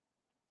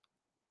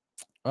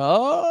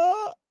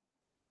Oh,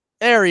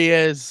 there he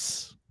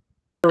is.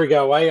 Here we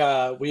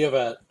go. We have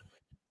a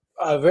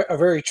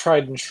very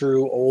tried and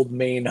true old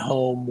Maine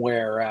home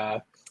where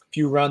if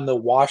you run the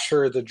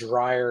washer, the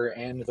dryer,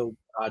 and the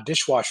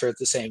dishwasher at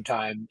the same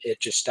time, it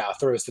just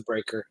throws the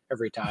breaker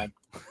every time.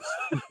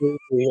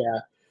 Completely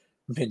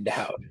binned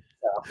out.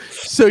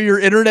 So. So your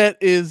internet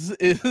is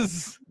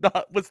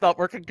not was not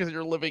working because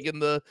you're living in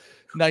the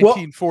Well,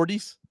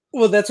 1940s.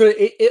 well, that's what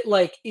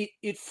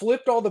it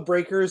flipped all the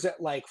breakers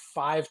at like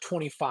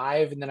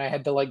 5:25, and then I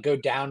had to like go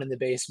down in the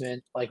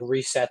basement, like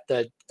reset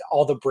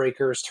all the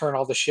breakers, turn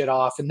all the shit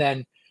off, and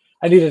then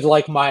I needed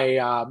like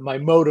my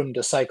modem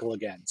to cycle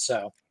again.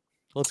 So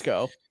Let's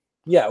go.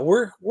 yeah,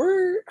 we're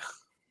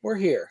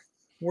here.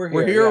 We're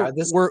We're here. here. Yeah,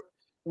 this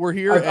We're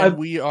here, and I've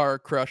we are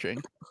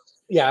crushing.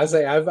 yeah,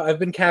 I've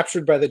been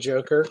captured by the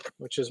Joker,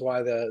 which is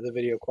why the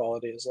video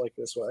quality is like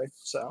this way.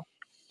 So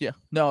Yeah,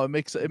 no, it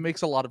makes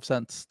a lot of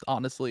sense,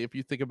 honestly, if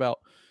you think about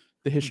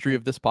the history mhm,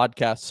 of this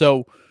podcast.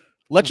 So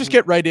let's just mhm.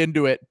 get right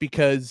into it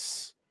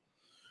because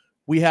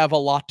we have a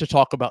lot to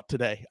talk about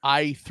today.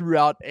 I threw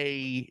out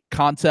a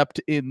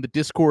concept in the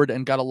Discord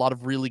and got a lot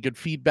of really good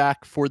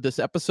feedback for this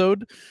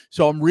episode.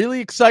 So I'm really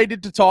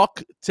excited to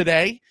talk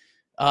today.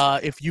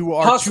 If you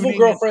are Possible tuning in,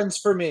 girlfriends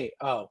for me.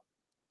 Oh,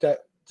 that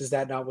is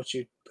that not what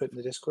you put in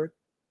the Discord?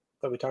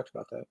 Thought we talked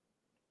about that.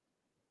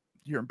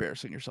 you're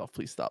embarrassing yourself.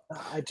 Please stop.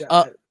 I,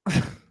 Uh,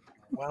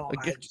 well,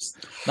 again, I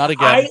just not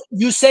again.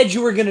 you said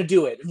you were gonna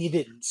do it and you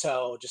didn't.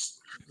 So just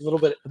a little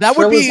bit. That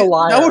would Trill is be a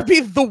that would liar. be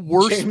the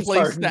worst James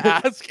place to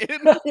Harden. ask in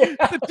Yeah.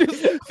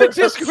 the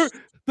Discord,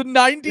 the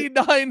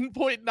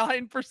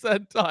 99.9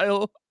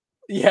 percentile,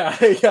 Yeah,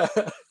 yeah.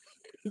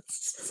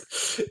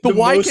 It's the the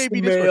most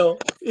YKB Discord. male.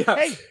 Yeah,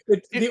 Hey,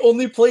 the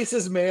only place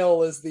is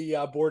male is the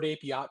Board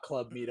Ape Yacht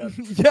Club meetup.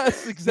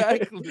 yes,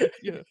 exactly.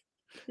 Yeah,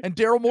 and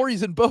Daryl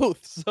Morey's in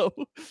both.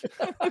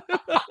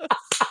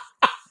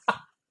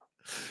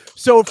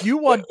 So if you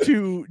want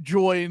to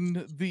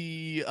join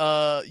the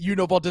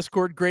Unoball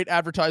Discord, great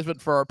advertisement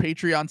for our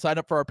Patreon. Sign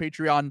up for our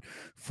Patreon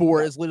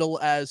for Yeah. as little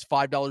as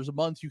 $5 a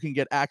month. You can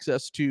get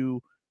access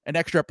to an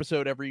extra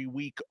episode every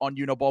week on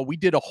Unoball. We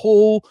did a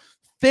whole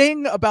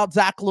thing about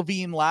Zach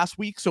Lavine last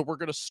week, so we're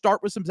going to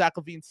start with some Zach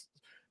Lavine's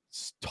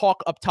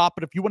talk up top.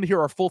 But if you want to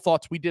hear our full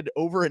thoughts, we did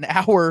over an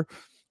hour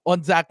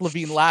on Zach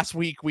Lavine last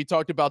week. We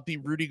talked about the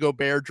Rudy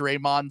Gobert,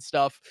 Draymond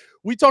stuff.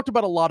 We talked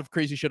about a lot of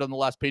crazy shit on the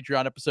last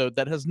Patreon episode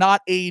that has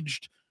not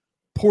aged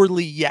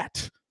poorly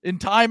yet. In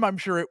time, I'm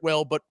sure it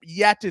will, but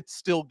yet it's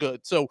still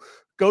good. So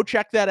go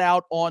check that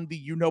out on the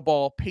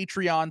Unoball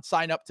Patreon.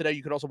 Sign up today.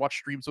 You can also watch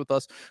streams with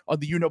us on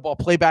the Unoball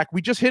playback.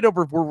 We're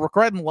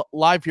recording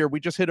live here.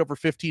 We just hit over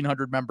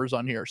 1,500 members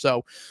on here.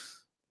 So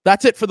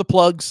that's it for the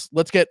plugs.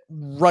 Let's get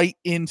right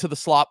into the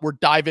slot. We're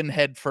diving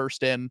head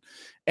first in,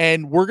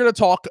 and we're going to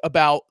talk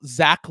about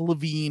Zach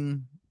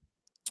Lavine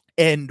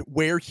and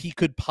where he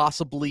could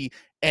possibly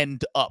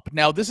end up.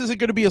 Now, this isn't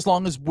going to be as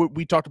long as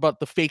we talked about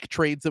the fake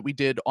trades that we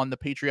did on the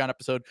Patreon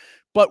episode,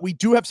 but we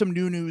do have some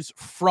new news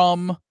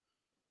from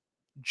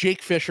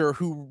Jake Fisher,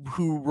 who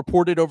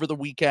reported over the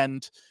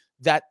weekend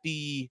that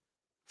the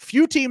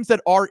few teams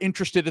that are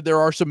interested, and there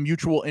are some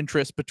mutual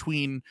interest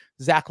between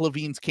Zach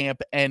Lavine's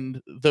camp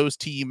and those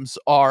teams,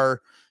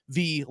 are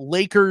the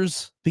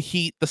Lakers, the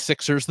Heat, the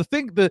Sixers.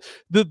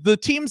 The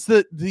teams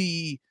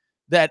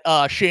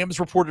that Shams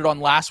reported on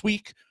last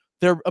week,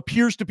 there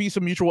appears to be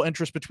some mutual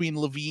interest between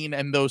Lavine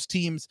and those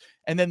teams.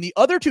 And then the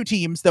other two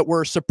teams that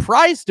were a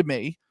surprise to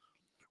me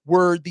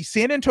were the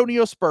San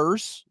Antonio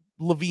Spurs.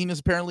 Lavine is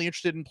apparently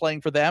interested in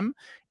playing for them,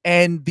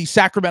 and the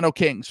Sacramento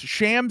Kings.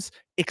 Shams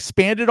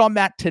expanded on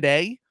that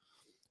today,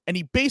 and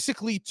he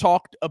basically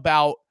talked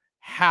about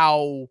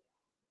how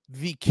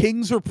the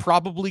Kings are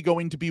probably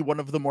going to be one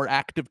of the more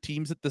active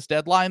teams at this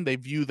deadline. They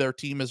view their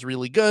team as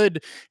really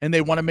good, and they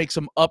want to make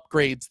some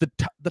upgrades.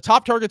 The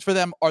top targets for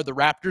them are the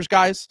Raptors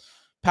guys,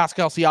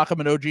 Pascal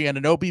Siakam and OG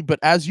Anunoby. But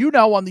as you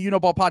know, on the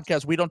Unoball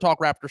podcast, we don't talk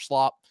Raptor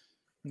slop.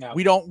 No.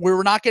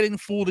 We're not getting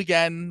fooled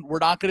again. We're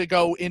not going to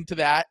go into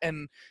that.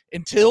 And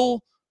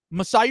until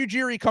Masai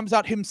Ujiri comes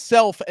out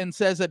himself and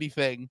says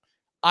anything,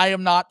 I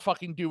am not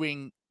fucking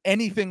doing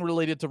anything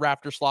related to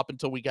Raptor slop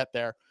until we get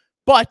there.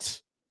 But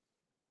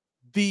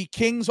the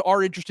Kings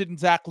are interested in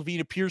Zach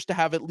Lavine, appears to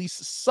have at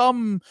least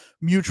some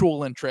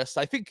mutual interest.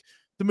 I think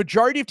the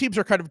majority of teams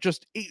are kind of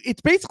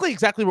it's basically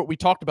exactly what we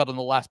talked about in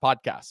the last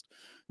podcast.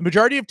 The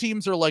majority of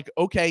teams are like,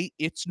 okay,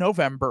 it's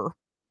November.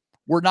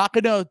 We're not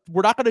gonna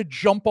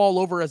jump all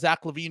over a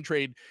Zach Lavine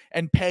trade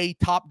and pay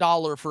top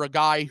dollar for a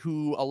guy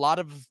who a lot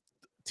of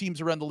teams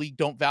around the league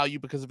don't value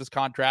because of his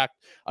contract,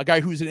 a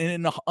guy who's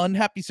in an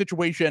unhappy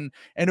situation,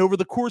 and over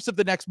the course of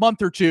the next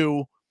month or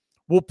two,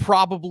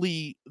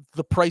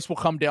 the price will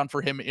come down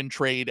for him in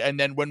trade. And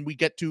then when we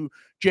get to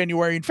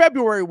January and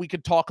February, we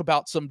could talk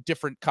about some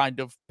different kind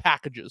of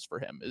packages for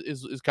him,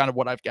 is kind of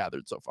what I've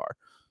gathered so far.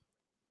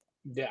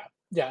 Yeah.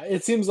 Yeah.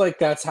 It seems like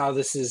that's how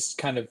this is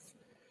kind of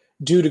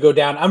due to go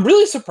down. I'm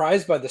really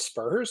surprised by the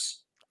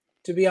Spurs,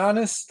 to be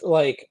honest.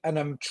 Like, and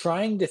I'm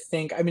trying to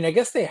think. I mean, I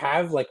guess they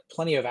have like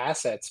plenty of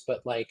assets,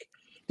 but like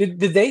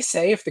Did they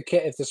say if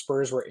the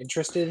Spurs were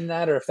interested in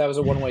that, or if that was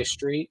a one-way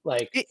street?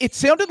 Like, It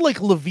sounded like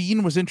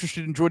Lavine was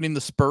interested in joining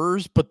the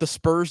Spurs, but the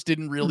Spurs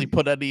didn't really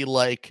put any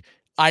like,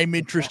 I'm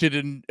interested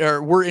in,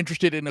 or we're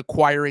interested in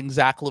acquiring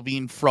Zach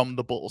Lavine from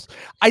the Bulls.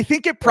 I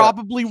think it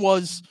probably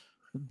was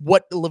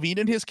what Lavine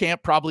and his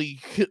camp probably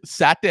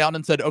sat down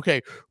and said,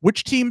 okay,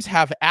 which teams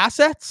have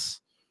assets?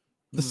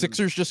 The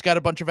Sixers just got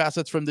a bunch of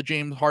assets from the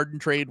James Harden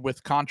trade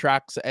with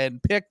contracts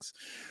and picks.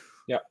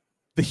 Yeah.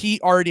 The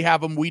Heat already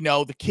have them. We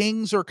know the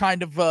Kings are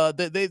kind of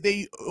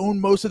they own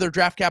most of their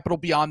draft capital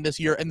beyond this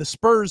year, and the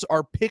Spurs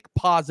are pick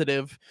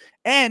positive,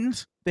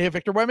 and they have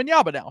Victor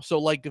Wembanyama now. So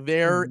like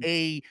they're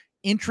a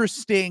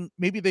interesting.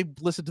 Maybe they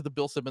listened to the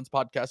Bill Simmons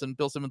podcast, and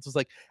Bill Simmons was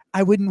like,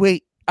 "I wouldn't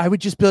wait. I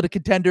would just build a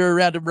contender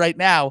around him right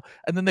now."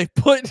 And then they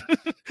put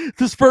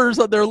the Spurs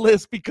on their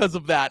list because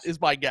of that.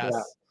 Is my guess.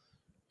 Yeah.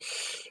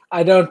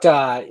 I don't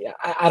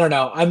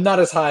know. I'm not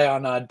as high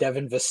on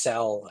Devin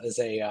Vassell as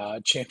a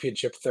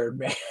championship third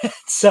man.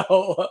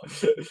 So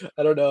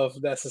I don't know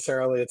if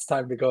necessarily it's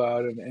time to go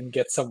out and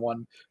get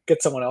someone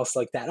else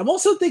like that. I'm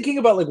also thinking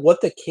about like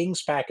what the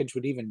Kings package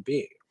would even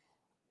be.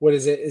 What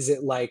is it? Is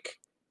it like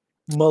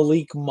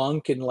Malik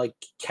Monk and like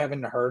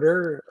Kevin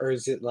Huerter, or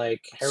is it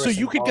like Harrison so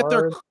you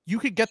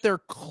could get there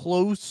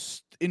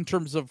close in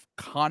terms of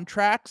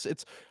contracts.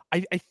 It's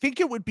I think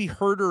it would be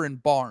Huerter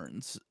and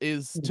Barnes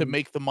is to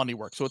make the money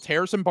work. So it's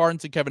Harrison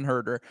Barnes and Kevin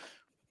Huerter.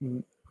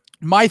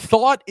 My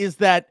thought is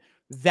that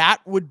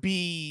would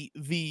be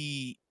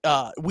the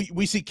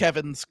we see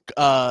Kevin's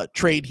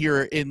trade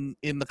here in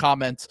the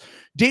comments.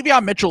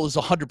 Davion Mitchell is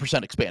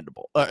 100%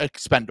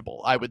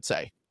 expendable, I would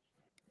say,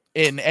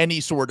 in any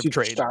sort of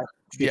trade.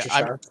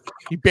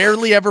 He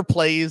barely ever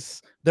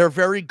plays. They're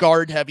very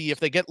guard heavy. If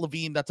they get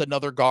Lavine, that's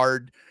another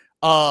guard.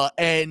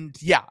 And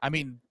yeah, I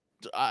mean,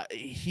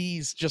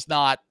 he's just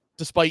not,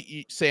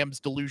 despite Sam's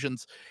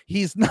delusions,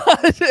 he's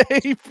not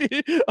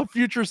a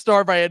future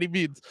star by any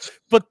means.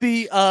 But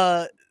the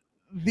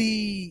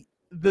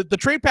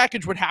trade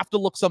package would have to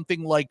look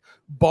something like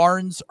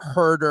Barnes,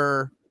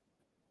 Huerter,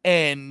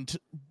 and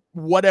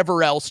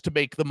whatever else to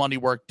make the money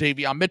work.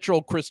 Davion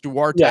Mitchell, Chris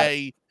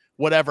Duarte,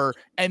 whatever.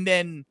 And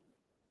then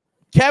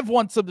Kev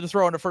wants them to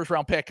throw in a first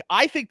round pick.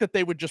 I think that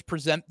they would just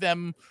present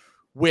them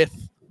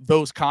with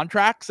those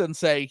contracts and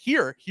say,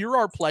 here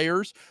are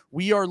players.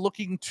 We are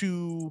looking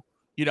to,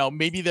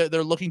 maybe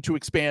they're looking to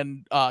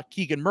expand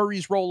Keegan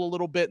Murray's role a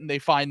little bit, and they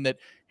find that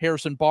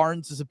Harrison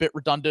Barnes is a bit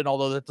redundant,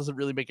 although that doesn't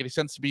really make any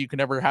sense to me. You can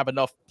never have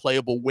enough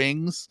playable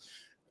wings.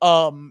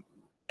 And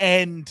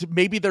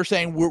maybe they're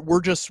saying we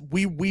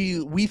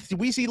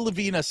see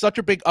Lavine as such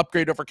a big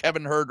upgrade over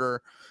Kevin Huerter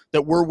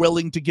that we're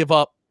willing to give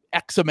up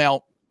X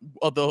amount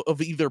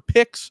of either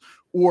picks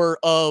or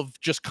of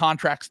just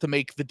contracts to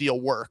make the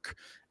deal work.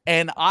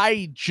 And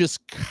I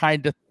just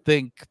kind of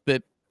think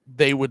that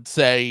they would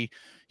say,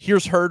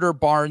 here's Huerter,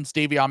 Barnes,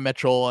 Davion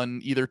Mitchell,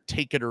 and either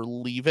take it or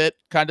leave it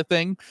kind of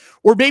thing.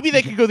 Or maybe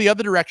they could go the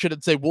other direction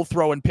and say, we'll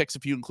throw in picks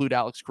if you include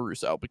Alex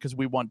Caruso, because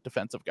we want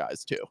defensive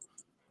guys too.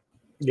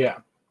 Yeah.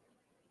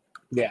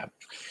 Yeah.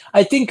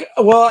 I think,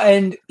 well,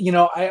 and,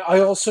 I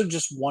also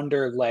just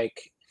wonder,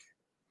 like,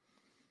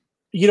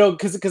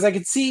 because I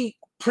could see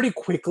pretty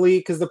quickly,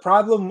 because the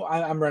problem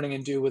I'm running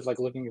into with, like,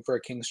 looking for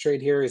a Kings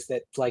trade here is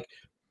that, like,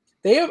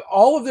 they have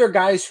all of their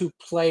guys who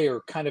play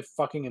are kind of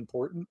fucking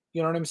important.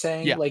 You know what I'm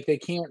saying? Yeah. Like, they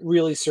can't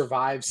really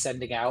survive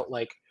sending out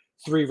like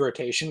 3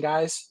 rotation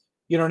guys.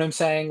 You know what I'm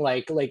saying?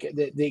 Like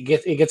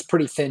it gets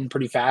pretty thin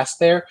pretty fast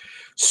there.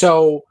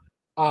 So,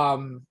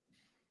 the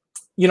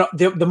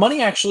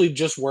money actually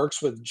just works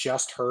with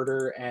just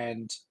Huerter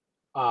and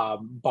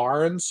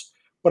Barnes.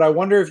 But I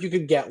wonder if you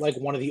could get like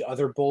one of the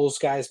other Bulls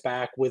guys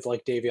back with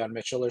like Davion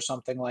Mitchell or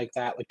something like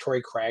that, like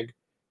Torrey Craig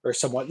or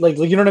someone like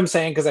you know what I'm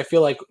saying? Because I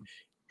feel like,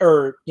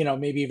 or,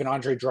 maybe even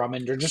Andre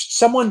Drummond or just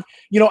someone,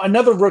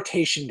 another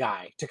rotation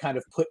guy to kind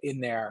of put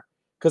in there.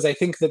 Because I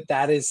think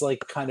that is like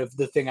kind of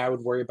the thing I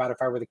would worry about if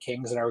I were the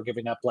Kings and I were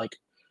giving up like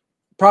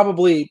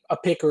probably a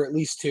pick or at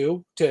least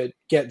 2 to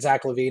get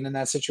Zach Lavine in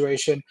that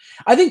situation.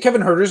 I think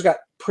Kevin Huerter's got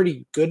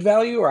pretty good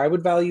value, or I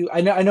would value.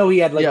 I know he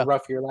had like a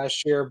rough year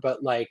last year,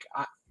 but like,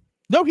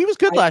 no, he was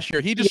good last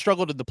year. He just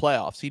struggled in the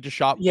playoffs. He just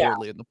shot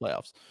poorly in the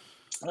playoffs.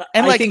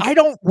 And I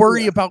don't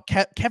worry about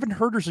Kevin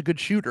Huerter's a good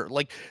shooter.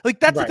 Like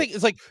that's the thing.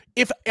 Is like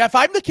if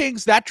I'm the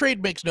Kings, that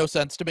trade makes no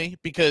sense to me,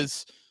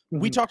 because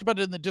we talked about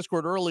it in the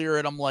Discord earlier,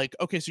 and I'm like,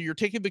 okay, so you're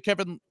taking the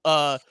Kevin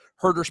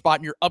Huerter spot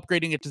and you're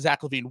upgrading it to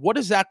Zach Lavine. What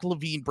does Zach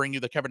Lavine bring you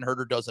that Kevin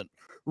Huerter doesn't?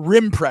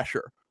 Rim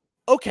pressure.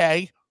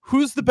 Okay,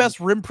 who's the best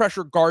rim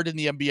pressure guard in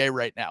the NBA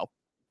right now?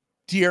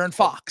 De'Aaron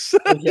Fox.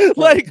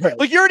 Like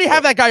you already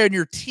have that guy on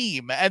your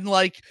team, and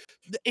like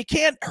it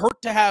can't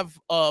hurt to have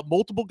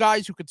multiple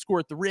guys who can score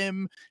at the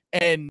rim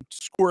and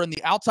score on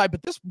the outside.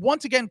 But this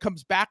once again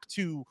comes back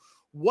to,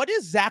 what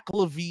does Zach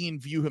Lavine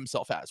view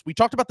himself as? We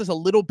talked about this a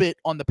little bit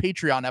on the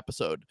Patreon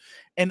episode,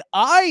 and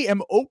I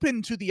am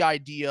open to the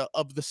idea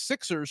of the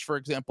Sixers, for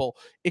example,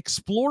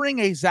 exploring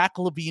a Zach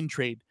Lavine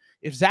trade.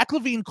 If Zach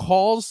Lavine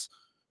calls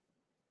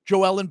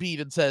Joel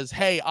Embiid and says,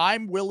 hey,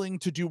 I'm willing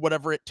to do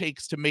whatever it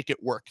takes to make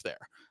it work there,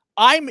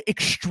 I'm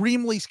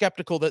extremely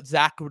skeptical that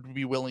Zach would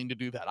be willing to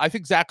do that. I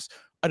think Zach's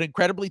an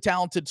incredibly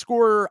talented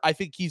scorer. I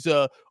think he's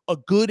a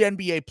good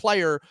NBA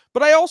player,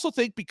 but I also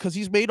think because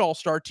he's made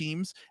all-star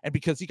teams and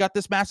because he got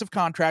this massive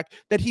contract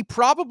that he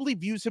probably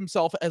views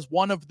himself as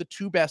one of the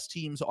two best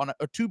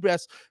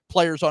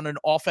players on an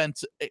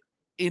offense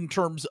in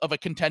terms of a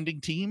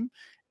contending team.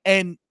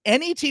 And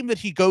any team that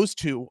he goes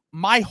to,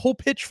 my whole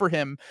pitch for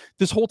him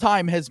this whole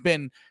time has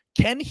been,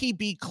 can he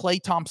be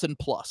Klay Thompson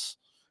plus?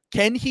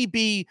 Can he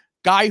be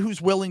guy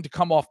who's willing to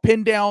come off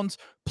pin downs,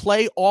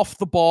 play off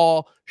the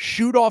ball,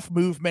 shoot off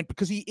movement,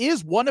 because he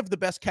is one of the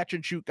best catch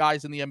and shoot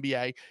guys in the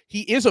NBA.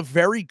 He is a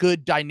very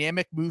good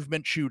dynamic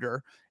movement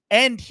shooter.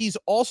 And he's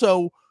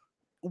also,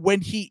 when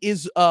he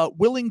is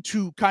willing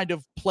to kind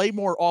of play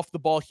more off the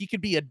ball, he could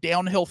be a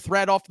downhill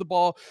threat off the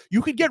ball.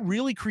 You could get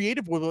really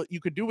creative with what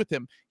you could do with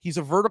him. He's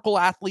a vertical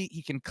athlete.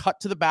 He can cut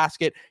to the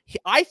basket.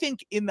 I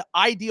think in the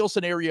ideal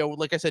scenario,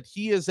 like I said,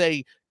 he is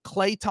a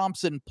Klay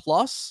Thompson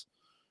plus.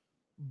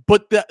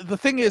 But the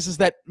thing is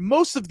that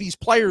most of these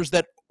players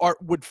that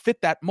would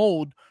fit that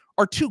mold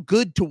are too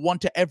good to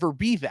want to ever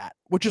be that,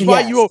 which is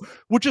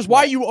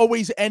why you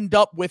always end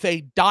up with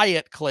a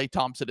diet Klay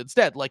Thompson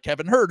instead, like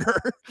Kevin Huerter.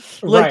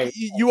 Right.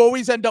 You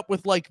always end up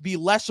with like the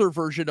lesser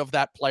version of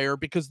that player,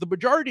 because the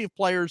majority of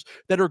players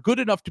that are good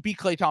enough to be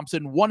Klay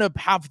Thompson want to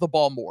have the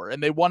ball more,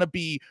 and they want to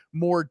be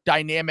more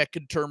dynamic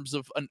in terms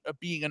of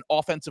being an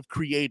offensive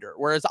creator.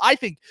 Whereas I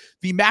think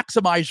the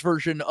maximized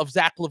version of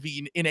Zach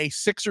Lavine in a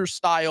Sixers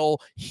style,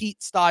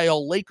 Heat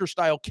style, Laker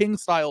style, King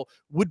style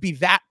would be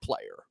that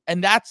player.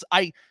 And that's,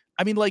 I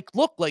mean, like,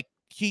 look, like,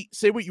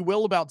 say what you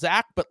will about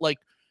Zach, but like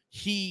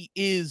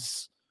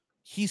he's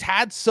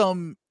had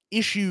some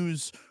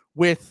issues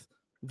with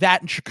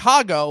that in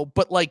Chicago,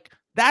 but like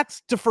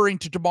that's deferring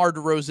to DeMar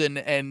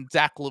DeRozan and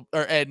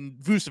and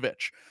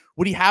Vucevic.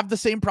 Would he have the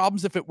same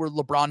problems if it were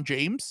LeBron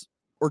James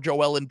or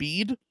Joel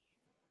Embiid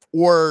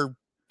or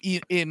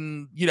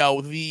in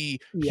the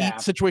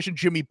Heat situation,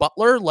 Jimmy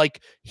Butler?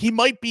 Like, he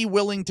might be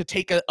willing to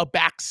take a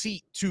back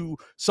seat to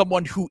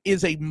someone who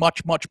is a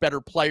much, much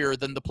better player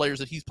than the players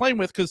that he's playing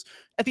with, because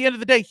at the end of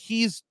the day,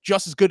 he's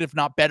just as good, if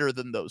not better,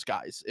 than those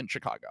guys in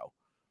Chicago.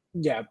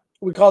 Yeah,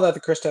 we call that the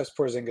Kristaps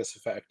Porzingis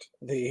effect.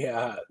 The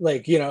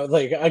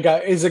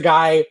a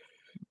guy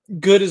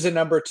good as a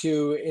number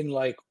two in,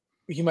 like,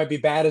 he might be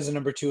bad as a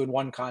number two in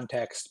one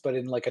context, but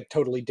in like a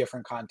totally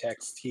different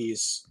context,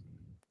 he's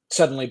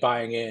suddenly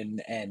buying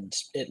in and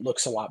it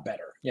looks a lot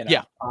better,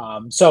 Yeah.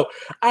 So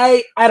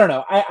I don't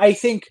know. I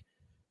think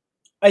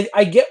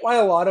I get why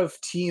a lot of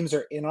teams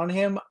are in on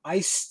him. I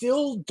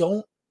still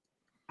doubt,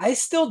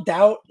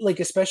 like,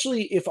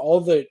 especially if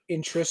all the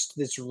interest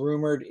that's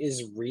rumored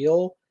is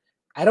real,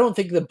 I don't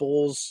think the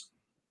Bulls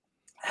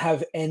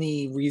have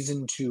any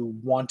reason to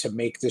want to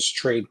make this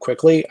trade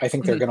quickly. I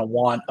think they're going to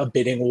want a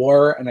bidding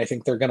war, and I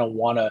think they're going to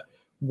want to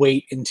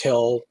wait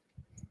until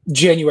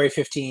January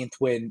 15th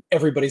when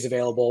everybody's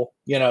available,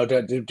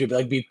 to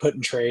like be put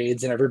in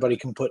trades, and everybody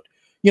can put,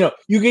 you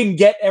can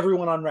get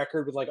everyone on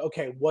record with like,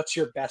 okay, what's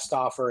your best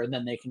offer? And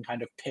then they can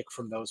kind of pick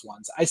from those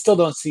ones. I still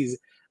don't see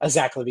a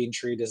Zach Lavine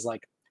trade as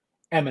like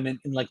imminent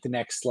in like the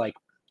next, like,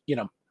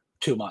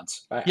 2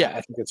 months. I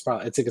think it's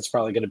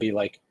probably going to be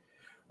like,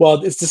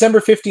 well, it's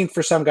December 15th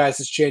for some guys.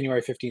 It's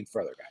January 15th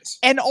for other guys.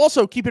 And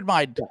also keep in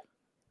mind,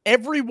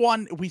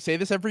 everyone, we say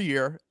this every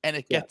year, and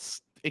it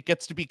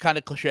gets to be kind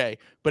of cliche,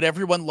 but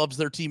everyone loves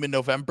their team in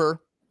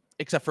November,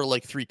 except for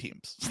like 3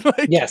 teams.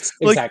 Yes,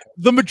 exactly. Like,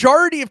 the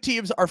majority of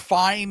teams are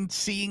fine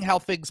seeing how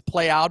things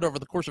play out over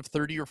the course of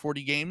 30 or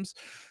 40 games.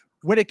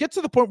 When it gets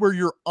to the point where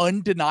you're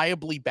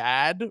undeniably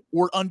bad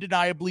or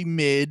undeniably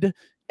mid,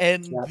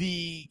 and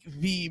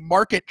the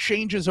market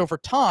changes over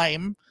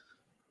time,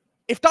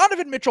 if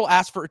Donovan Mitchell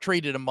asks for a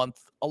trade in a month,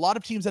 a lot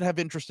of teams that have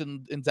interest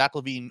in Zach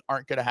Lavine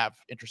aren't going to have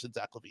interest in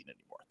Zach Lavine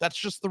anymore. That's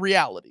just the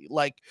reality.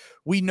 Like,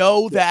 we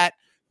know that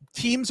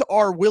teams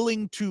are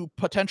willing to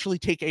potentially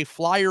take a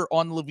flyer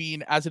on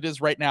Lavine as it is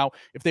right now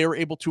if they are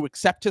able to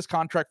accept his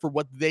contract for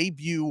what they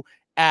view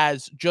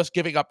as just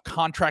giving up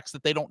contracts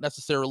that they don't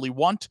necessarily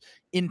want.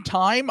 In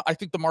time, I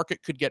think the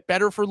market could get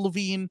better for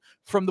Lavine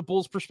from the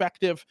Bulls'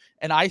 perspective,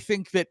 and I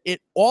think that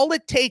all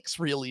it takes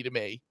really to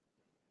me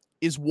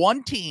is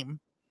one team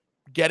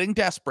getting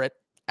desperate,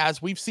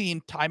 as we've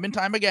seen time and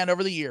time again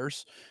over the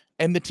years.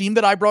 And the team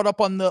that I brought up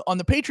on the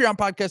Patreon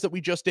podcast that we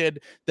just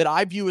did, that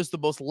I view as the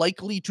most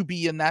likely to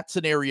be in that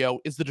scenario,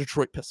 is the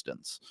Detroit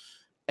Pistons.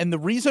 And the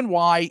reason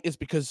why is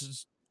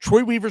because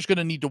Troy Weaver's going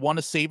to need to want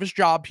to save his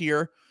job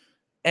here.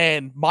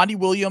 And Monty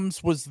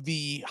Williams was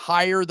the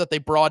hire that they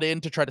brought in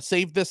to try to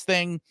save this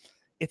thing.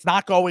 It's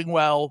not going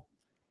well.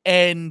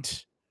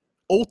 And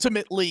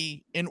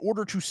ultimately, in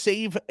order to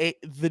save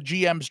the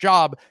GM's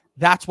job,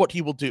 that's what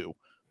he will do.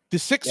 The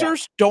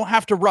Sixers don't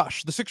have to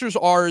rush. The Sixers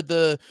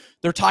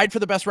they're tied for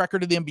the best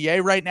record in the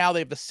NBA right now. They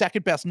have the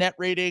second best net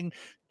rating.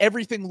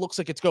 Everything looks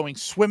like it's going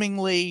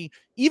swimmingly.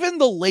 Even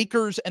the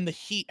Lakers and the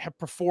Heat have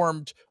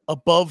performed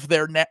above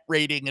their net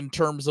rating in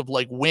terms of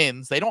like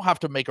wins. They don't have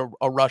to make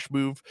a rush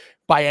move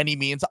by any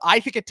means. I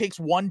think it takes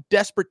one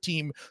desperate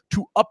team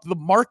to up the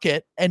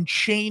market and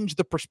change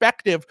the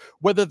perspective,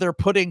 whether they're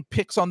putting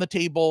picks on the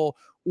table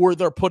or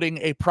they're putting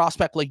a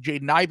prospect like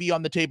Jaden Ivey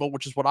on the table,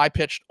 which is what I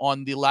pitched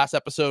on the last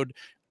episode.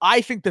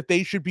 I think that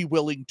they should be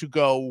willing to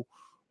go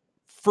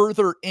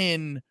further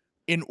in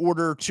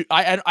order to,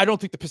 I don't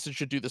think the Pistons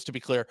should do this, to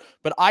be clear,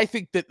 but I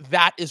think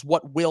that is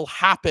what will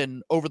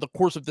happen over the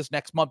course of this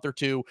next month or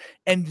two.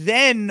 And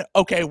then,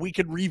 okay, we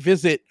can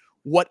revisit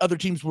what other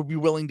teams would be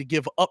willing to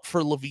give up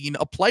for Lavine,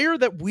 a player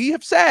that we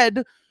have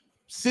said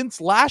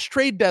since last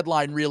trade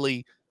deadline,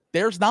 really,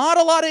 there's not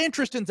a lot of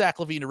interest in Zach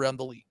Lavine around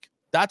the league.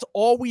 That's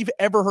all we've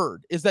ever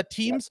heard, is that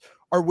teams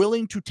are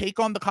willing to take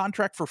on the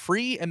contract for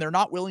free, and they're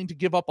not willing to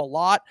give up a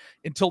lot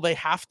until they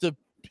have to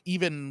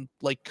even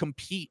like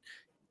compete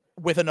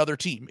with another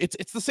team.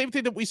 It's the same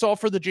thing that we saw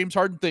for the James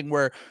Harden thing,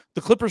 where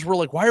the Clippers were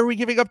like, why are we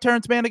giving up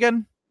Terrence Mann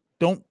again?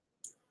 Don't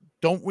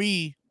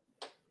we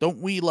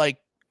like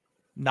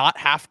not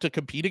have to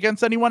compete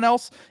against anyone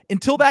else?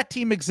 Until that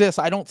team exists,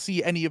 I don't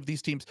see any of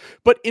these teams.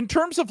 But in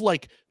terms of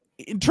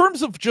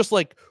just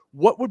like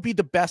what would be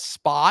the best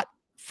spot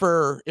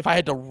for, if I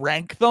had to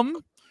rank them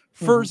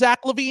for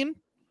Zach Lavine,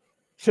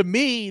 to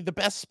me, the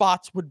best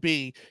spots would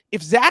be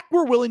if Zach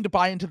were willing to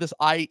buy into this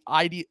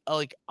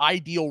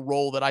ideal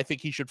role that I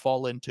think he should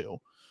fall into.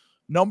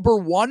 Number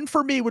one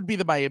for me would be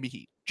the Miami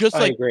Heat. Just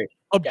like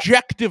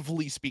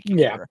objectively speaking.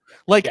 Yeah.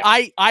 Like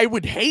I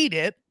would hate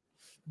it,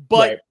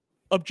 but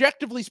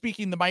objectively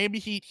speaking, the Miami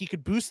Heat, he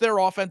could boost their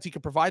offense. He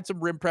could provide some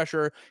rim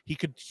pressure. He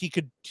could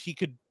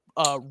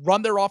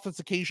run their offense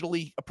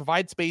occasionally,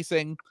 provide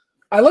spacing.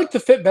 I like the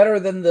fit better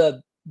than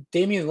the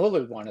Damian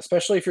Lillard one,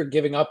 especially if you're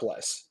giving up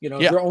less.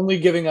 If you're only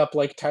giving up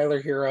like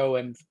Tyler Hero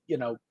and,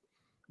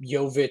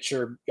 Jovic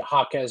or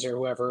Jaquez or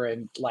whoever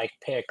and like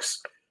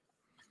picks.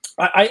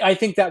 I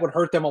think that would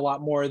hurt them a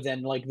lot more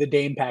than like the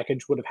Dame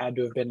package would have had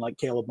to have been like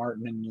Caleb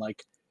Martin and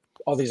like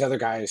all these other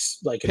guys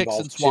like picks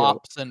involved and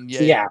swaps too. and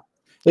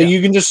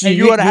You can just,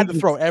 you would have had to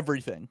throw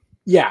everything.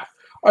 Yeah.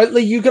 Or,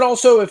 like, you could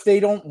also, if they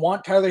don't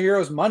want Tyler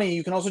Hero's money,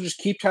 you can also just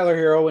keep Tyler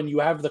Hero and you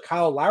have the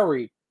Kyle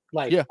Lowry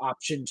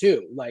option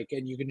too,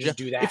 and you can just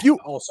do that.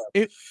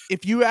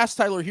 If you ask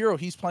Tyler Hero,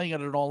 he's playing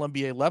at an all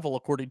NBA level,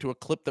 according to a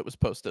clip that was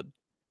posted.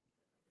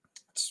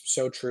 It's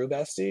so true,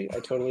 Bestie. I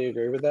totally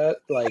agree with that.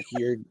 Like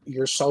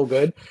you're so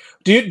good.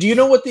 Do you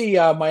know what the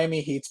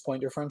Miami Heat's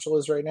point differential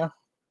is right now?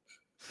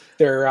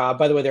 They're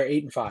by the way, they're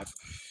 8-5.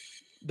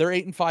 They're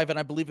 8-5, and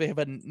I believe they have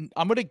I'm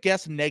going to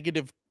guess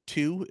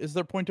 -2 is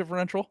their point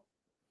differential.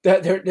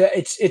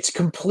 It's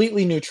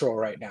completely neutral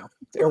right now.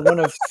 They're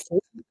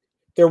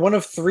one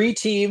of 3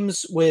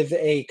 teams with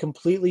a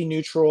completely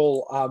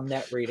neutral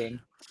net rating.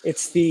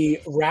 It's the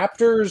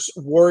Raptors,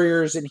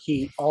 Warriors, and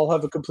Heat all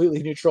have a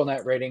completely neutral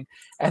net rating,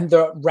 and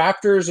the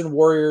Raptors and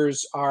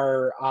Warriors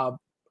are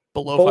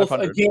below both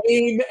 500. a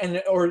game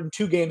or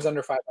 2 games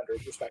under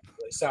 500,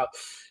 respectively. So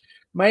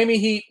Miami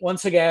Heat,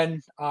 once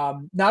again,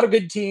 not a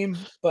good team,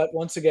 but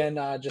once again,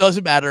 just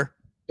doesn't matter.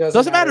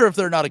 Doesn't matter if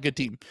they're not a good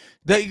team.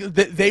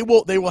 They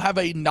will have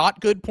a not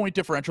good point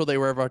differential. They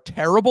will have a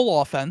terrible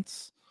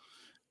offense.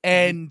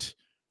 And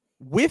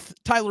with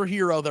Tyler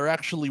Hero, they're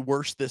actually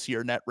worse this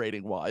year net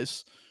rating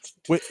wise.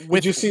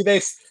 Did you see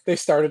they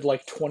started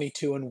like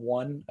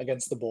 22-1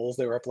 against the Bulls?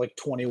 They were up like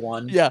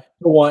 21. Yeah.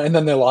 1, and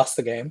then they lost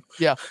the game.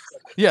 Yeah.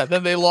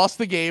 Then they lost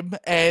the game,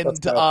 and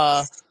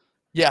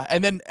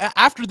and then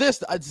after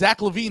this, Zach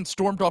Lavine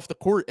stormed off the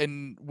court,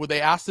 and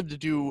they asked him to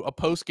do a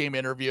post game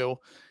interview,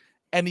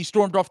 and he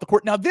stormed off the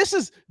court. Now this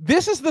is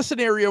the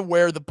scenario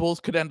where the Bulls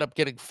could end up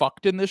getting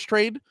fucked in this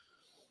trade.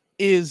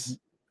 Is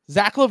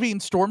Zach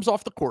Lavine storms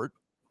off the court.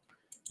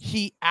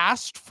 He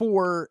asked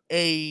for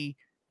a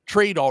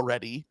trade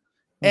already.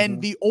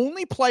 And the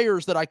only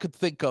players that I could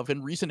think of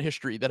in recent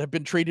history that have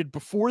been traded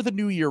before the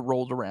new year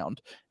rolled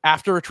around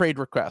after a trade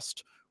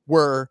request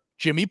were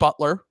Jimmy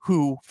Butler,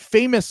 who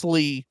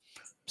famously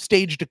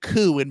staged a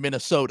coup in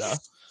Minnesota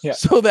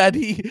so that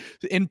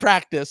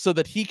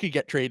he could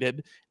get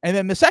traded. And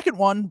then the second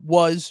one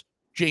was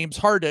James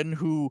Harden,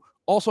 who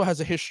also has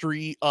a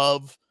history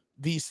of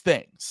these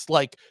things.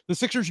 Like, the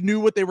Sixers knew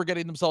what they were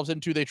getting themselves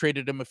into. They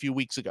traded him a few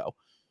weeks ago.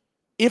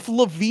 If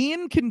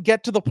Lavine can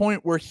get to the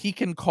point where he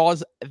can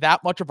cause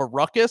that much of a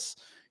ruckus,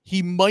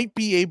 he might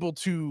be able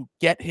to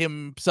get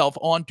himself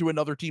onto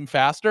another team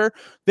faster.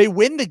 They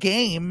win the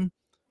game.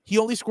 He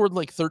only scored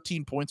like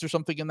 13 points or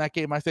something in that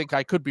game, I think.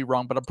 I could be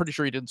wrong, but I'm pretty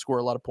sure he didn't score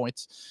a lot of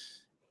points.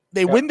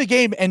 They win the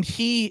game, and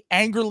he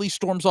angrily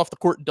storms off the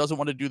court and doesn't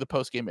want to do the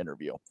post-game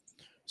interview.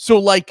 So,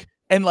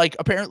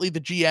 apparently the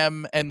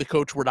GM and the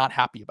coach were not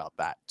happy about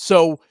that.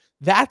 So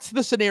that's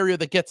the scenario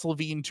that gets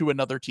Lavine to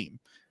another team.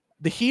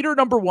 The Heat are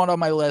number 1 on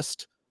my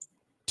list.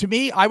 To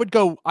me, I would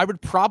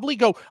probably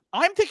go.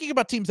 I'm thinking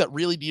about teams that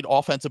really need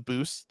offensive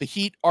boosts. The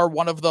Heat are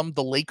one of them.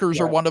 The Lakers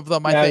are one of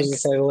them, I I was think. gonna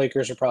say the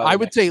Lakers are probably. I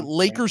would say one.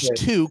 Lakers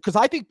too, because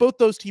I think both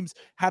those teams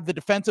have the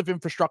defensive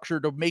infrastructure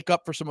to make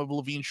up for some of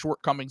Levine's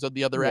shortcomings on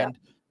the other end.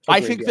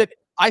 Agreed,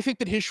 I think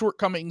that his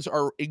shortcomings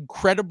are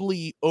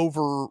incredibly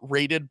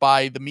overrated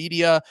by the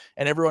media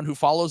and everyone who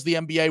follows the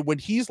NBA. When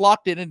he's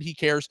locked in and he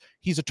cares,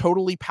 he's a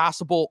totally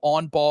passable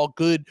on-ball,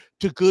 good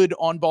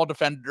on-ball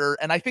defender.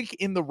 And I think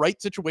in the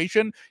right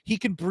situation, he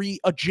can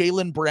be a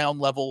Jaylen Brown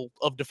level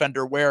of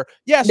defender where,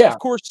 yes, of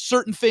course,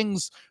 certain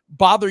things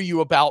bother you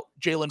about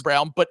Jaylen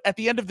Brown, but at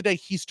the end of the day,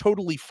 he's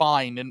totally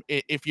fine. And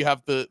if you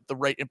have the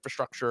right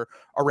infrastructure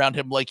around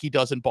him, like he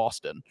does in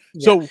Boston.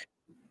 So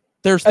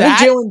there's that.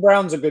 I think Jaylen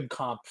Brown's a good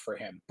comp for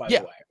him, by the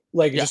way.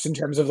 Like, just in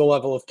terms of the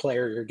level of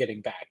player you're getting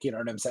back. You know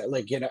what I'm saying?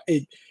 Like,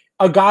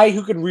 a guy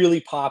who can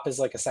really pop as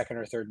like a second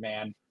or third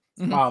man,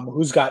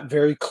 who's got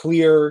very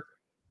clear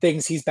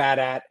things he's bad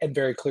at and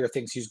very clear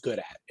things he's good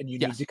at. And you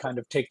need to kind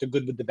of take the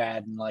good with the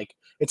bad, and like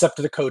it's up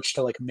to the coach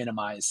to like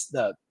minimize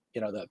the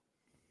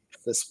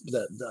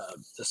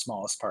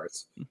smallest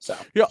parts. So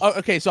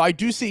okay. So I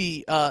do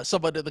see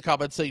someone in the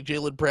comments saying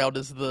Jaylen Brown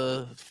is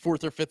the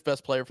 4th or 5th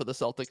best player for the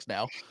Celtics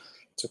now.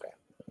 It's okay.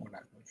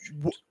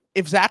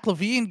 If Zach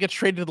Lavine gets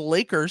traded to the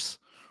Lakers,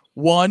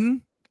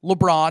 1,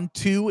 LeBron,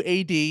 2,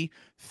 AD,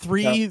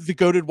 3, the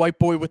goated white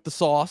boy with the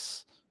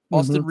sauce,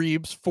 Austin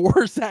Reeves,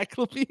 4, Zach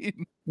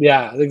Lavine.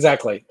 Yeah,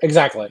 exactly.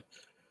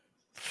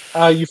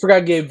 You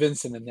forgot Gabe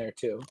Vincent in there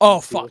too. Oh,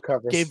 fuck.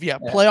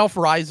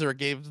 Playoff riser,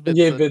 Gabe Vincent.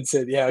 Gabe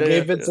Vincent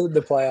in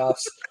the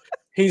playoffs.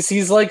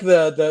 He's like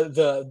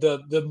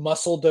the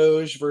muscle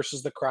Doge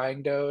versus the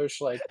crying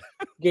Doge. Like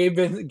Gabe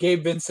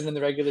Vincent in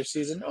the regular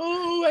season.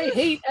 Oh, I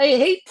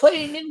hate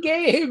playing in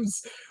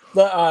games.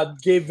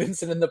 Gabe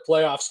Vincent in the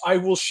playoffs. I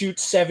will shoot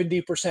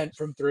 70%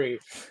 from 3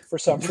 for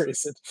some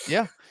reason.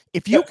 Yeah,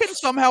 if you can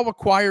somehow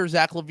acquire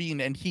Zach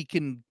Lavine and he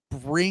can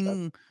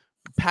bring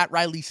Pat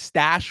Riley's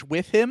stash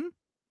with him.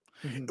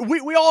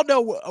 We all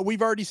know,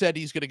 we've already said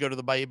he's going to go to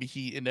the Miami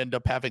Heat and end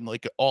up having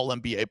like all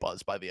NBA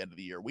buzz by the end of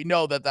the year. We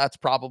know that that's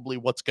probably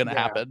what's going to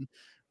happen.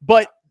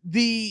 But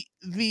the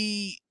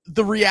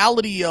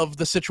reality of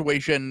the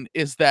situation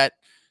is that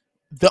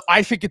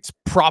I think it's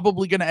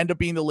probably going to end up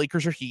being the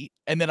Lakers or Heat.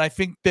 And then I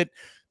think that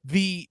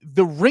the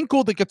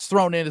wrinkle that gets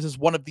thrown in is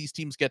one of these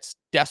teams gets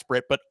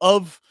desperate. But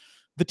of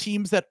the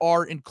teams that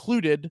are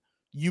included,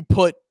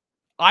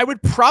 I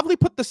would probably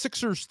put the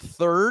Sixers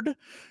 3rd,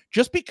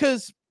 just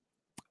because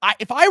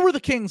if I were the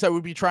Kings, I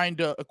would be trying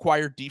to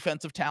acquire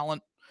defensive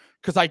talent,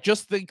 because I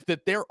just think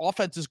that their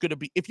offense is going to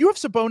be, if you have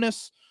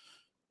Sabonis,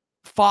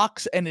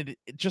 Fox, and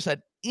just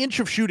an inch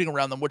of shooting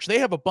around them, which they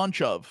have a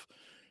bunch of,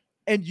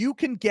 and you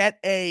can get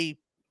I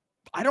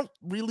don't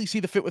really see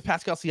the fit with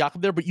Pascal Siakam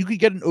there, but you could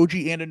get an OG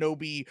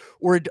Anunoby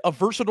or a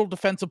versatile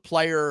defensive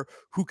player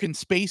who can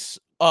space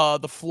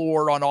the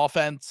floor on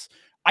offense.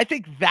 I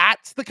think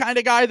that's the kind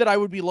of guy that I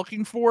would be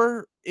looking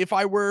for if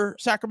I were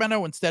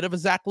Sacramento instead of a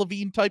Zach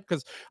Lavine type,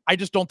 because I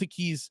just don't think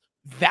he's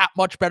that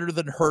much better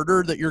than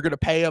Herter that you're going to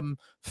pay him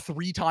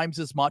 3 times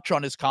as much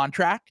on his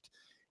contract.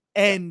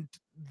 And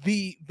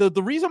the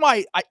reason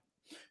why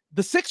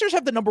the Sixers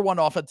have the number 1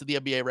 offense in the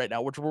NBA right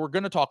now, which we're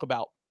going to talk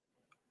about,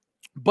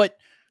 but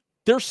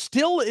there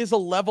still is a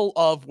level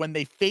of when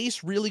they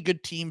face really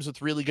good teams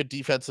with really good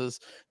defenses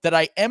that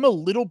I am a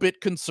little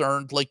bit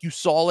concerned. Like you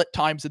saw at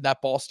times in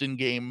that Boston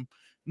game.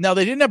 Now,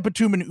 they didn't have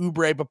Batum and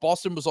Oubre, but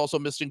Boston was also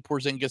missing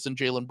Porzingis and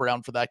Jaylen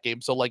Brown for that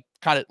game. So, like,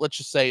 kind of, let's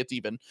just say it's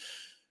even.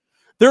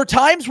 There are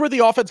times where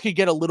the offense can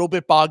get a little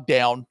bit bogged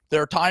down.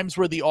 There are times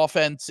where the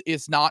offense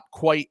is not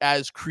quite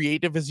as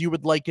creative as you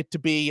would like it to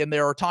be. And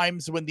there are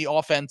times when the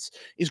offense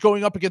is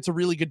going up against a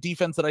really good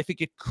defense that I think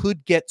it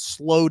could get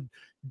slowed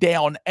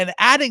down. And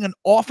adding an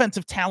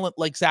offensive talent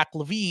like Zach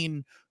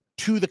Lavine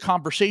to the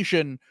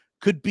conversation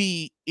could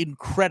be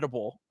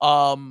incredible.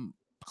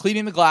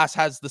 Cleaning the glass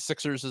has the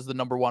Sixers as the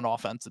number 1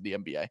 offense in the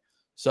NBA.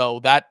 So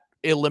that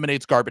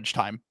eliminates garbage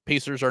time.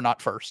 Pacers are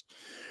not first.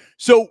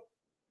 So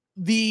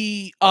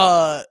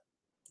while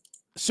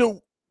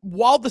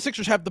the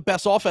Sixers have the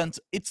best offense,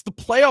 it's the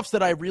playoffs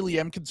that I really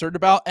am concerned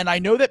about. And I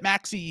know that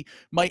Maxey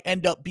might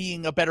end up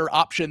being a better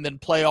option than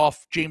playoff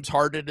James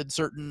Harden in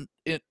certain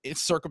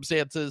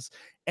circumstances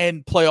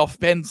and playoff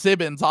Ben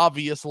Simmons,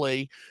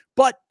 obviously.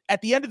 But at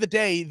the end of the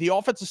day, the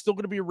offense is still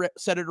going to be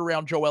centered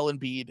around Joel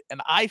Embiid.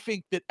 And I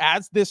think that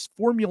as this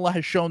formula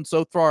has shown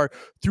so far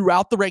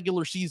throughout the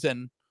regular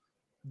season,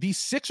 the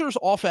Sixers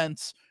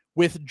offense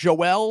with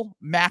Joel,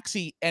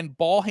 Maxey, and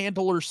ball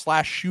handlers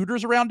 /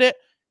 shooters around it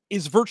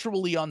is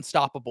virtually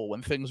unstoppable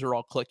when things are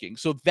all clicking.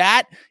 So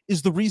that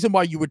is the reason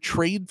why you would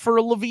trade for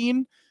a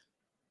Lavine.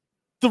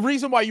 The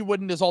reason why you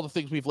wouldn't is all the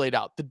things we've laid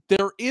out.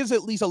 There is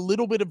at least a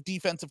little bit of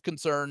defensive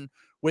concern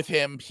with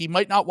him. He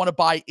might not want to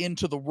buy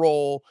into the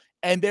role.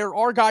 And there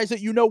are guys that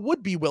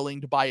would be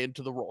willing to buy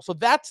into the role. So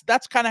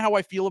that's kind of how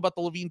I feel about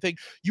the Lavine thing.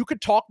 You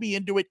could talk me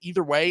into it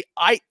either way.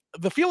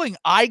 The feeling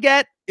I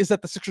get is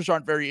that the Sixers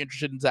aren't very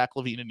interested in Zach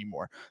Lavine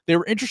anymore. They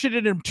were interested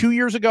in him 2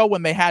 years ago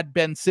when they had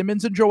Ben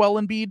Simmons and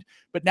Joel Embiid,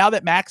 but now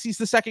that Maxi's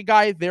the second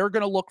guy, they're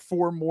going to look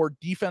for more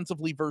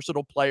defensively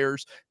versatile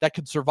players that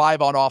can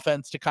survive on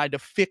offense to kind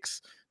of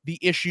fix the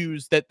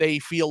issues that they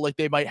feel like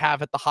they might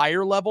have at the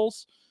higher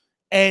levels.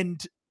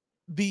 And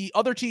the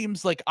other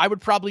teams, like, I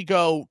would probably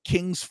go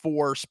Kings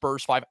 4,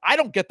 Spurs 5. I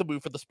don't get the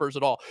move for the Spurs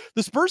at all.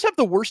 The Spurs have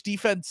the worst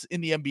defense in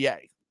the NBA.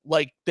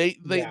 Like,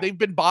 they've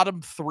been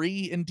bottom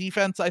 3 in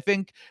defense, I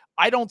think.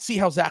 I don't see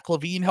how Zach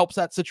Lavine helps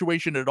that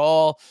situation at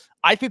all.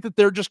 I think that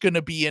they're just going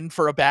to be in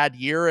for a bad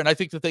year, and I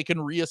think that they can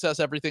reassess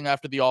everything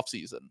after the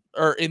offseason,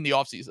 or in the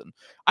offseason.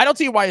 I don't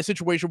see why a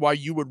situation why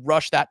you would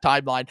rush that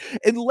timeline,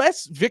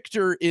 unless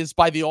Victor is,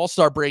 by the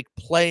All-Star break,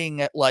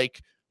 playing at,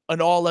 like, an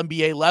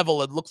all-NBA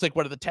level and looks like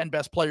one of the 10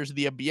 best players in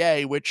the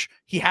NBA, which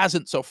he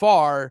hasn't so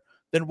far.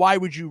 Then why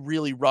would you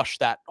really rush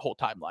that whole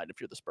timeline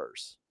if you're the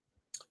Spurs?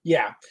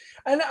 Yeah.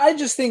 And I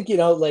just think,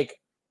 like,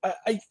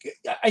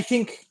 I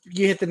think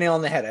you hit the nail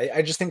on the head.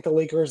 I just think the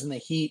Lakers and the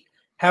Heat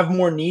have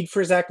more need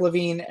for Zach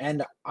Lavine,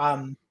 and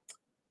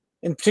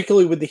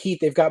particularly with the Heat,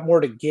 they've got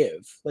more to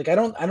give. Like, I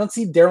don't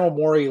see Daryl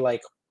Morey,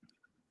 like,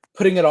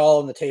 putting it all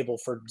on the table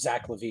for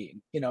Zach Lavine,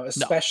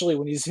 especially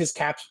when his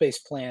cap space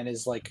plan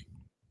is, like,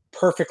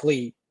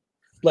 perfectly,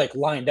 like,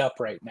 lined up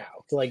right now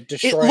to, like,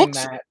 destroying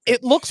that.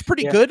 It looks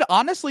pretty good.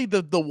 Honestly,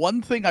 the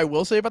one thing I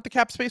will say about the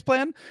cap space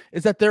plan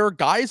is that there are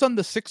guys on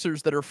the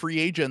Sixers that are free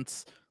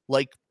agents,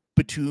 like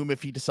Batum,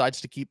 if he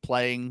decides to keep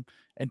playing,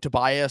 and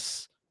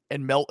Tobias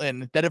and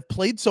Melton, that have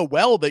played so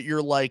well that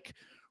you're like,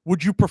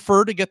 would you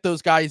prefer to get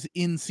those guys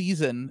in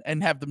season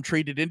and have them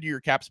traded into your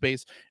cap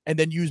space and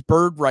then use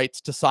bird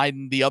rights to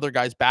sign the other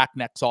guys back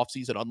next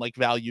offseason on, like,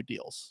 value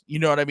deals? You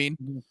know what I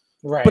mean?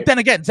 Right. But then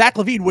again, Zach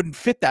Lavine wouldn't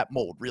fit that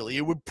mold, really.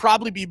 It would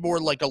probably be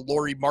more like a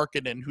Lauri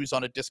Markkanen who's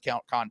on a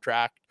discount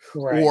contract.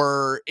 Right.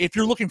 Or if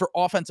you're looking for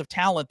offensive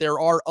talent, there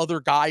are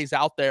other guys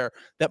out there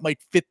that might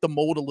fit the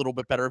mold a little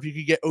bit better. If you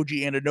could get OG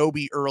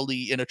Anunoby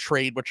early in a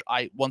trade, which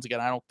I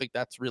don't think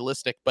that's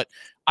realistic, but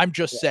I'm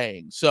just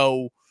saying.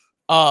 So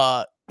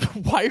why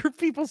are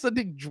people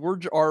sending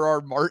George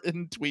R.R.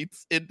 Martin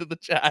tweets into the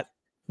chat?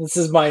 This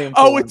is my influence.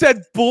 Oh, it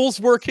said Bulls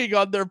working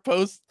on their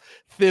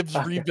post-Thibs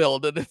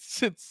rebuild, and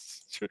it's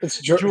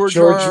George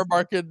R.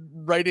 Martin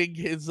writing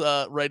his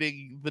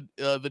writing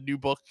the new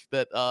book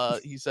that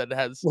he said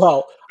has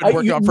been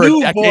working on for a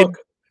decade. Book.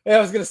 Yeah,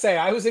 I was gonna say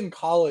I was in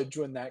college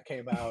when that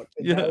came out.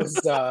 And that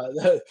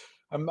was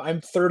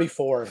I'm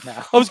 34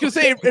 now. I was gonna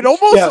say it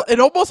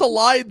almost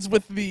aligns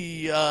with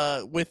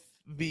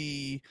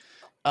the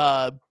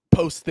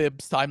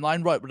post-Thibs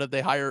timeline. What did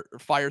they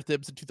fire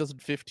Thibs in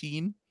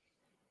 2015?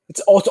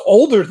 It's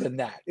older than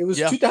that. It was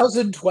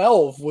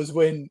 2012 was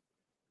when.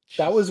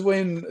 That was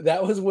when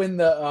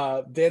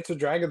the Dance with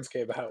Dragons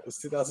came out. It was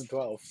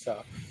 2012.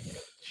 So,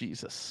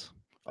 Jesus,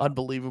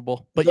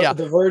 unbelievable. But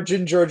the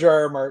Virgin George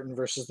R.R. Martin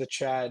versus the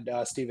Chad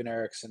Steven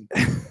Erickson.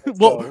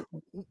 well,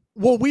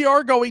 we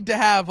are going to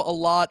have a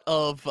lot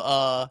of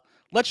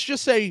let's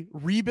just say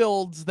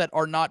rebuilds that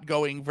are not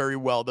going very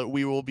well that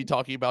we will be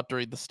talking about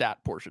during the stat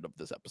portion of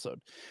this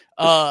episode.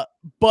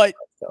 But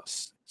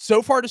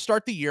so far to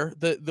start the year,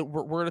 we're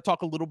going to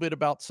talk a little bit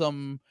about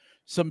some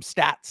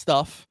stat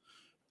stuff.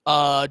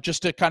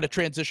 Just to kind of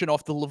transition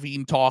off the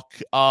Lavine talk.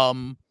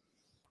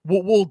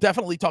 We'll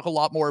definitely talk a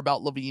lot more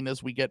about Lavine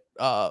as we get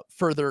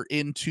further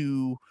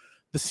into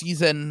the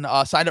season.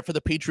 Sign up for the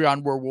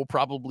Patreon, where we'll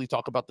probably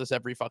talk about this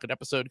every fucking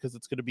episode because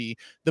it's going to be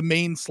the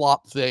main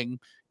slop thing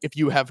if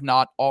you have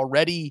not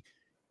already.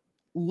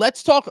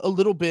 Let's talk a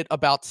little bit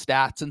about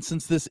stats. And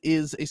since this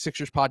is a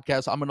Sixers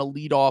podcast, I'm going to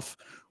lead off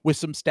with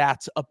some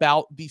stats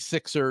about the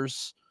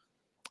Sixers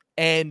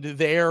and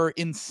their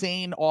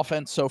insane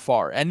offense so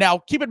far. And now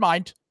keep in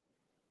mind,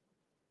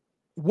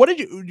 what did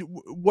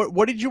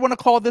you want to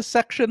call this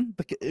section?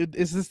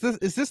 Is this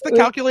the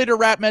calculator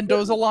Rat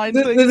Mendoza line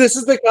thing? This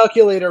is the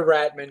calculator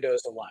Rat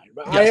Mendoza line.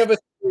 But yes. I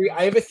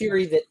have a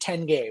theory that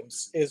 10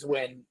 games is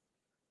when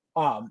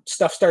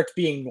stuff starts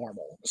being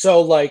normal.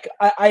 So, like,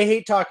 I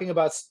hate talking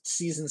about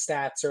season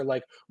stats or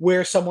like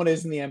where someone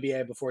is in the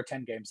NBA before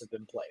 10 games have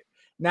been played.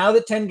 Now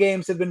that 10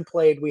 games have been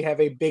played, we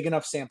have a big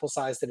enough sample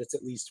size that it's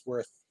at least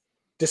worth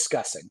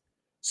discussing.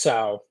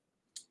 So,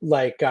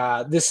 like,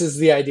 this is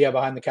the idea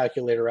behind the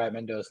calculator at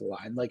Mendoza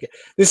line. Like,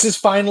 this is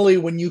finally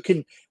when you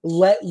can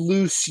let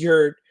loose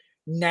your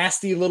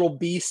nasty little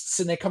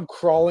beasts and they come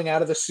crawling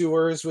out of the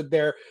sewers with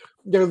their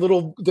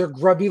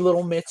grubby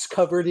little mitts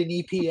covered in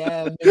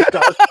EPM and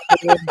dark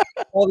and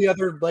all the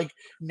other like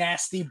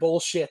nasty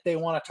bullshit they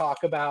want to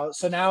talk about.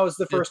 So now is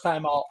the first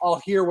time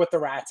I'll hear what the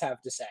rats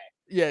have to say.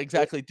 Yeah,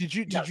 exactly. Did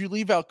you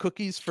leave out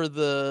cookies for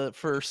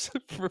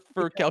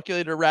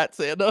calculator Rat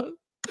Santa?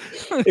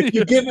 If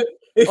you give it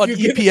on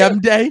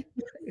EPM day,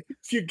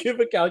 if you give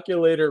a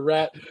calculator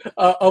Rat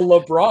a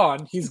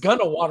LeBron, he's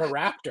gonna want a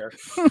Raptor.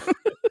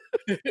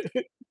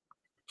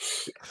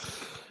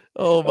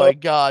 Oh my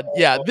God.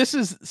 Yeah, this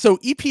is so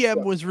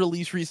EPM was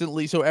released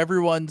recently, so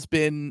everyone's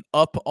been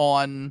up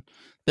on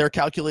their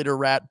calculator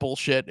rat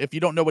bullshit. If you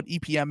don't know what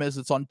EPM is,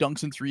 it's on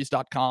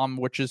dunksandthrees.com,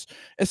 which is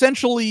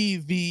essentially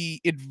the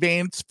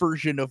advanced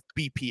version of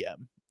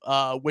BPM,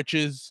 which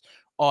is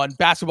on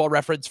Basketball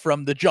Reference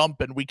from the jump,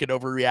 and we can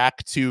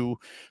overreact to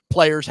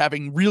players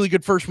having really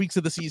good first weeks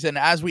of the season,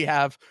 as we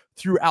have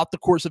throughout the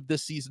course of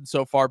this season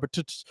so far. But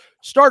to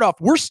start off,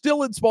 we're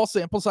still in small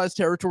sample size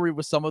territory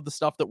with some of the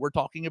stuff that we're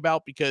talking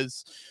about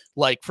because,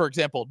 like, for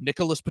example,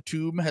 Nicholas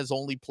Batum has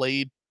only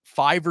played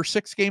 5 or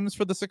 6 games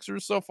for the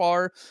Sixers so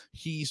far.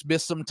 He's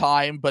missed some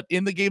time, but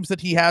in the games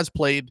that he has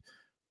played,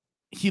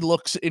 he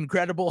looks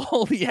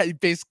incredible. He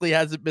basically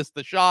hasn't missed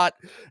the shot,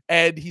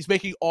 and he's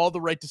making all the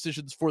right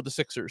decisions for the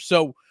Sixers.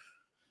 So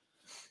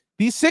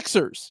these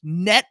Sixers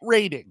net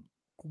rating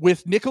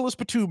with Nicholas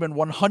Batum in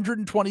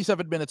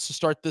 127 minutes to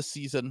start this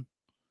season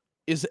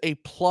is a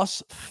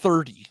plus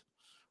 30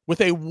 with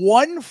a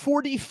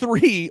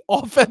 143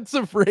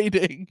 offensive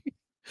rating,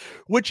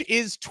 which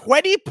is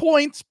 20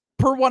 points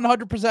per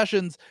 100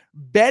 possessions,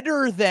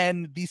 better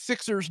than the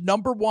Sixers'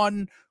 number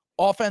one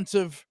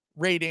offensive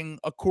rating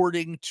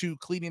according to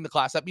Cleaning the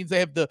Glass. That means they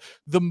have the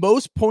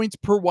most points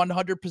per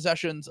 100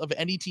 possessions of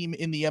any team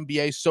in the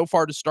NBA so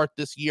far to start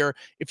this year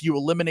if you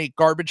eliminate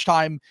garbage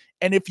time.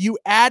 And if you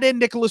add in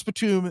Nicholas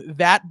Batum,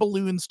 that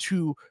balloons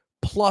to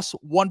plus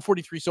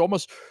 143. So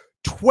almost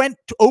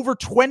over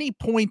 20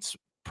 points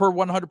per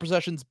 100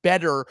 possessions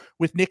better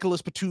with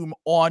Nicholas Batum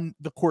on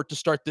the court to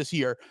start this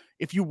year.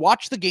 If you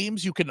watch the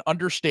games, you can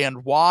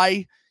understand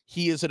why.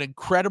 He is an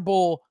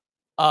incredible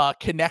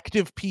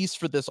connective piece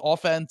for this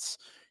offense.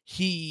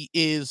 He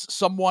is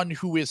someone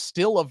who is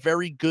still a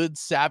very good,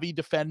 savvy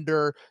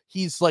defender.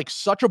 He's like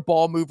such a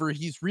ball mover.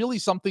 He's really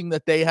something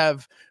that they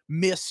have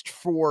missed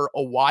for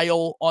a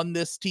while on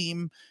this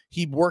team.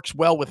 He works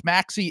well with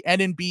Maxey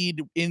and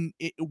Embiid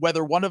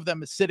whether one of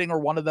them is sitting or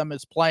one of them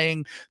is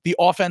playing. The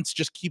offense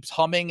just keeps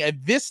humming. And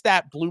this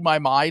stat blew my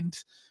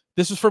mind.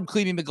 This is from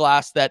Cleaning the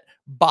Glass that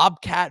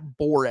Bobcat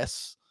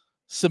Boris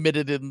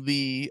submitted in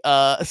the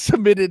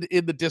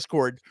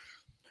Discord.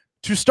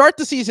 To start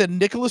the season,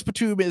 Nicholas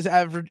Batum is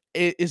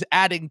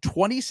adding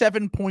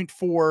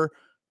 27.4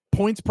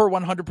 points per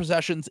 100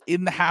 possessions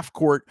in the half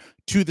court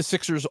to the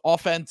Sixers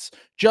offense,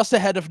 just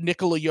ahead of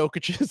Nikola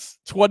Jokic's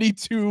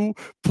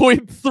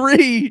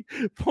 22.3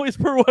 points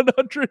per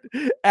 100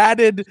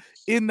 added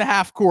in the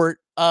half court.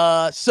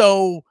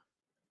 So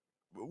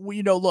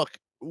we look,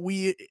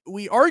 we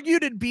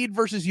argued Embiid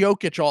versus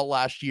Jokic all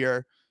last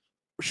year.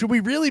 Should we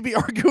really be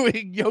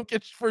arguing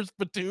Jokic versus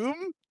Batum?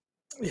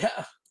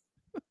 Yeah.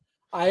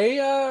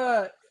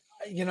 I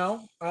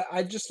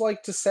just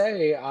like to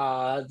say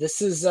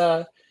this is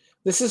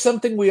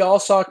something we all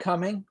saw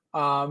coming.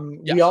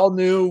 Yes. We all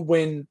knew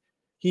when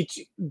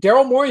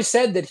Daryl Morey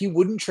said that he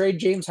wouldn't trade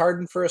James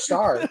Harden for a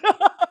star,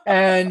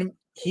 and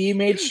he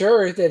made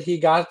sure that he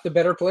got the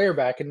better player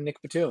back in Nick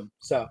Batum.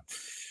 So.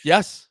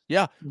 Yes.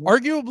 Yeah.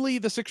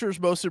 Arguably the Sixers'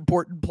 most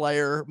important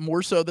player,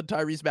 more so than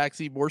Tyrese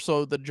Maxey, more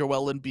so than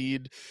Joel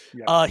Embiid.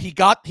 Yeah.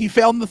 He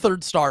found the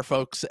third star,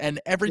 folks,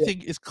 and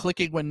everything is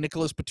clicking when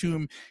Nicholas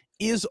Batum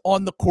is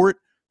on the court.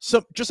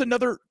 So just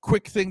another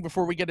quick thing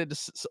before we get into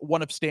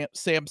one of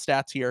Sam's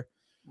stats here.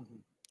 Mm-hmm.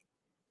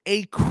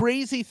 A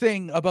crazy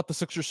thing about the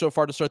Sixers so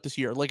far to start this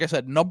year. Like I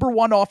said, number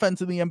one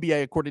offense in the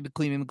NBA, according to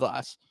Cleaning the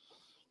Glass.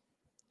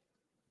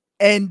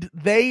 And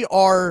they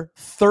are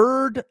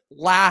third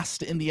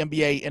last in the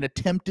NBA in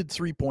attempted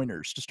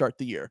 3-pointers to start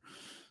the year.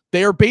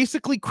 They are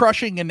basically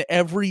crushing in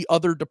every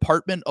other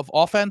department of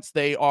offense.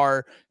 They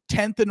are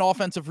 10th in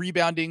offensive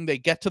rebounding. They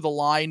get to the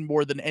line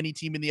more than any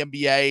team in the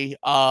NBA.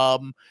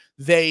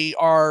 They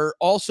are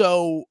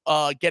also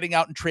getting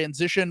out in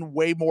transition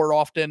way more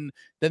often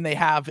than they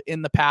have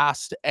in the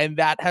past. And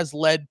that has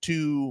led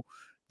to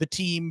the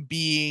team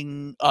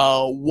being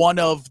one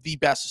of the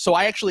best. So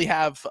I actually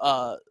have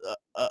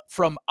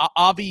from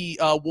Avi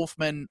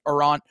Wolfman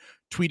Arant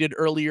tweeted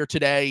earlier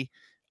today.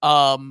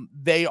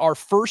 They are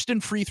first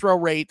in free throw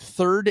rate,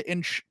 third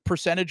in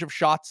percentage of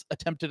shots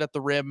attempted at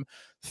the rim,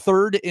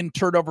 third in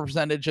turnover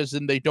percentage, as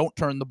in they don't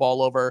turn the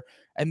ball over,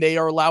 and they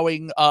are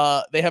allowing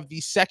they have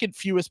the second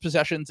fewest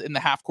possessions in the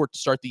half court to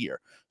start the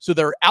year. So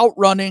they're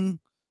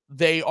outrunning.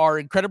 They are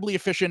incredibly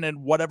efficient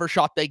in whatever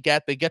shot they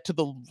get. They get to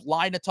the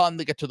line a ton.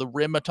 They get to the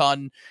rim a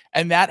ton.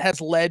 And that has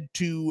led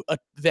to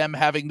them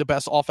having the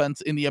best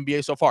offense in the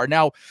NBA so far.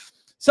 Now,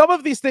 some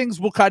of these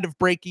things will kind of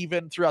break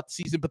even throughout the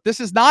season, but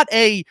this is not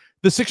the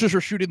Sixers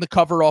are shooting the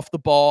cover off the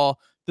ball.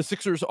 The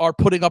Sixers are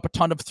putting up a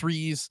ton of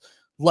threes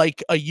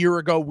like a year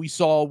ago we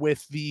saw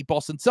with the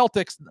Boston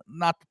Celtics.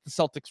 Not that the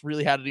Celtics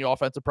really had any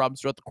offensive problems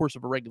throughout the course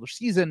of a regular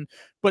season,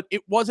 but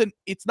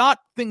it's not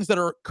things that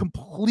are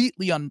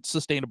completely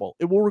unsustainable.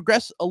 It will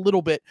regress a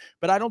little bit,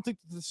 but I don't think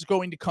this is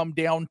going to come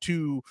down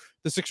to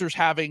the Sixers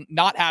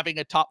not having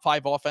a top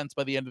 5 offense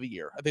by the end of the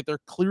year. I think they're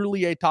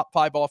clearly a top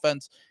 5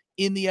 offense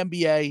in the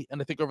NBA,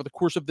 and I think over the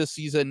course of this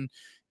season,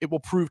 it will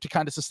prove to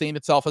kind of sustain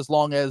itself as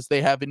long as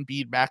they have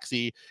Embiid,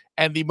 Maxey,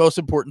 and the most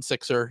important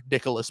Sixer,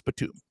 Nicholas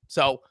Batum.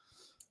 So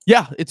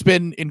Yeah, it's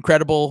been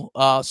incredible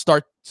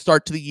start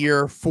to the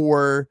year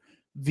for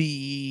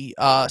the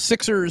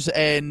Sixers,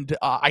 and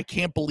I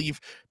can't believe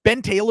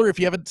Ben Taylor. If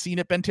you haven't seen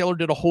it, Ben Taylor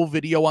did a whole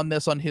video on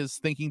this on his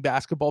Thinking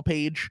Basketball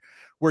page,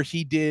 where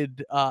he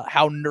did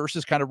how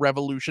Nurse kind of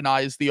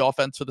revolutionized the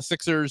offense for the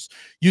Sixers,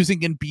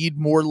 using Embiid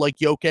more like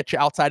Jokic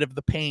outside of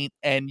the paint,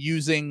 and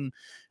using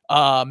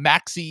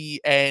Maxey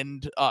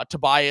and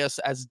Tobias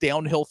as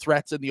downhill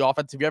threats in the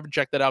offense. If you haven't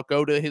checked that out,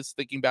 go to his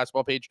Thinking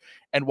Basketball page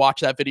and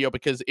watch that video,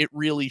 because it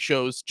really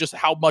shows just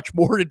how much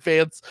more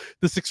advanced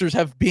the Sixers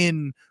have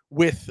been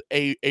with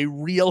a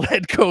real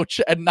head coach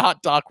and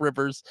not Doc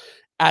Rivers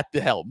at the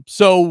helm.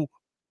 So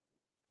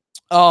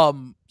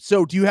do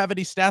you have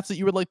any stats that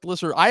you would like to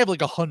list? Or I have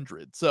like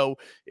 100. So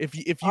if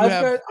you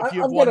have one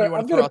you want to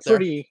throw out there.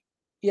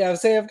 Yeah,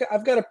 say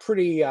I've got a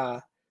pretty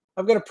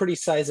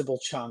sizable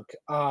chunk.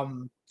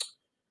 I'm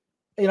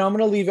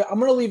gonna leave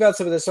out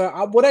some of this. So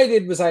what I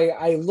did was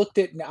I looked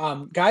at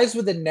guys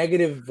with a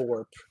negative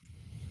VORP,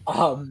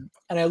 and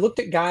I looked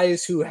at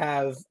guys who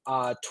have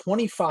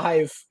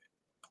 25%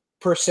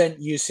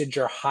 usage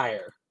or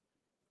higher.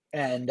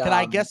 And Can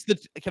I guess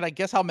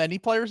how many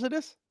players it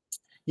is?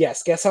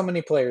 Yes, guess how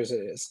many players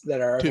it is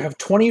that Two. have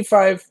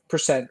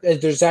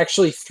 25%. There's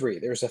actually 3.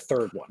 There's a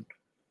third one.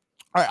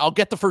 All right, I'll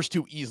get the first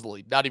 2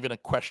 easily. Not even a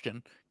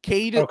question.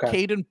 Cade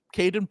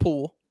and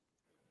Poole.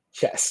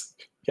 Yes.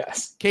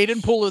 Cade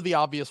and Poole are the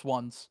obvious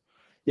ones.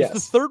 Yes.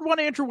 Is the third one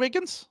Andrew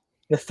Wiggins?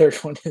 The third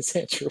one is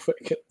Andrew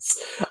Wiggins.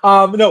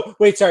 No,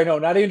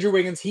 not Andrew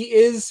Wiggins. He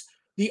is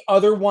the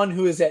other one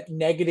who is at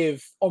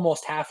negative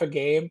almost half a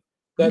game.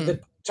 The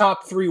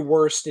top 3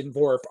 worst in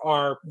VORP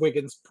are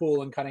Wiggins,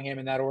 Poole, and Cunningham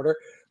in that order.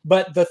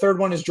 But the third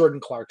one is Jordan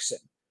Clarkson,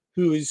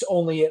 who's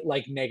only at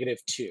like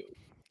 -2,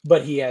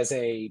 but he has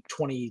a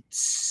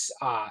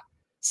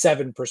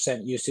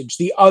 27% usage.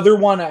 The other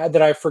one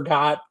that I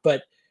forgot,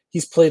 but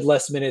he's played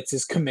less minutes,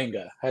 is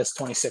Kuminga, has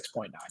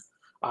 26.9.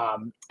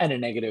 And a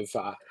negative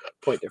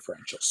point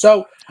differential.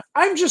 So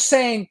I'm just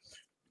saying,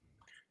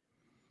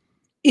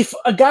 if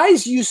a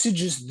guy's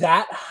usage is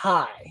that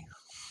high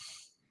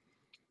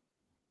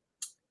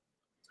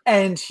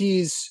and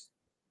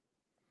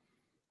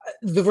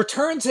the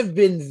returns have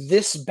been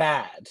this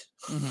bad,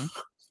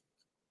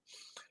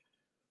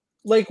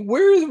 like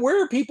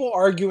where are people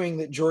arguing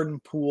that Jordan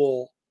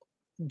Poole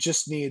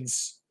just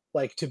needs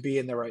like to be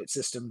in the right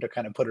system to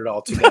kind of put it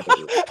all together?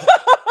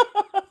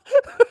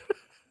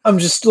 I'm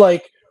just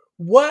like,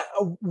 what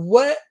are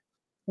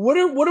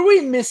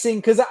we missing?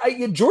 Because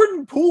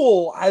Jordan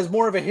Poole has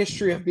more of a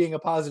history of being a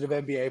positive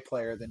NBA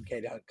player than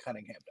Cade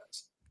Cunningham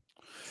does.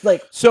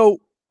 Like,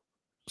 so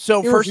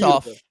first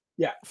off,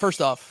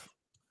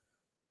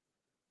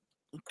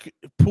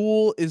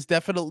 Poole is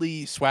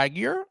definitely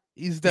swaggier.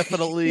 He's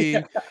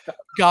definitely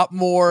got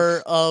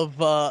more of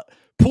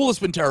Poole has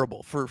been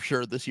terrible for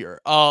sure this year.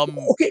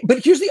 Okay,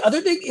 but here's the other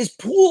thing: is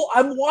Poole.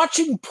 I'm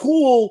watching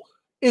Poole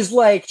is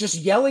like just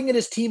yelling at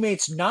his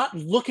teammates, not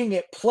looking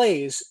at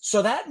plays.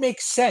 So that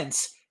makes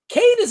sense.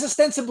 Cade is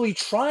ostensibly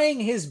trying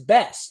his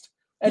best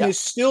and is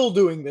still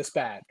doing this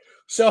bad.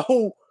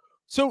 So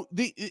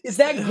is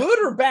that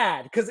good or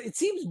bad? Because it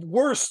seems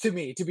worse to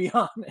me, to be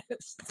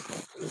honest.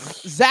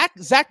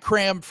 Zach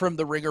Cram from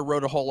The Ringer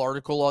wrote a whole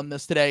article on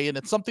this today, and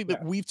it's something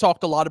that we've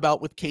talked a lot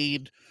about with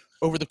Cade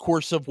over the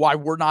course of why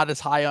we're not as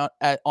high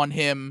on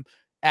him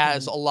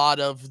as a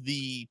lot of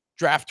the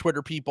draft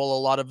Twitter people, a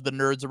lot of the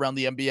nerds around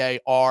the NBA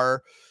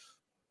are,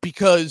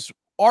 because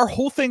our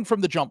whole thing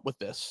from the jump with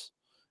this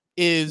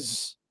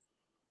is,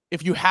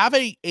 if you have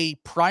a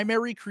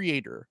primary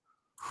creator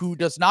who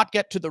does not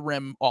get to the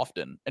rim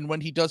often, and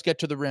when he does get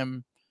to the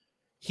rim,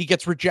 he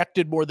gets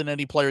rejected more than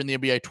any player in the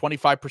NBA.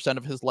 25%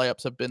 of his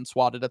layups have been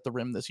swatted at the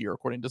rim this year,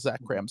 according to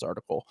Zach Cram's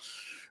article.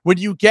 When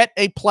you get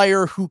a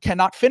player who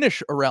cannot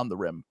finish around the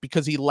rim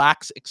because he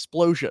lacks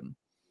explosion,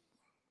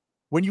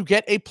 when you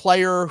get a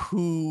player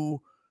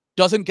who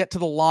doesn't get to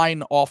the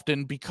line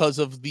often because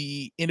of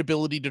the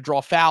inability to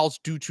draw fouls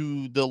due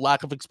to the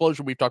lack of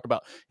explosion we've talked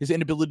about, his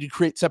inability to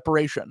create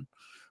separation.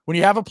 When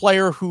you have a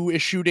player who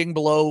is shooting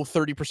below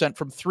 30%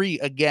 from 3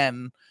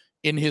 again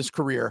in his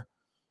career,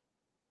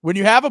 when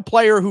you have a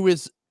player who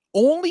is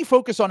only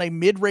focused on a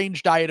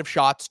mid-range diet of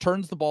shots,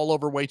 turns the ball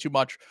over way too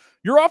much,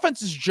 your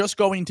offense is just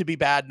going to be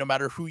bad no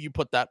matter who you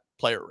put that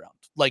player around.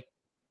 Like,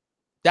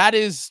 that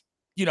is,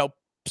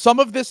 some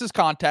of this is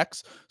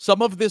context.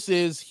 Some of this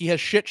is he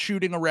has shit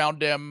shooting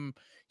around him.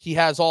 He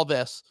has all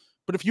this.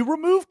 But if you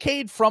remove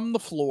Cade from the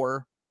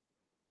floor,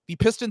 the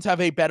Pistons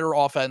have a better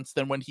offense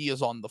than when he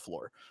is on the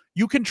floor.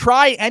 You can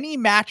try any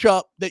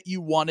matchup that you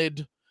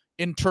wanted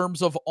in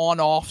terms of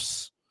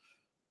on-offs.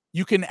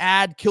 You can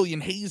add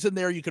Killian Hayes in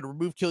there. You can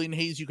remove Killian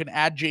Hayes. You can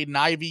add Jaden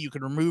Ivey. You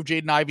can remove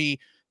Jaden Ivey.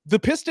 The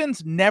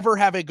Pistons never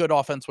have a good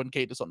offense when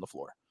Cade is on the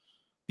floor.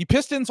 The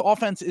Pistons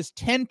offense is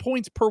 10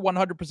 points per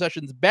 100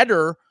 possessions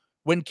better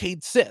when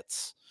Cade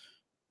sits.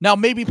 Now,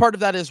 maybe part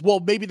of that is, well,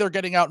 maybe they're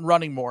getting out and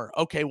running more.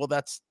 Okay, well,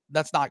 that's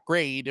not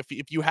great.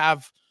 If you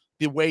have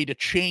the way to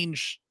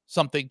change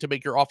something to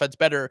make your offense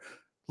better,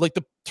 like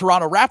the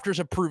Toronto Raptors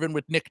have proven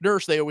with Nick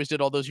Nurse, they always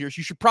did all those years.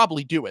 You should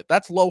probably do it.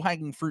 That's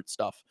low-hanging fruit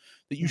stuff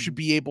that you should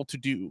be able to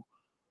do.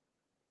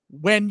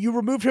 When you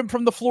remove him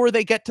from the floor,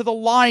 they get to the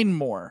line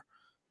more.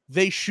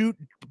 They shoot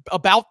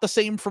about the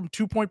same from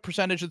 2-point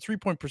percentage and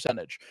 3-point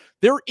percentage.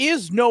 There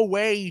is no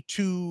way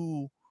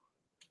to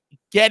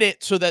get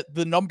it so that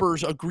the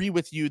numbers agree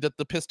with you that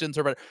the Pistons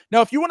are better.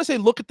 Now, if you want to say,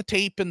 look at the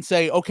tape and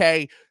say,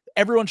 okay,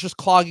 everyone's just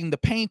clogging the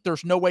paint.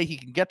 There's no way he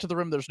can get to the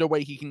rim. There's no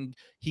way he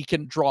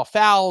can draw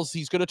fouls.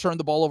 He's going to turn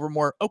the ball over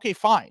more. Okay,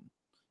 fine.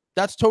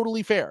 That's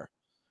totally fair.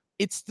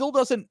 It still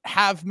doesn't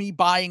have me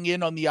buying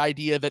in on the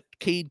idea that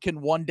Cade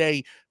can one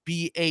day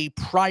be a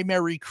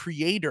primary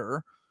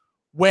creator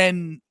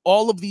when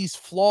all of these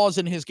flaws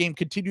in his game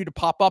continue to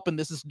pop up, and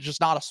this is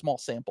just not a small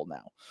sample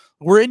now.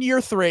 We're in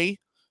year 3.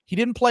 He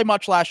didn't play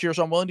much last year,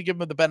 so I'm willing to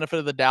give him the benefit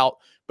of the doubt.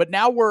 But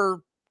now we're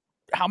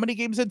how many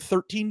games in?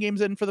 13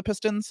 games in for the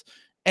Pistons.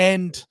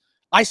 And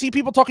I see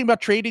people talking about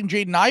trading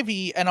Jaden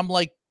Ivey, and I'm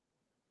like,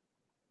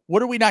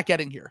 what are we not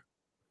getting here?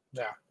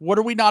 Yeah. What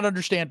are we not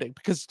understanding?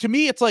 Because to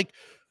me, it's like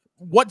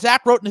what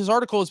Zach wrote in his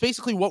article is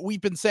basically what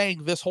we've been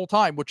saying this whole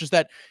time, which is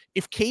that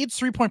if Cade's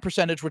 3-point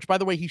percentage, which by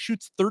the way, he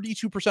shoots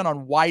 32%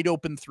 on wide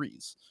open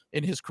threes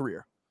in his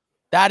career,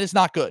 that is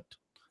not good.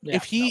 Yeah,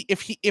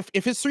 if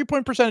his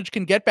 3-point percentage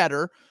can get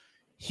better,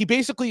 he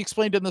basically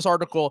explained in this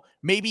article,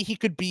 maybe he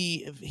could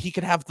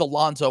have the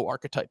Lonzo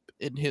archetype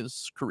in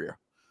his career,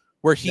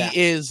 where he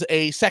is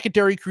a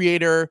secondary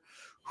creator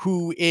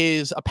who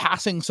is a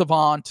passing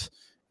savant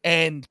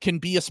and can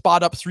be a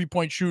spot up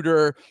 3-point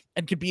shooter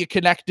and can be a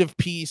connective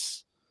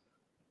piece.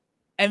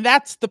 And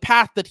that's the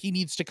path that he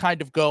needs to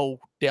kind of go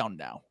down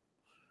now.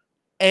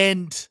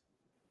 And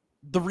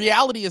the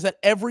reality is that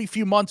every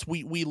few months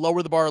we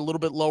lower the bar a little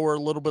bit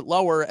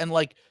lower. And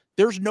like,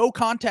 there's no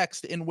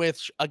context in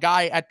which a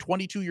guy at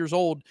 22 years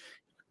old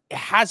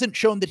hasn't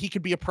shown that he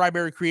could be a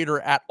primary creator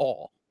at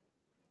all.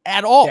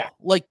 Yeah.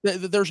 Like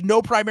there's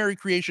no primary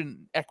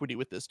creation equity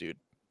with this dude.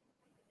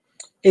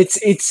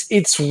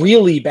 It's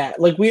really bad.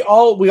 Like we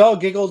all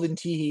giggled in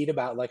T-Heat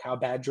about like how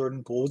bad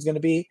Jordan Poole was going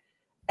to be,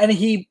 and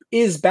he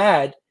is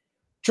bad.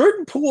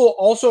 Jordan Poole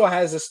also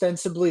has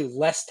ostensibly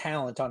less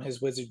talent on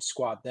his Wizards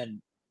squad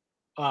than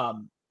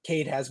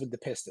Cade has with the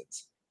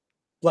Pistons.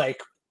 Like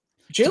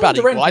Jalen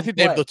Duren, I think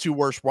they have the 2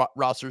 worst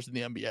rosters in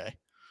the NBA.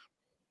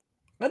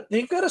 But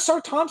they've got Asar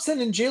Thompson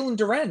and Jalen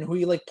Duren, who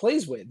he like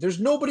plays with. There's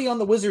nobody on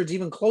the Wizards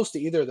even close to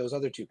either of those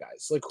other 2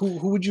 guys. Like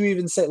who would you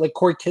even say? Like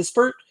Corey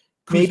Kispert,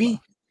 maybe.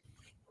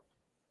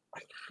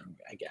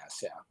 I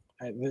guess,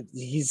 yeah.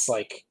 He's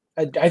like,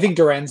 I think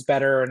Duren's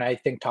better, and I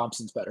think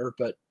Thompson's better,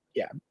 but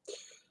yeah,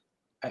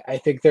 I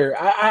think they're.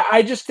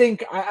 I just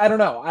think I don't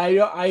know.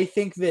 I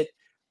think that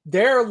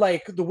they're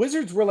like the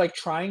Wizards were like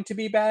trying to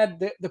be bad.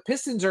 The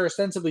Pistons are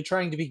ostensibly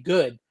trying to be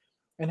good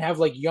and have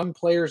like young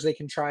players they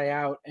can try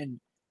out and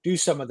do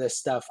some of this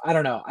stuff. I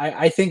don't know.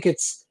 I think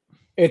it's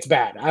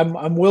bad.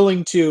 I'm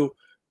willing to.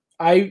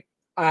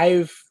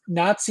 I've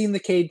not seen the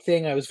Cade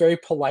thing. I was very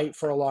polite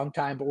for a long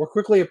time, but we're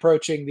quickly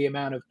approaching the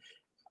amount of.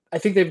 I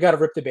think they've got to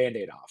rip the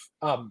Band-Aid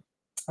off.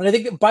 And I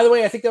think, by the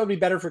way, I think that would be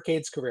better for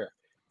Cade's career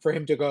for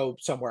him to go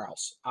somewhere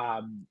else.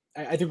 I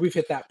think we've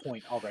hit that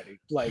point already.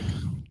 Like,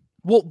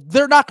 well,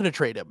 they're not going to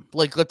trade him.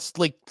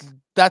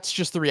 That's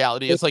just the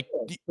reality. It's like,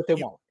 but they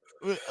won't.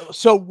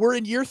 So we're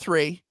in year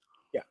 3.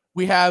 Yeah.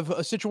 We have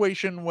a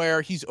situation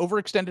where he's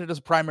overextended as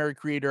a primary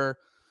creator.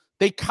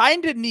 They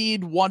kind of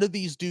need one of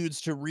these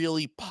dudes to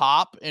really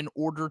pop in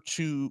order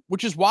to,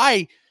 which is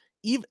why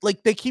even like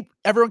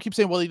everyone keeps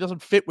saying, well, he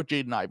doesn't fit with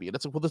Jaden Ivey. And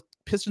it's like, well, the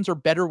Pistons are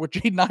better with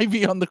Jaden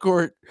Ivey on the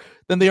court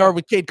than they are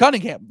with Cade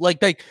Cunningham.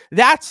 Like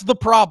that's the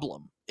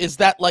problem, is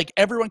that like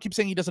everyone keeps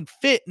saying he doesn't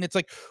fit. And it's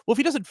like, well, if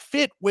he doesn't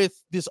fit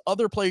with this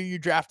other player you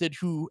drafted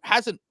who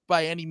hasn't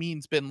by any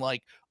means been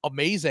like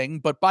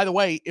amazing. But by the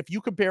way, if you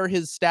compare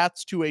his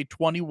stats to a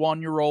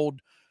 21-year-old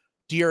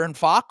De'Aaron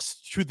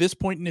Fox to this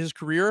point in his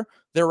career,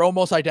 they're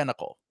almost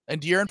identical.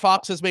 And De'Aaron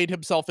Fox has made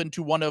himself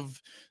into one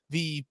of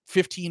the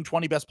 15,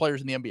 20 best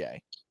players in the NBA.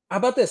 How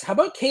about this? How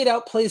about Cade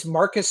outplays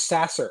Marcus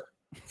Sasser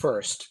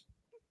first?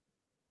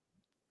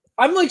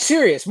 I'm like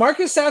serious.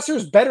 Marcus Sasser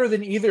is better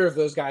than either of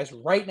those guys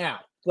right now.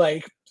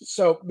 Like,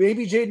 so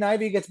maybe Jaden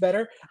Ivey gets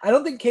better. I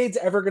don't think Cade's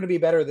ever going to be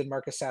better than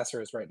Marcus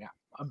Sasser is right now.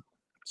 I'm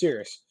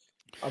serious.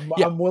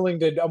 I'm willing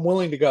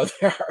to go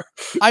there.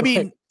 I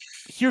mean,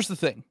 here's the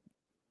thing.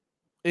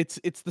 It's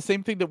the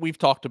same thing that we've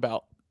talked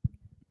about.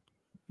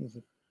 Mm-hmm.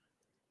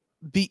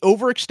 The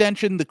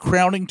overextension, the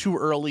crowning too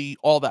early,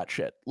 all that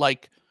shit.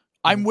 Like,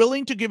 I'm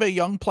willing to give a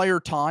young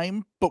player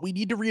time, but we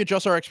need to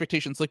readjust our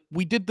expectations. Like,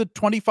 we did the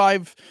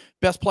 25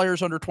 best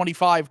players under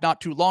 25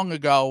 not too long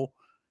ago,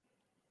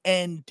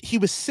 and he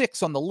was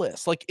 6 on the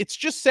list. Like, it's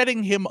just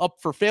setting him up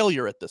for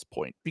failure at this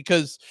point,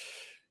 because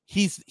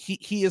he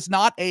is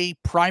not a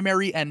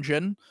primary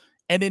engine.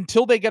 And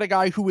until they get a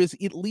guy who is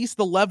at least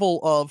the level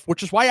of,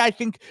 which is why I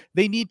think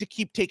they need to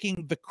keep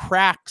taking the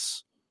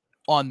cracks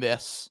on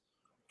this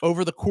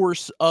over the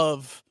course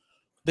of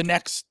the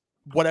next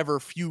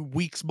few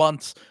weeks,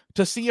 months,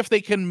 to see if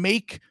they can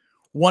make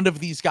one of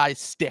these guys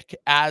stick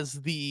as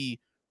the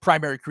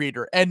primary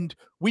creator. And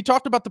we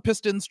talked about the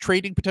Pistons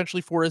trading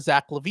potentially for a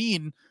Zach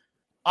Lavine.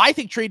 I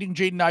think trading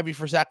Jaden Ivey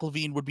for Zach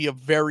Lavine would be a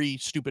very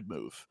stupid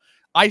move.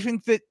 I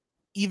think that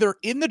either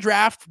in the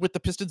draft, with the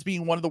Pistons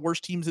being one of the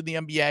worst teams in the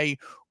NBA,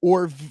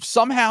 or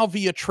somehow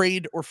via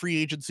trade or free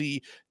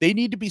agency, they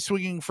need to be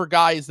swinging for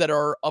guys that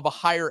are of a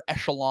higher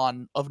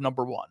echelon of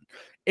number one.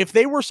 If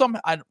they were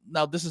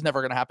now this is never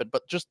going to happen,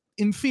 but just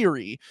in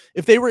theory,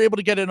 if they were able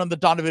to get in on the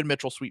Donovan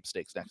Mitchell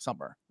sweepstakes next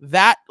summer,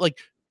 that like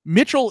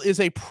Mitchell is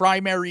a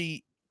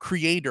primary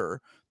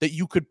creator that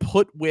you could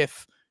put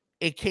with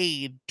a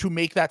Cade to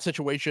make that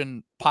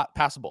situation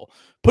passable.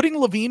 Putting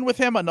Lavine with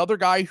him, another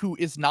guy who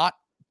is not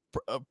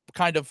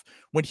kind of,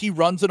 when he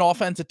runs an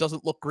offense, it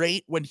doesn't look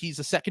great. When he's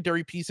a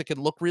secondary piece, it can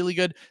look really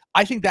good.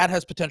 I think that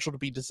has potential to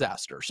be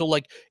disaster. So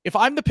like, if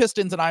I'm the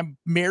Pistons and I'm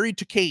married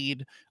to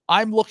Cade,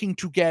 I'm looking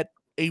to get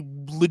a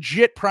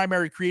legit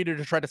primary creator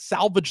to try to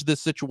salvage this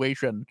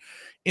situation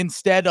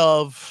instead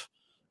of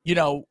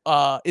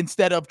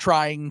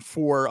trying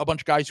for a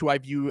bunch of guys who I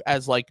view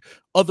as like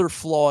other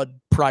flawed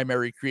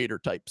primary creator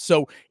types.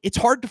 So it's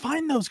hard to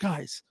find those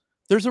guys.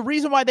 There's a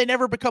reason why they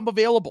never become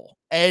available.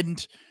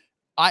 And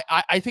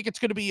I think it's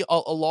going to be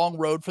a long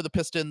road for the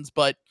Pistons,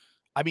 but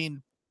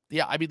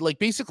like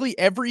basically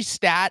every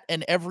stat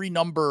and every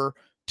number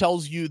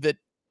tells you that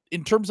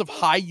in terms of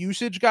high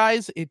usage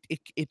guys, it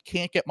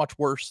can't get much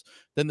worse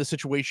than the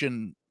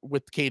situation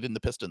with Cade and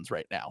the Pistons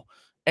right now.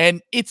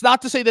 And it's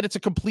not to say that it's a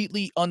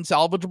completely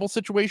unsalvageable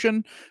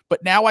situation,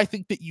 but now I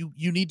think that you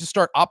need to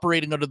start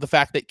operating under the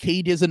fact that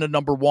Cade isn't a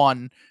number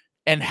one,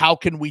 and how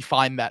can we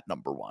find that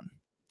number one?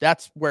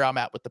 That's where I'm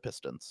at with the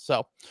Pistons.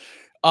 So,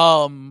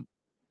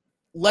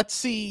 let's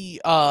see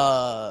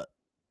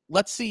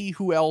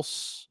who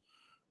else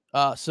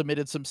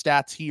submitted some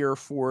stats here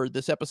for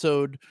this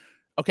episode.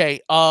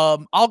 Okay,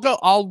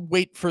 I'll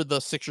wait for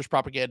the Sixers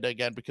propaganda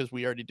again because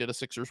we already did a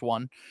Sixers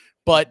one.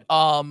 But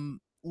how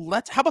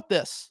about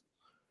this?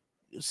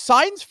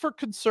 Signs for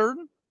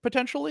concern,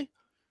 potentially.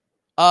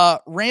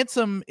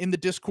 Ransom in the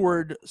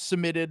Discord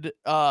submitted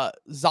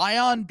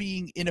Zion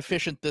being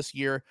inefficient this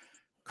year.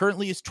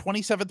 Currently is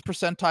 27th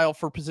percentile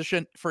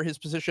for his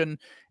position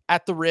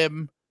at the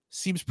rim.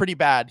 Seems pretty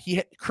bad.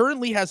 He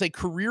currently has a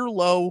career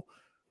low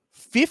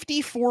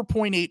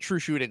 54.8 true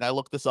shooting. I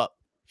looked this up.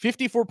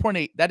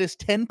 54.8. That is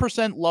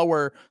 10%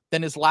 lower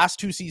than his last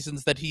two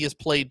seasons that he has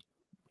played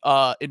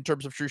in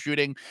terms of true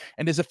shooting.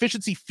 And his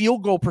efficiency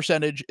field goal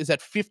percentage is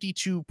at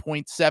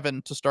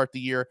 52.7 to start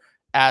the year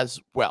as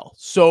well.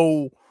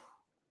 So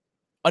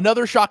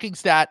another shocking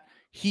stat,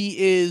 he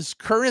is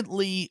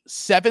currently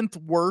 7th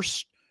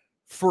worst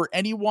for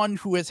anyone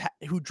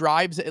who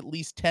drives at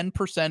least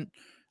 10%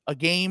 a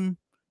game.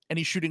 And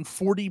he's shooting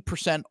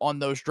 40% on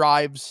those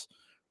drives,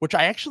 which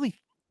I actually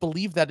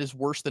believe that is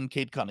worse than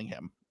Cade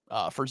Cunningham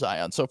for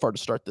Zion so far to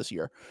start this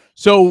year.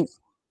 So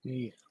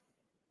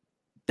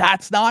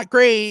that's not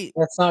great.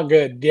 That's not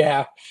good.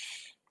 Yeah,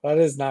 that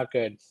is not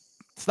good.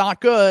 It's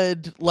not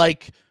good.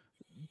 Like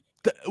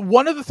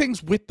one of the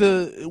things with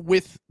the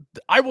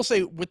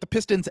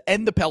Pistons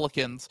and the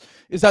Pelicans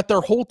is that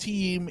their whole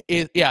team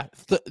is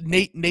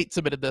Nate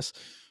submitted this.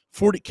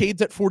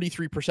 Cade's at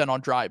 43%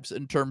 on drives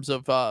in terms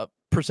of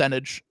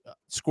percentage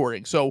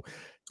scoring. So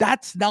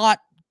that's not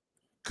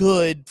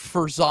good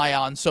for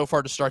Zion so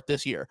far to start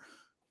this year.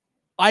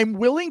 I'm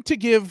willing to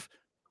give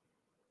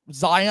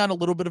Zion a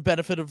little bit of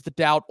benefit of the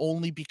doubt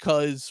only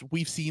because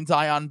we've seen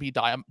Zion be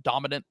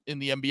dominant in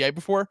the NBA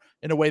before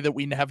in a way that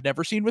we have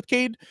never seen with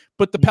Cade.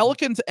 But the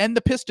Pelicans and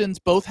the Pistons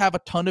both have a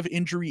ton of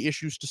injury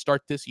issues to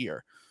start this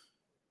year.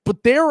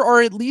 But there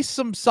are at least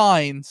some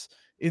signs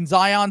in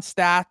Zion's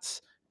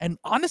stats, and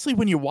honestly,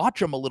 when you watch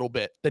him a little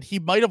bit, that he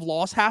might have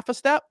lost half a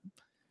step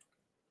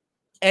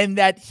and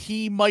that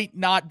he might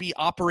not be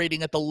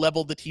operating at the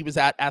level that he was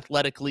at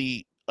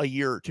athletically a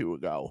year or two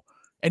ago.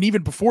 And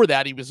even before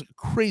that, he was a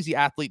crazy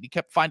athlete. And he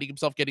kept finding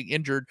himself getting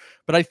injured.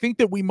 But I think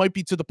that we might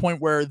be to the point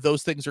where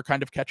those things are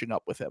kind of catching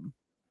up with him.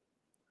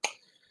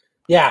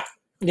 Yeah.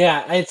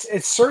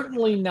 It's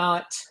certainly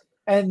not.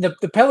 And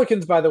the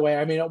Pelicans, by the way,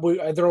 I mean,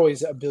 they're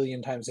always a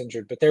billion times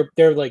injured, but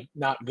they're like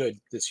not good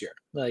this year.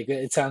 Like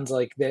it sounds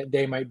like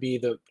they might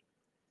be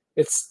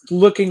it's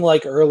looking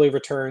like early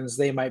returns.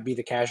 They might be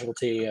the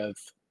casualty of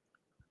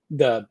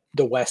the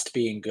West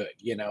being good,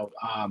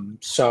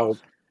 so.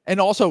 And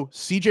also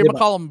CJ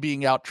McCollum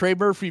being out, Trey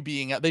Murphy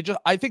being out.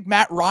 I think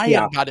Matt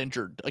Ryan got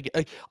injured.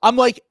 I'm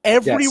like,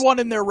 everyone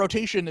in their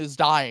rotation is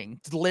dying.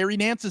 Larry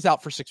Nance is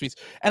out for 6 weeks.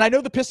 And I know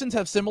the Pistons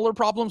have similar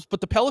problems, but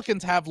the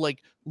Pelicans have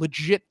like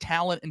legit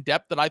talent and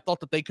depth that I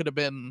thought that they could have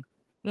been,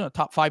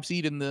 top 5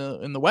 seed in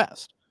the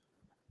West.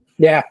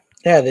 Yeah.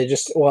 Yeah.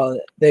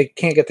 They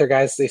can't get their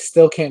guys. They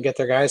still can't get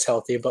their guys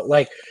healthy, but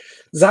like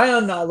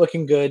Zion not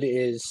looking good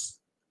is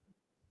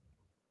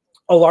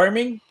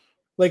alarming.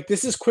 Like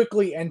this is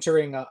quickly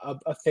entering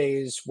a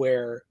phase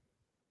where,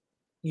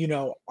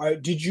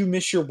 did you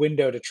miss your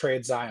window to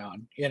trade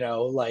Zion?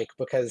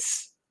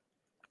 Because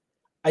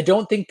I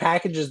don't think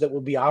packages that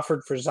would be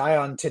offered for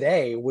Zion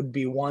today would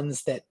be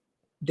ones that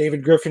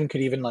David Griffin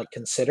could even like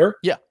consider.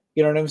 Yeah.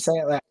 You know what I'm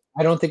saying?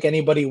 I don't think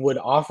anybody would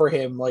offer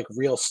him like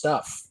real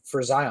stuff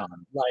for Zion.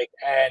 Like,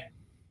 and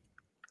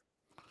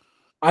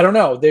I don't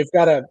know. They've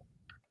got a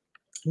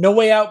no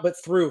way out but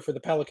through for the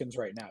Pelicans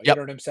right now. You Yep.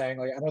 know what I'm saying?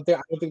 Like, I don't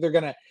think they're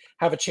gonna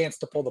have a chance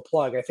to pull the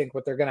plug. I think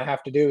what they're gonna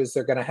have to do is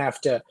they're gonna have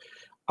to.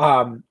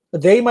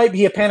 They might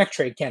be a panic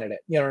trade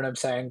candidate. You know what I'm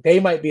saying? They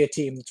might be a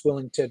team that's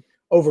willing to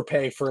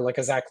overpay for like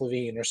a Zach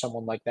Lavine or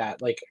someone like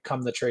that. Like,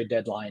 come the trade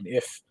deadline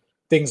if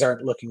things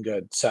aren't looking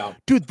good. So,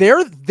 Dude,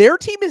 their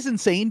team is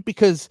insane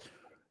because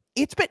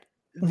it's been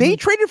they Mhm.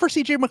 traded for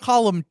CJ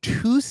McCollum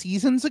 2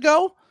 seasons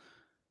ago.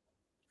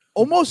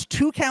 Almost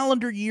 2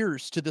 calendar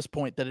years to this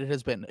point that it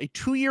has been a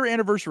 2-year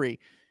anniversary.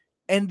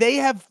 And they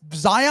have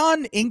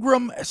Zion,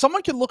 Ingram.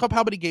 Someone can look up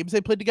how many games they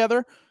played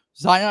together.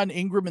 Zion,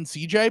 Ingram, and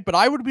CJ, but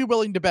I would be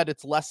willing to bet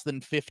it's less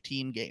than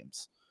 15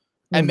 games.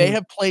 And they Mhm.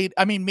 have played,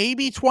 I mean,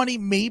 maybe 20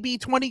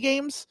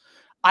 games.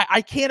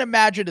 I can't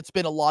imagine it's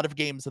been a lot of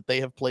games that they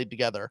have played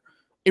together.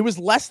 It was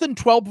less than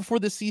 12 before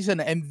this season,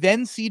 and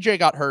then CJ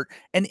got hurt.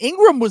 And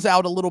Ingram was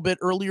out a little bit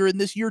earlier in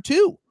this year,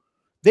 too.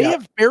 They Yep.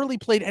 have barely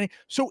played any.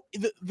 So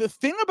the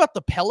thing about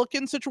the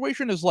Pelican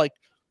situation is like,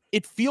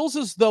 it feels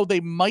as though they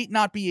might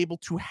not be able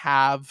to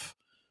have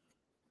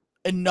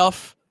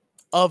enough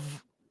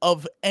of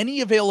any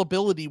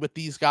availability with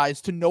these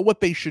guys to know what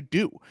they should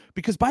do.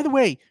 Because by the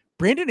way,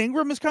 Brandon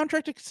Ingram is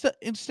contract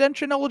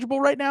extension eligible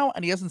right now,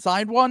 and he hasn't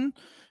signed one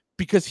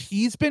because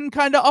he's been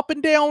kind of up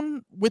and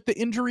down with the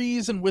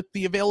injuries and with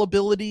the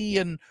availability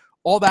and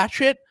all that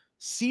shit.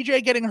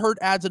 CJ getting hurt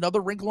adds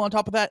another wrinkle on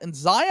top of that, and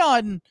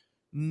Zion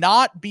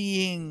not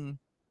being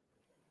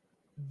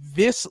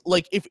this,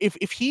 like,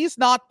 if he's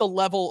not the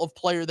level of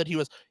player that he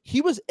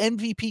was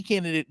MVP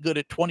candidate good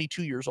at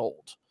 22 years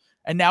old,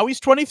 and now he's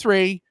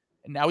 23,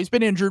 and now he's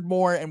been injured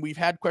more, and we've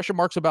had question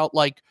marks about,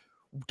 like,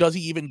 does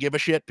he even give a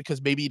shit because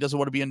maybe he doesn't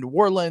want to be in New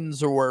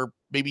Orleans, or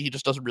maybe he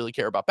just doesn't really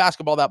care about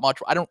basketball that much.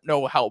 I don't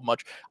know how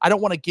much. I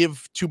don't want to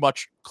give too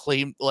much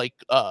claim, like,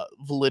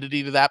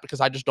 validity to that,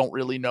 because I just don't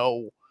really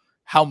know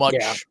how Yeah.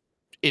 much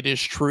it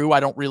is true. I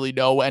don't really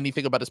know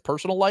anything about his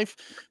personal life,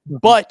 Mhm.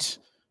 but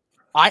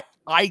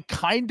I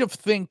kind of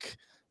think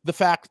the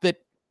fact that,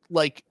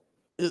 like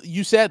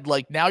you said,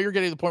 like, now you're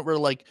getting to the point where,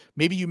 like,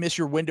 maybe you miss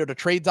your window to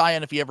trade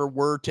Zion if you ever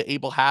were to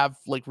able have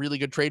like really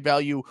good trade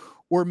value,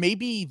 or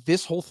maybe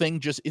this whole thing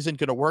just isn't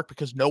going to work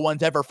because no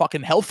one's ever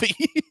fucking healthy.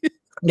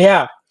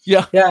 Yeah.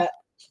 Yeah. Yeah.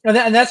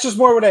 And that's just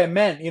more what I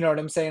meant. You know what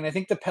I'm saying? I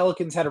think the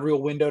Pelicans had a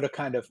real window to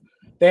kind of,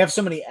 they have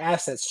so many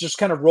assets, just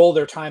kind of roll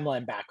their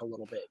timeline back a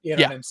little bit. You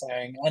know Yeah. what I'm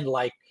saying? And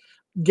like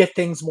get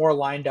things more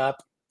lined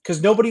up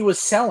because nobody was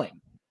selling.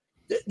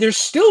 There's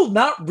still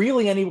not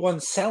really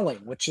anyone selling,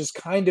 which is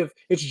kind of,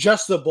 it's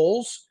just the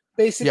Bulls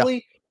Yeah.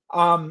 basically,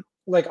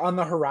 like on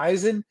the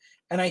horizon.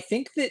 And I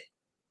think that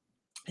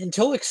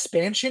until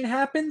expansion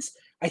happens,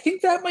 I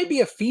think that might be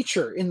a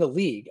feature in the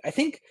league. I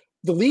think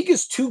the league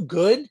is too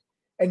good,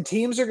 and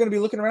teams are going to be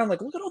looking around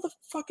like, look at all the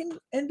fucking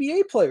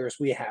NBA players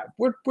we have.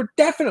 We're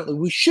definitely,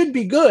 we should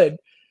be good.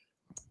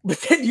 But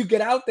then you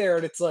get out there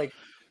and it's like,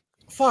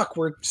 fuck,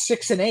 we're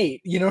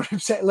 6-8. You know what I'm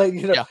saying? Like,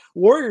 you know, Yeah.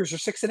 Warriors are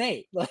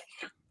 6-8. Like,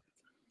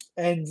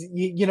 and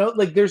you know,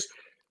 like this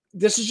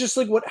is just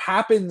like what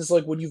happens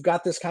like when you've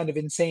got this kind of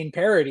insane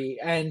parity.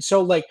 And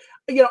so like,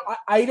 you know,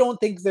 I don't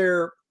think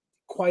they're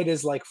quite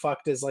as like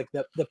fucked as like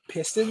the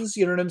Pistons,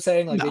 you know what I'm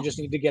saying? Like, No. they just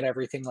need to get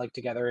everything like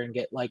together and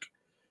get like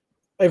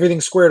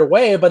everything squared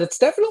away, but it's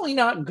definitely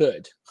not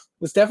good.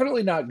 It's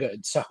definitely not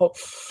good. So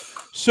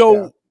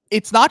yeah.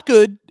 It's not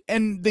good,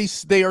 and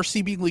they are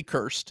seemingly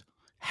cursed.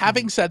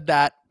 Having Mhm. said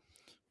that,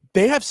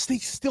 they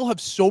still have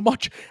so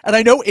much, and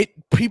I know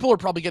people are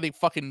probably getting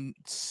fucking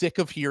sick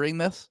of hearing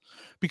this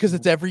because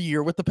it's every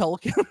year with the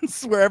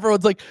Pelicans where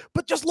everyone's like,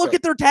 but just look Sure.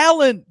 at their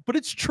talent. But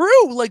it's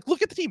true. Like,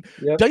 look at the team.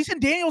 Yep. Dyson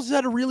Daniels has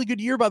had a really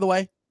good year, by the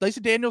way.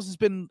 Dyson Daniels has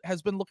been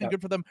looking Yep.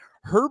 good for them.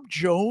 Herb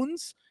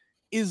Jones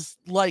is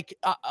like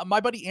my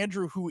buddy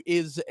Andrew,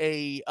 who's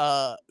a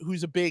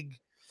big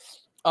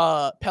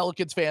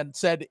Pelicans fan,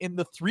 said in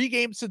the 3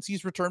 games since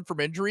he's returned from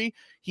injury,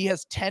 he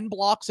has 10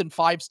 blocks and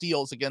 5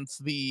 steals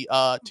against the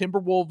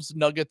Timberwolves,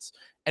 Nuggets,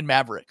 and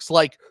Mavericks.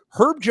 Like,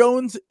 Herb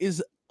Jones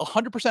is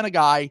 100% a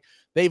guy.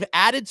 They've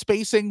added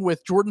spacing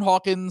with Jordan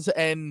Hawkins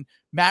and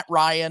Matt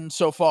Ryan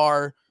so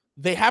far.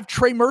 They have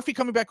Trey Murphy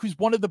coming back, who's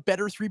one of the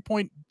better 3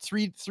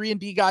 and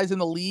D guys in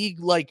the league.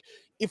 Like,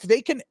 if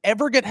they can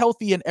ever get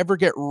healthy and ever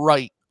get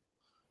right,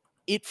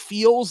 it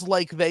feels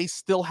like they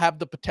still have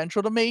the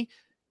potential to me.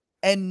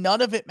 And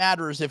none of it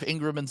matters if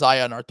Ingram and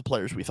Zion aren't the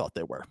players we thought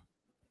they were.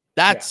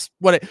 That's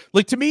what it,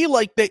 like, to me,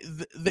 like,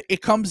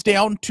 it comes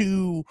down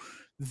to,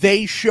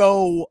 they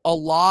show a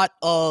lot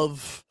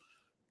of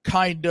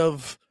kind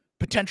of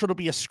potential to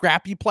be a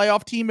scrappy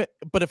playoff team.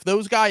 But if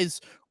those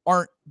guys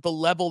aren't the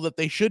level that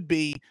they should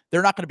be,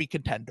 they're not going to be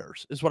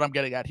contenders, is what I'm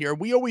getting at here.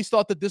 We always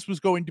thought that this was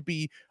going to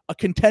be a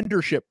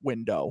contendership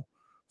window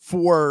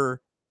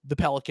for the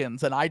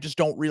Pelicans, and I just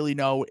don't really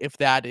know if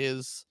that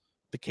is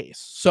the case.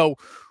 So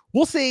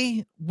we'll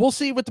see. We'll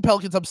see with the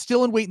Pelicans. I'm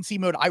still in wait and see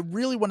mode. I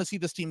really want to see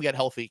this team get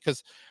healthy,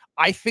 because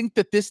I think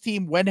that this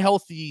team, when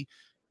healthy,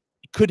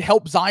 could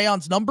help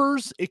Zion's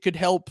numbers. It could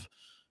help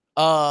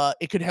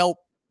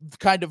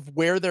kind of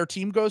where their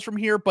team goes from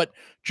here. But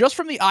just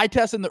from the eye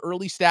test and the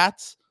early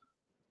stats,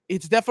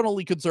 it's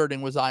definitely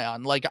concerning with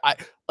Zion. Like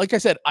I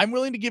said, I'm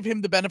willing to give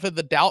him the benefit of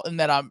the doubt, and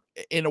that I'm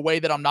in a way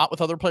that I'm not with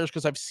other players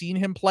because I've seen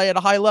him play at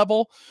a high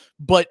level,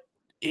 but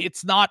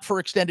it's not for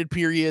extended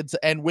periods.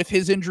 And with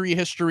his injury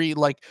history,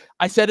 like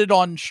I said it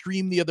on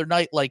stream the other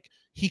night, like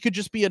he could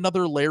just be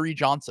another Larry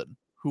Johnson,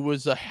 who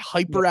was a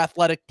hyper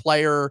athletic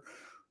player,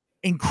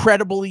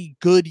 incredibly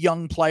good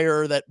young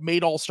player that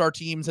made all-star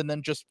teams and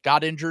then just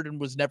got injured and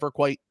was never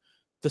quite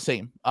the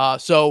same.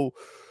 So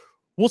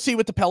we'll see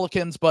with the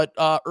Pelicans, but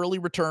early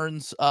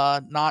returns,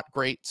 not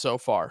great so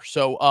far.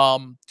 So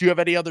do you have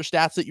any other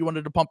stats that you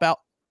wanted to pump out?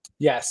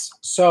 Yes.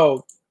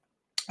 So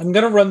I'm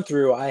going to run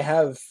through. I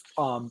have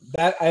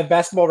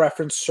Basketball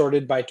Reference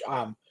sorted by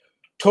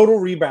total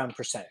rebound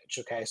percentage.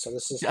 Okay. So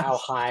this is how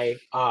high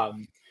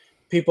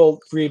people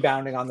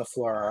rebounding on the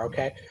floor are.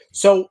 Okay.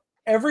 So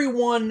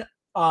everyone,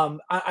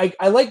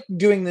 I like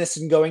doing this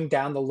and going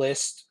down the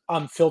list,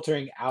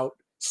 filtering out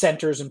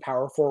centers and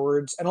power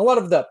forwards. And a lot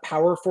of the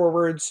power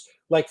forwards,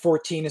 like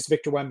 14 is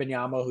Victor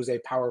Wembanyama, who's a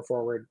power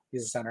forward.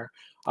 He's a center.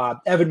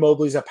 Evan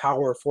Mobley's a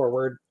power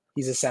forward.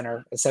 He's a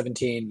center at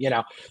 17,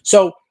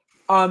 So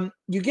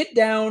you get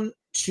down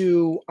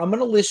to, I'm going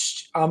to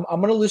list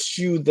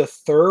you the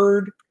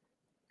third,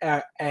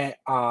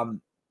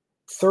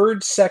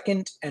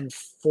 second, and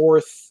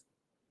fourth.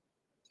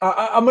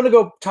 I'm going to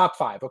go top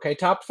 5. Okay.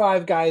 Top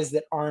 5 guys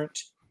that aren't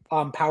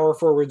power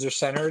forwards or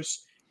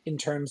centers in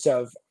terms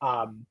of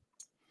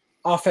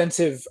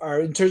offensive,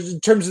 or in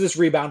terms of this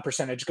rebound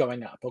percentage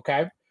going up.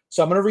 Okay.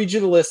 So I'm going to read you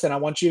the list and I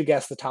want you to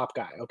guess the top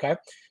guy. Okay.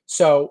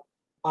 So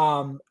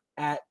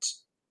at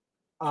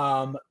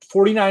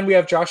 49, we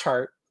have Josh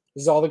Hart.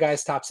 This is all the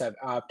guys top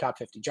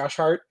 50. Josh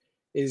Hart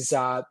is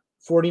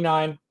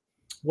 49.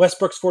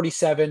 Westbrook's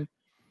 47.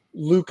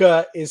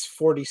 Luka is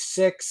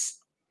 46.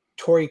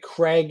 Torrey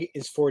Craig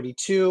is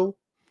 42.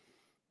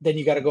 Then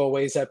you got to go a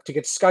ways up to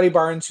get to Scotty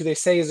Barnes, who they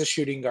say is a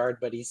shooting guard,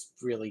 but he's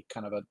really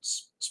kind of a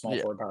small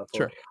forward, power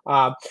forward.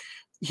 Sure.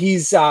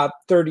 He's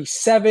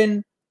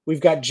 37.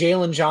 We've got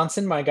Jalen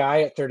Johnson, my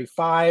guy, at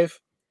 35.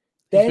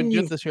 He's been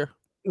good this year.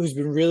 Who's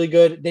been really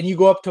good. Then you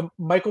go up to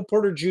Michael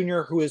Porter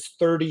Jr., who is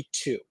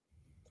 32.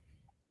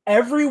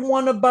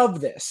 Everyone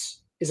above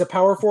this is a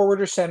power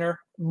forward or center,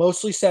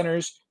 mostly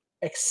centers,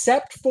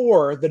 except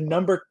for the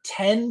number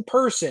 10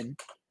 person,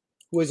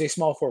 who is a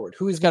small forward.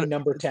 Who is the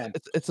number 10?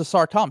 It's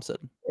Asar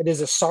Thompson. It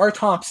is Asar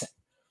Thompson.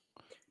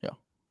 Yeah.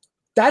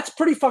 That's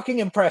pretty fucking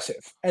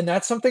impressive. And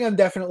that's something I'm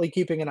definitely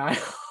keeping an eye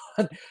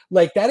on.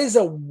 Like, that is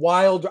a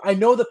wild... I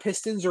know the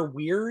Pistons are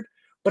weird,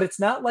 but it's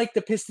not like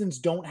the Pistons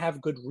don't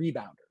have good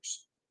rebounders.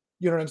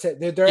 You know what I'm saying?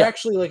 They're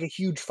actually like a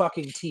huge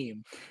fucking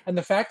team. And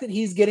the fact that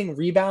he's getting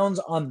rebounds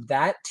on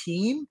that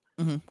team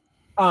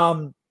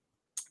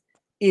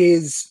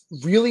is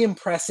really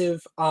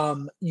impressive.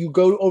 You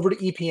go over to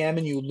EPM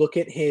and you look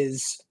at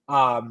his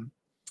the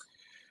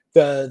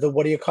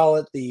what do you call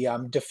it? The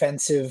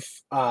defensive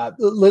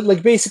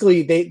like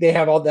basically they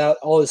have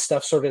all his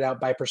stuff sorted out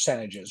by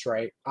percentages,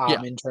 right?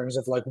 In terms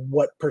of like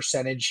what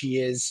percentage he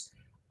is.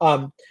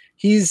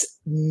 He's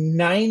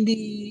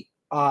 94th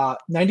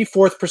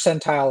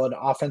percentile in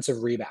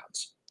offensive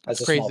rebounds as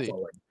a small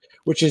forward,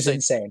 which is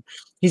insane.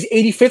 He's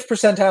 85th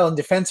percentile in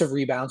defensive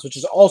rebounds, which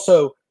is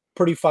also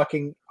pretty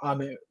fucking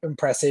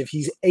impressive.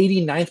 He's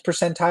 89th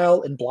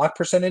percentile in block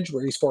percentage,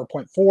 where he's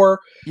 4.4.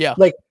 Yeah.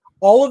 Like,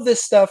 all of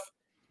this stuff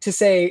to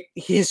say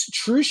his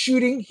true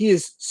shooting, he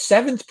is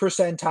 7th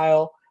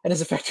percentile, and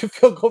his effective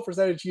field goal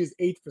percentage, he is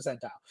 8th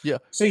percentile. Yeah.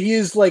 So he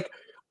is like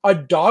a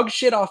dog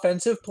shit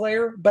offensive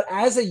player, but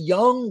as a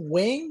young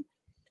wing,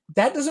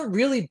 that doesn't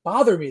really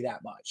bother me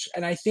that much.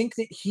 And I think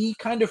that he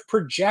kind of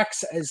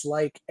projects as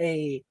like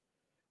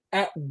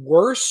at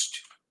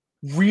worst,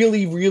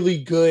 really,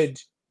 really good,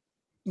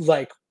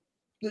 like,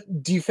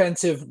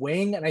 defensive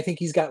wing. And I think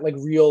he's got like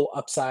real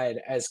upside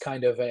as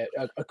kind of a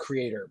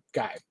creator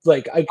guy.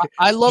 Like,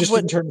 I love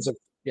what, in terms of,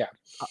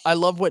 I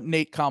love what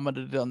Nate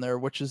commented on there,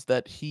 which is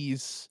that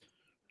he's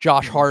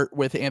Josh Hart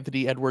with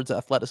Anthony Edwards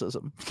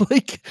athleticism.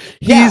 Like,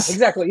 he's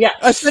exactly.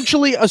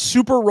 Essentially a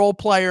super role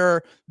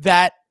player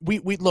that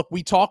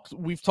we've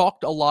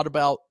talked a lot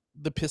about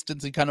the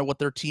Pistons and kind of what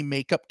their team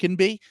makeup can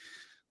be.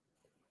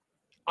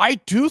 I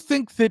do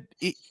think that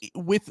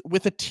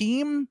with a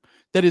team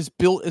that is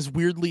built as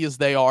weirdly as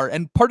they are,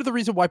 and part of the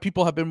reason why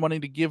people have been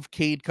wanting to give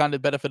Cade kind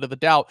of benefit of the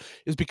doubt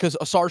is because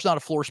Asar's not a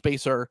floor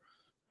spacer.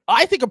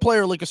 I think a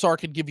player like Asar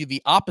could give you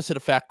the opposite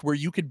effect, where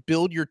you could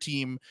build your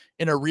team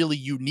in a really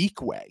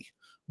unique way,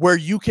 where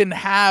you can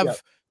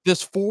have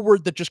this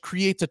forward that just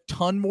creates a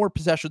ton more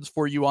possessions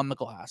for you on the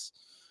glass.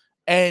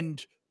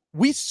 And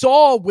we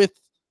saw with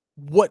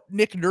what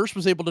Nick Nurse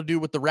was able to do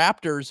with the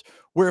Raptors,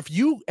 where if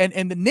you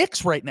and the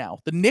Knicks right now,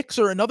 the Knicks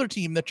are another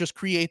team that just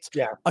creates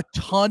a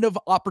ton of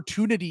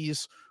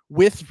opportunities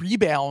with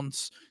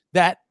rebounds,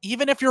 that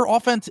even if your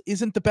offense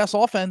isn't the best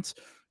offense,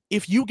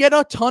 if you get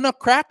a ton of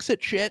cracks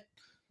at shit,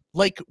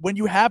 like when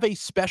you have a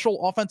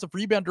special offensive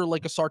rebounder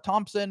like a Sar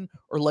Thompson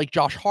or like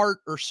Josh Hart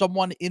or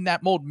someone in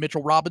that mold,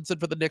 Mitchell Robinson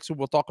for the Knicks, who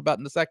we'll talk about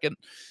in a second,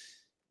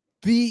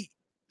 the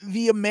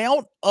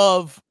amount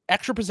of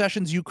extra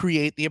possessions you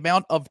create, the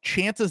amount of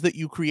chances that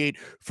you create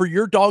for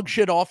your dog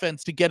shit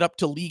offense to get up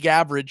to league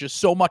average is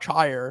so much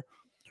higher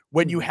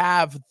when you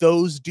have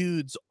those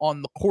dudes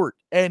on the court.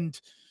 And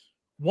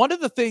one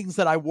of the things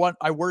that I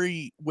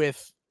worry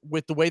with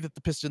the way that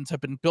the Pistons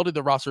have been building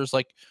the roster is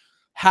like,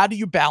 how do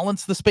you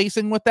balance the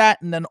spacing with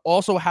that? And then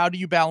also, how do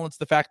you balance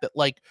the fact that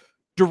like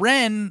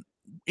Duren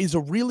is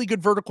a really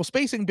good vertical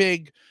spacing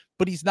big,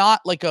 but he's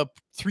not like a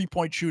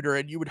 3-point shooter.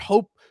 And you would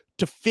hope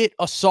to fit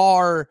a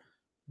Sar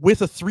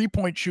with a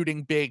 3-point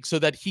shooting big so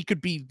that he could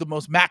be the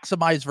most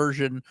maximized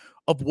version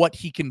of what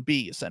he can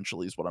be,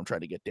 essentially, is what I'm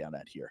trying to get down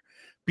at here.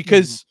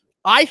 Because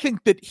I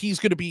think that he's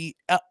going to be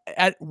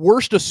at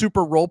worst a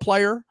super role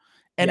player.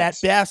 And at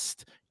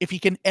best, if he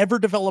can ever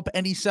develop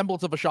any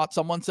semblance of a shot,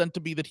 someone said to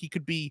me that he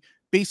could be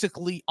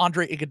basically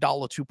Andre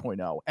Iguodala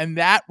 2.0. And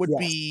that would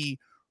be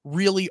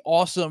really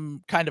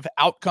awesome kind of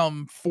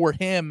outcome for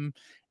him.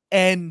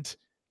 And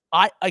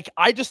I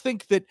just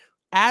think that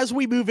as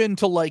we move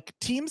into like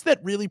teams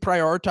that really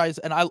prioritize,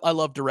 and I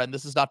love Duren,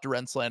 this is not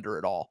Duren slander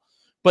at all,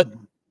 but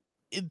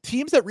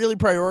teams that really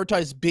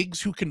prioritize bigs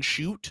who can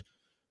shoot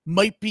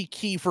might be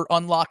key for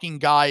unlocking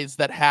guys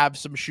that have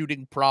some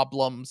shooting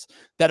problems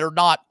that are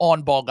not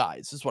on-ball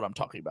guys, is what I'm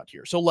talking about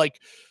here. So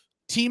like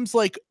teams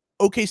like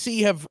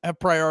OKC have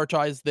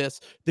prioritized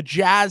this. The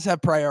Jazz have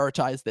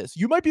prioritized this.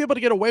 You might be able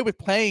to get away with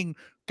playing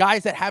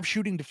guys that have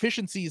shooting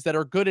deficiencies that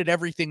are good at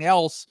everything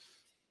else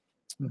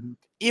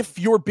if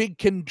your big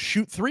can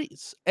shoot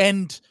threes.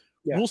 And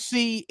we'll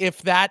see if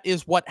that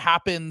is what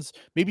happens.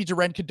 Maybe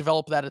Duren could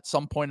develop that at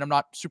some point. I'm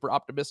not super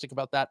optimistic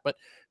about that, but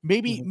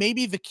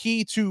maybe the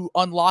key to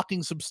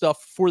unlocking some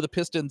stuff for the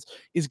Pistons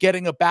is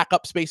getting a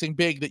backup spacing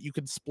big that you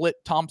can split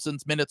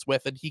Thompson's minutes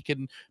with, and he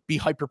can be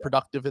hyper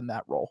productive in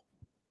that role.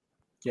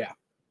 Yeah.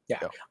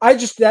 I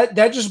just that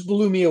just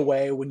blew me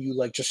away when you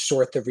like just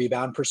sort the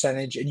rebound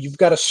percentage and you've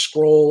got to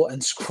scroll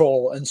and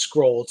scroll and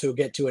scroll to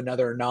get to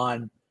another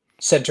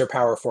non-center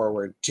power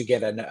forward to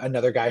get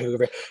another guy who,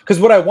 because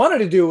what I wanted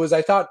to do was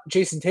I thought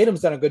Jason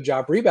Tatum's done a good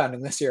job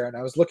rebounding this year, and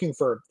I was looking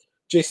for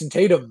Jason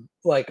Tatum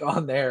like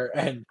on there,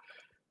 and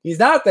he's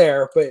not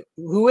there. But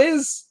who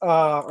is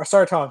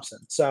Sar Thompson?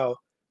 So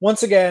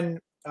once again,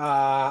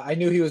 I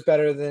knew he was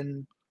better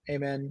than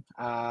Amen.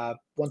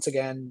 Once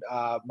again,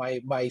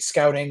 my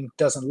scouting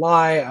doesn't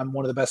lie. I'm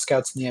one of the best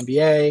scouts in the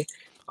NBA.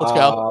 Let's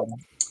go.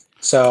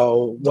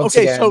 So once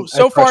again,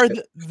 so far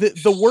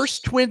the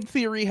worst twin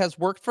theory has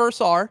worked for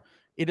Sar.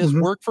 It has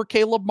worked for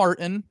Caleb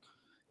Martin.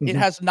 It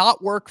has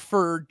not worked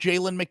for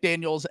Jalen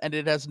McDaniels, and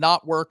it has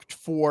not worked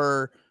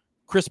for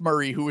Chris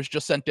Murray, who was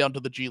just sent down to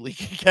the G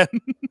League again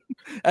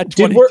at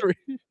 23.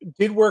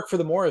 Did work for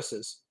the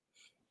Morrises.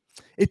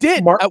 It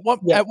did. At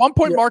one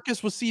point,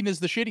 Marcus was seen as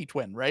the shitty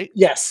twin, right?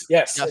 Yes.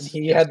 And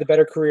he had the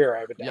better career,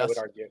 I would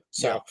argue.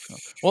 So,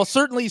 well,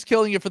 certainly he's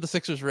killing it for the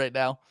Sixers right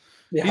now.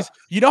 Yeah.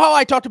 You know how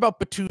I talked about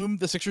Batum,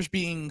 the Sixers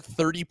being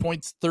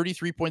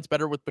 33 points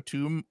better with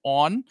Batum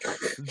on?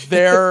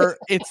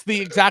 It's the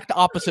exact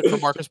opposite for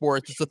Marcus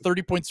Morris. It's a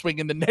 30-point swing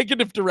in the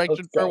negative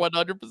direction for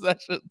 100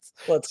 possessions.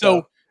 Let's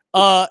go.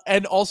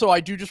 And also, I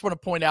do just want to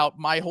point out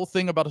my whole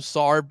thing about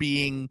Asar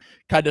being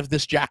kind of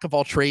this jack of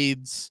all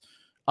trades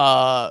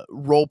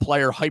role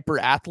player hyper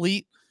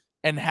athlete,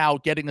 and how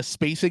getting a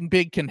spacing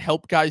big can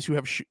help guys who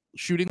have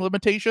shooting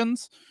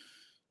limitations.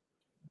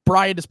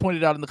 Brian has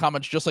pointed out in the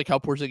comments, just like how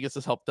Porzingis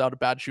has helped out a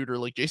bad shooter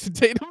like Jason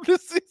Tatum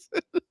this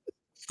season.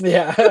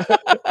 Yeah.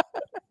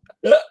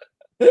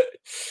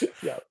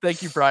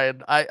 Thank you,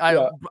 Brian.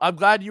 I'm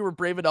glad you were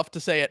brave enough to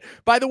say it.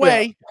 By the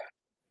way,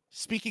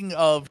 speaking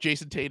of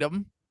Jason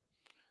Tatum,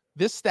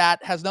 this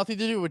stat has nothing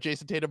to do with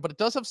Jason Tatum, but it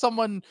does have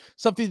something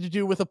to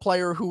do with a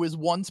player who is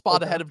one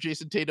spot ahead of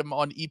Jason Tatum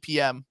on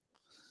EPM,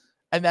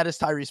 and that is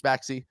Tyrese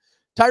Maxey.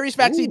 Tyrese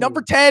Maxey,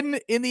 number 10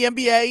 in the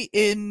NBA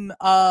in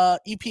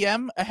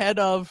EPM, ahead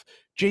of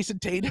Jason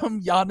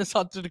Tatum, Giannis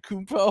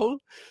Antetokounmpo,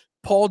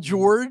 Paul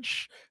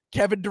George,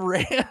 Kevin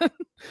Durant.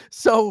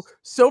 So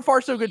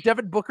far, so good.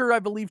 Devin Booker, I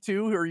believe,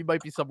 too, or he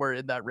might be somewhere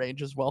in that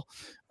range as well.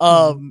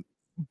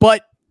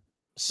 But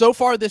so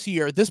far this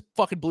year, this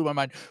fucking blew my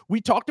mind.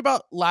 We talked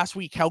about last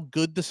week how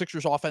good the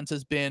Sixers offense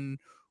has been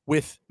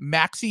with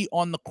Maxey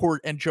on the court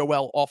and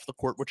Joel off the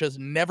court, which has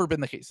never been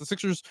the case. The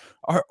Sixers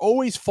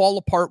always fall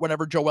apart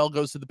whenever Joel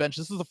goes to the bench.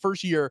 This is the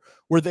first year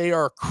where they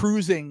are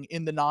cruising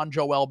in the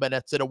non-Joel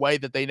minutes in a way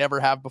that they never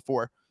have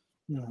before.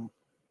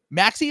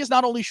 Maxey is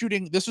not only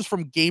shooting, this is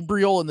from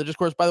Gabriel in the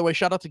Discord. By the way,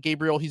 shout out to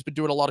Gabriel. He's been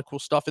doing a lot of cool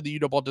stuff in the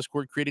UW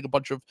Discord, creating a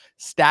bunch of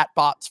stat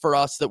bots for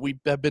us that we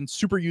have been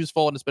super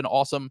useful, and it's been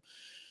awesome.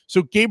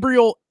 So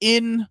Gabriel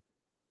in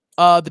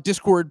the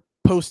Discord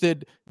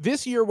posted,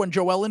 this year when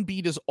Joel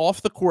Embiid is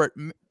off the court,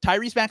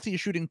 Tyrese Maxey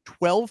is shooting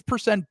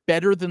 12%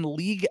 better than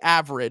league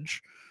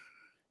average,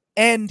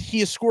 and he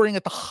is scoring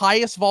at the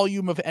highest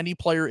volume of any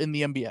player in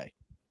the NBA.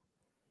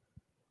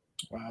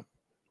 Wow.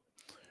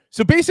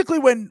 So basically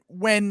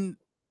when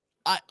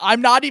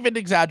I'm not even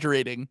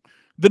exaggerating.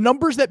 The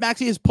numbers that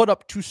Maxey has put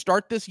up to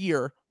start this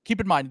year,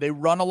 keep in mind, they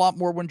run a lot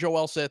more when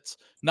Joel sits.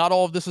 Not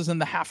all of this is in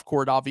the half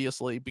court,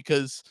 obviously,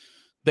 because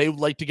they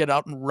like to get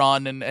out and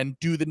run and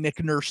do the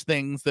Nick Nurse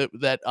things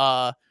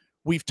that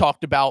we've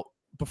talked about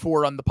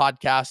before on the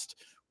podcast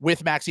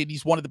with Maxey, and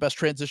he's one of the best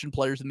transition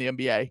players in the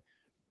NBA.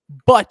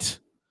 But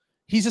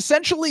he's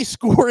essentially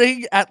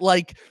scoring at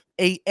like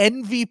a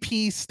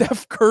MVP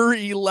Steph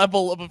Curry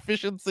level of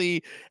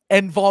efficiency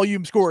and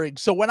volume scoring.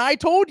 So when I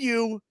told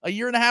you a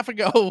year and a half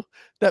ago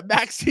that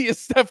Maxey is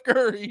Steph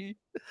Curry,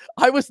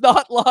 I was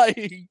not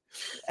lying.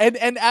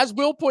 And as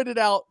Will pointed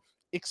out,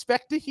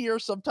 expect to hear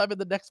sometime in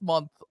the next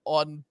month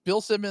on Bill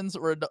Simmons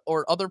or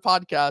other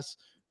podcasts,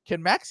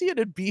 can Maxey and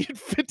Embiid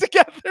fit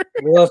together?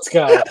 Let's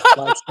go.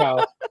 Let's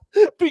go.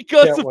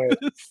 Because Can't of wait.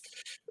 this.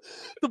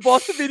 The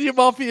Boston Media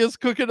Mafia is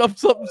cooking up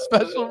something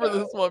special for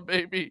this one,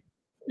 baby.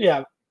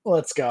 Yeah,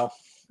 let's go.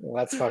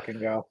 Let's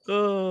fucking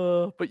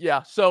go. But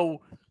yeah,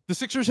 so the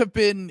Sixers have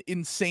been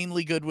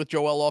insanely good with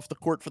Joel off the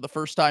court for the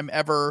first time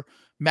ever,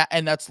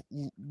 and that's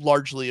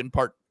largely in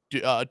part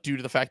due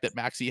to the fact that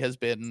Maxey has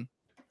been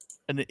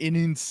an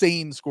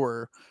insane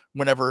scorer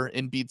whenever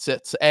Embiid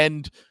sits.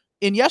 And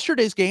in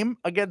yesterday's game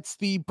against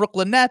the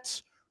Brooklyn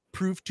Nets,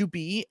 proved to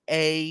be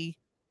a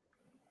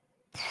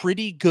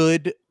pretty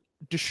good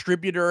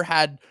distributor,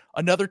 had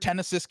another 10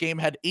 assist game,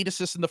 had 8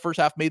 assists in the first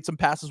half, made some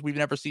passes we've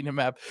never seen him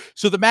have.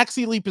 So the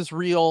Maxey leap is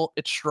real,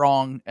 it's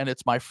strong, and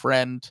it's my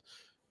friend.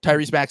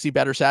 Tyrese Maxey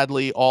better,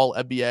 sadly. All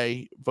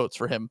NBA votes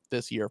for him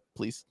this year,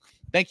 please.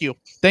 Thank you.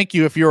 Thank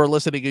you if you're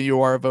listening and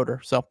you are a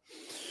voter. So,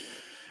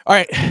 all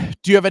right.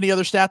 Do you have any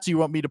other stats you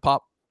want me to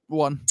pop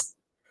one?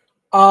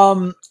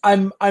 I'm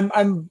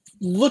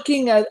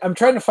looking at, I'm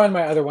trying to find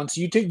my other one.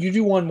 So you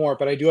do one more,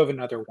 but I do have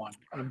another one.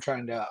 I'm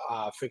trying to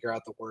figure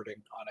out the wording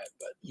on it,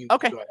 but you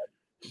okay. Go ahead.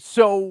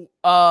 So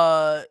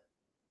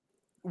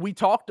we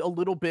talked a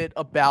little bit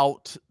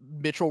about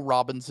Mitchell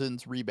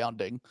Robinson's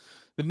rebounding.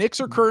 The Knicks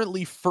are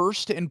currently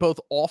first in both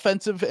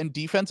offensive and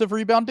defensive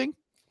rebounding.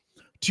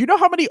 Do you know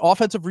how many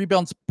offensive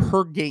rebounds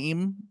per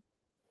game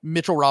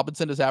Mitchell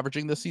Robinson is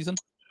averaging this season?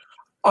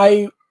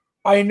 I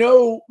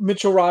know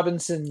Mitchell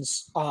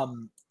Robinson's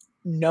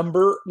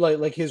number,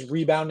 like his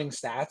rebounding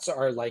stats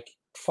are like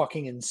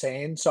fucking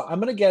insane. So I'm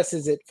gonna guess,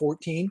 is it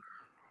 14?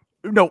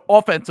 No,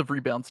 offensive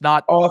rebounds,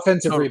 not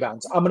offensive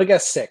rebounds. I'm gonna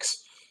guess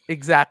 6.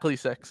 Exactly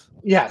 6.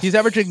 Yes. He's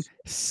averaging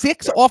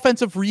 6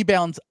 offensive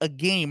rebounds a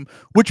game,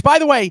 which, by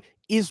the way,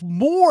 is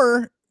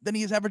more than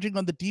he's averaging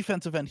on the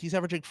defensive end. He's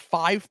averaging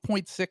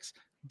 5.6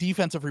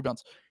 defensive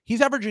rebounds.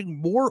 He's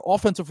averaging more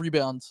offensive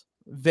rebounds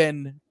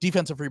than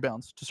defensive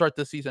rebounds to start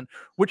this season,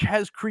 which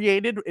has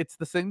created, it's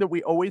the thing that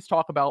we always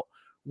talk about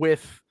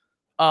with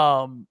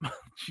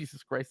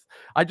Jesus Christ.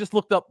 I just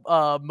looked up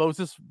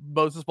Moses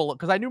Malone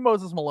because I knew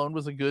Moses Malone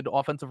was a good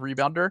offensive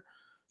rebounder.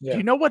 Yeah. Do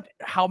you know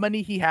how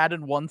many he had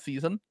in one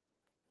season?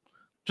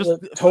 Just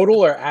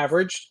total or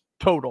average?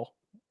 Total.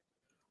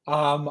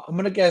 I'm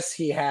gonna guess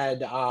he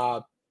had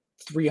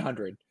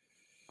 300.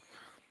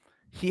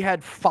 He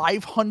had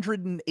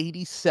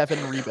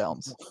 587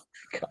 rebounds.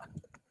 Oh,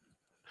 God.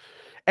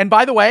 And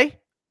by the way,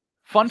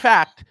 fun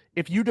fact,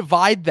 if you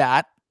divide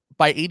that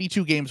by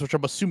 82 games, which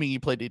I'm assuming he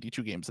played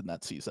 82 games in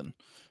that season.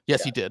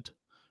 Yes, he did.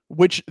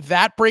 Which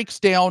that breaks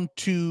down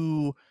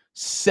to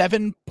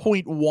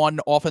 7.1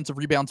 offensive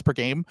rebounds per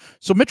game.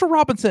 So Mitchell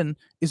Robinson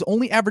is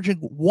only averaging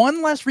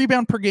 1 less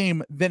rebound per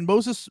game than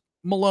Moses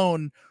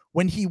Malone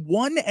when he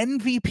won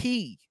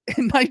MVP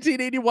in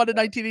 1981 and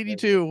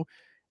 1982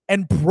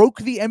 and broke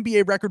the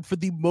NBA record for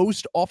the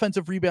most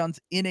offensive rebounds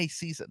in a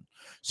season.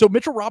 So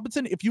Mitchell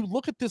Robinson, if you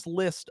look at this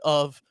list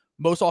of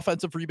most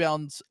offensive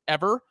rebounds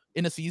ever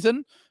in a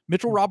season,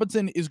 Mitchell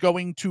Robinson is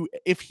going to,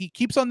 if he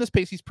keeps on this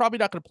pace, he's probably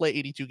not going to play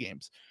 82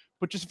 games.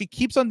 But just if he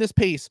keeps on this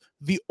pace,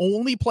 the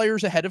only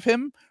players ahead of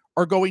him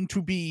are going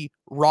to be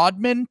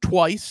Rodman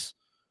once,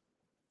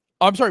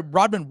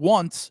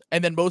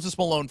 and then Moses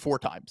Malone 4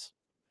 times.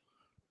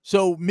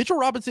 So Mitchell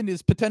Robinson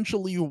is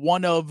potentially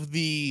one of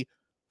the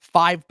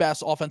 5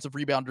 best offensive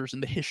rebounders in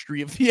the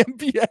history of the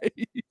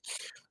NBA.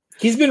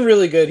 He's been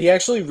really good. He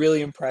actually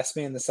really impressed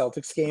me in the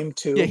Celtics game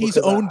too. Yeah, he's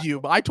owned you.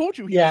 I told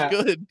you he was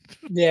good.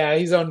 Yeah,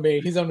 he's owned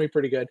me. He's owned me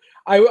pretty good.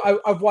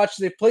 I've watched.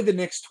 They played the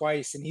Knicks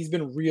twice, and he's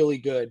been really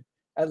good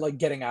at like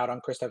getting out on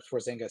Kristaps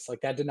Porzingis.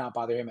 Like that did not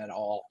bother him at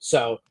all.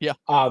 So yeah,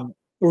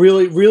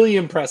 really, really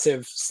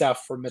impressive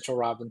stuff for Mitchell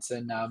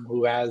Robinson,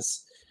 who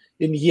has,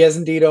 and he has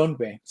indeed owned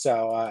me.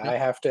 So I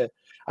have to.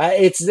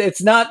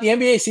 It's not, the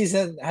NBA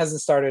season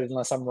hasn't started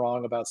unless I'm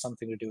wrong about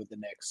something to do with the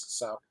Knicks.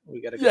 So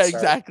we got to get started.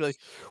 Exactly.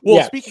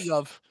 Well, speaking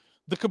of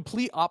the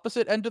complete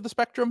opposite end of the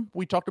spectrum,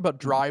 we talked about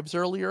drives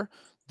earlier.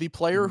 The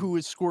player who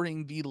is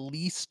scoring the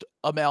least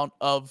amount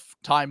of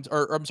times,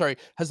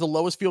 has the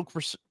lowest field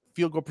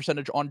goal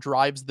percentage on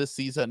drives this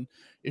season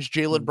is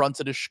Jalen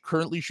Brunson, is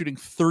currently shooting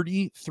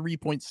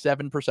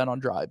 33.7% on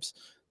drives.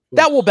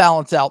 That will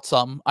balance out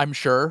some, I'm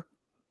sure.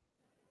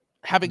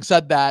 Having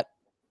said that,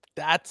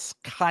 that's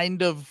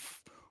kind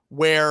of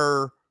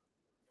where,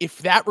 if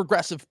that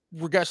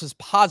regresses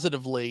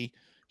positively,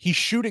 he's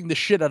shooting the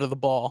shit out of the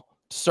ball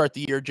to start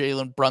the year,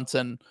 Jalen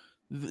Brunson,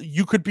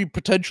 you could be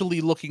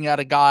potentially looking at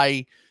a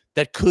guy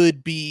that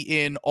could be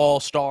in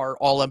all-star,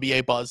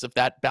 all-NBA buzz if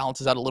that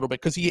balances out a little bit,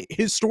 because he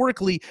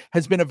historically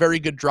has been a very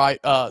good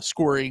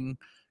scoring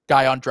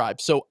guy on drive.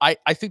 So I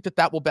think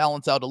that will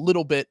balance out a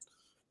little bit.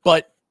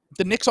 But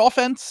the Knicks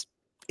offense,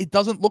 it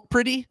doesn't look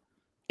pretty.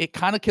 It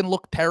kind of can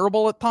look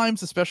terrible at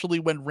times, especially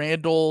when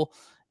Randall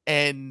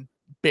and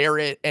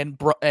Barrett and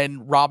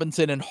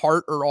Robinson and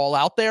Hart are all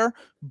out there.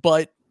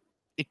 But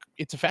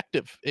it's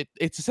effective.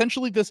 It's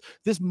essentially this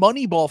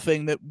Moneyball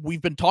thing that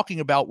we've been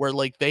talking about, where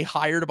like they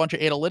hired a bunch of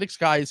analytics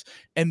guys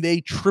and they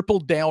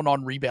tripled down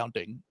on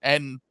rebounding,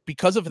 and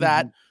because of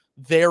that,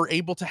 they're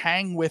able to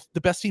hang with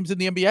the best teams in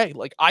the NBA.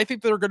 Like, I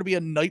think they're going to be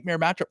a nightmare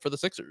matchup for the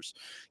Sixers,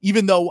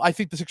 even though I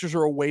think the Sixers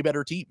are a way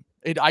better team.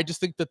 I just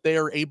think that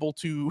they're able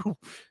to,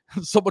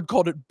 someone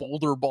called it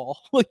boulder ball.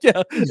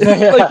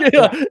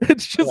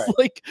 It's just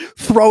like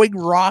throwing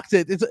rocks.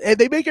 And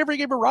they make every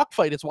game a rock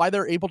fight. It's why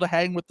they're able to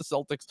hang with the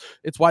Celtics.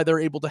 It's why they're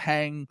able to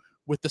hang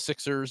with the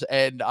Sixers.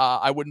 And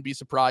I wouldn't be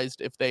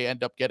surprised if they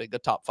end up getting a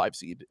top 5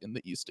 seed in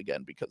the East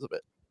again because of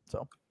it.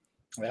 So,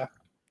 yeah.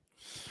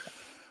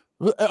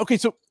 Okay,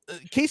 so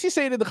Casey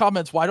saying in the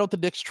comments, why don't the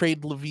Knicks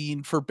trade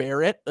Lavine for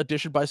Barrett?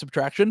 Addition by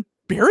subtraction.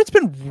 Barrett's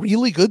been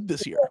really good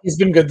this year. He's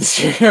been good this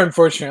year,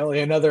 unfortunately.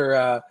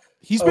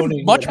 He's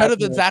been much better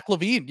than Zach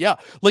Lavine. Yeah.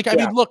 I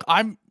mean, look,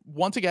 I'm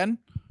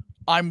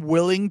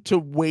willing to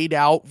wait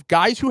out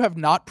guys who have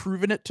not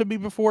proven it to me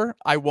before.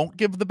 I won't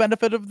give the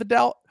benefit of the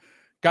doubt.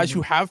 Guys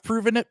who have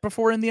proven it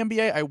before in the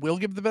NBA, I will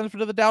give the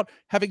benefit of the doubt.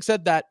 Having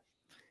said that,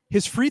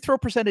 his free throw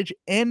percentage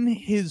and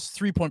his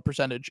 3-point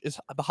percentage is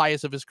the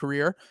highest of his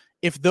career.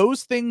 If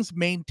those things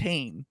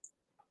maintain,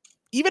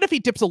 even if he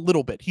dips a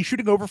little bit, he's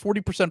shooting over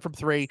 40% from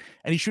 3,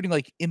 and he's shooting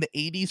like in the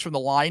 80s from the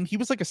line. He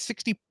was like a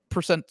 60%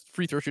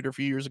 free throw shooter a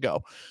few years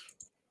ago.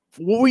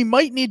 What we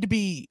might need to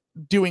be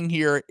doing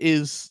here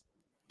is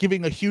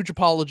giving a huge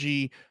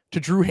apology to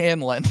Drew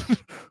Hanlon,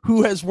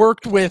 who has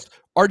worked with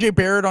RJ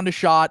Barrett on his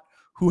shot,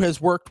 who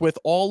has worked with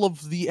all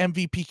of the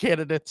MVP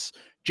candidates,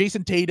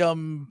 Jason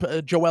Tatum,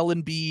 Joel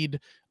Embiid,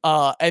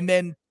 and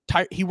then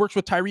he works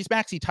with Tyrese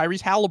Maxey,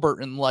 Tyrese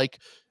Halliburton. Like,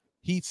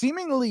 he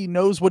seemingly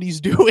knows what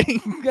he's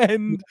doing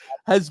and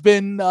has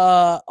been,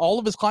 all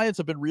of his clients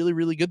have been really,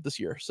 really good this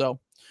year. So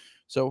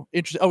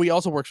interesting. Oh, he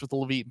also works with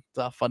Lavine.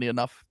 Funny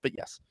enough, but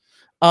yes.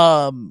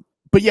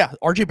 But yeah,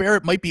 RJ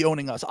Barrett might be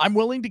owning us. I'm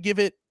willing to give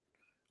it.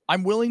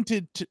 I'm willing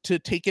to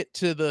take it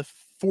to the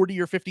 40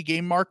 or 50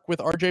 game mark with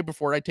RJ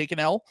before I take an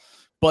L.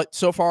 But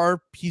so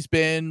far he's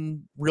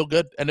been real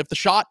good. And if the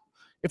shot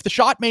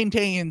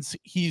maintains,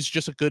 he's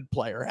just a good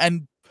player.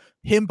 And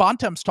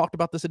Bontemps talked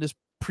about this in his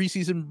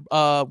preseason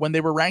when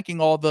they were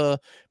ranking all the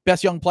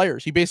best young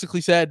players. He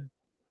basically said,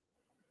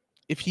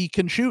 if he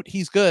can shoot,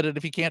 he's good, and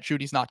if he can't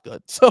shoot, he's not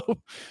good. So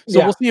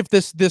we'll see if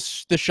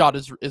this shot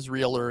is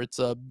real or it's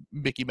a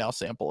Mickey Mouse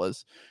sample,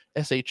 as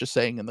SH is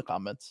saying in the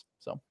comments.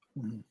 So,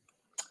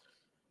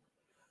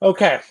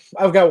 okay,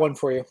 I've got one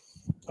for you.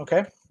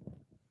 Okay,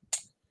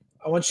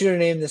 I want you to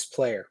name this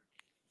player.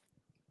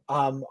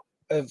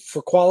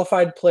 For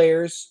qualified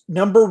players,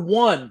 number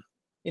 1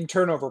 in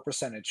turnover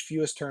percentage,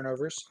 fewest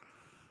turnovers.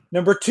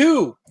 Number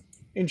 2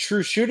 in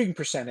true shooting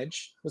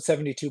percentage with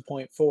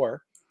 72.4.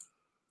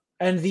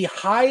 And the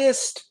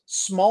highest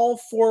small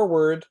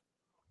forward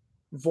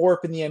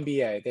VORP in the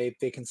NBA.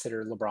 They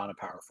consider LeBron a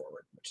power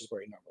forward, which is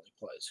where he normally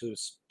plays,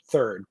 who's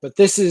 3rd. But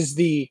this is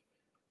the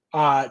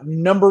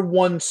number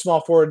 1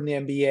 small forward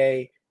in the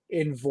NBA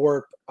in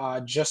VORP,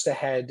 just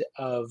ahead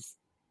of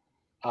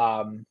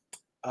DeMar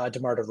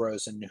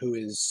DeRozan, who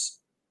is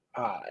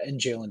and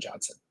Jalen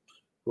Johnson,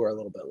 who are a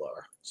little bit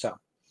lower. So,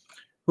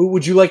 who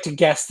would you like to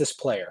guess this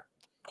player?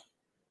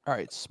 All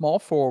right, small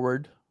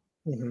forward.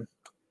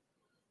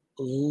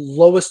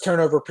 Lowest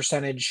turnover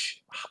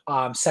percentage,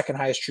 2nd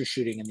highest true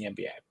shooting in the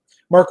NBA.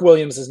 Mark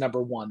Williams is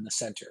number 1, the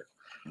center.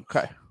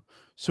 Okay,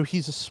 so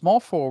he's a small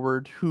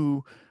forward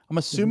who I'm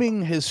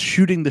assuming is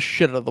shooting the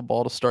shit out of the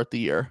ball to start the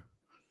year.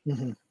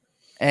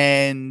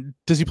 And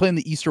does he play in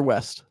the East or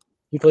West?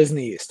 He plays in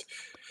the East.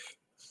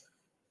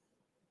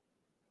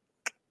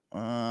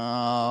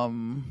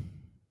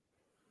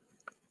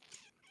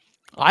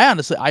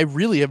 I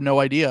really have no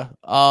idea.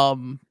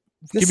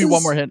 Give me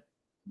one more hint.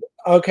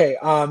 Okay,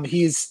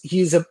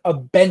 he's a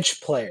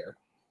bench player,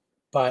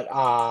 but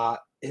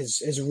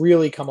has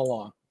really come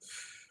along.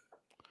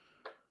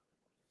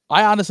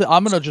 I'm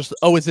gonna just.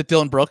 Oh, is it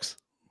Dylan Brooks?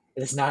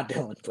 It is not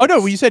Dylan Brooks. Oh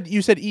no, you said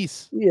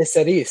East. You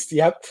said East.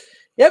 Yep.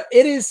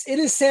 It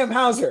is Sam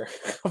Hauser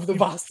of the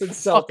Boston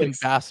Celtics. Fucking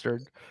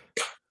bastard.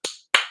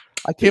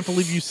 I can't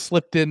believe you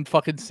slipped in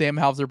fucking Sam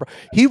Hauser.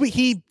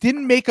 He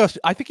didn't make us.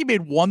 I think he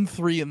made 1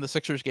 3 in the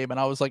Sixers game, and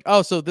I was like,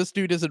 oh, so this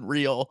dude isn't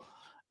real.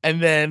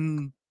 And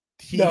then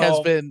has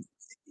been.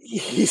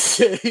 He's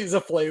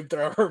a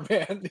flamethrower,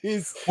 man.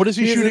 What is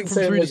he shooting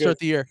from 3 to start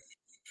the year?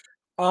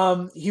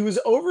 He was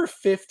over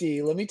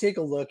 50. Let me take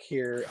a look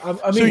here. I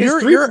So mean,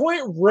 his you're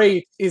 3-point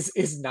rate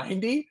is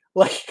 90.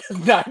 Like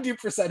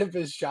 90% of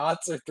his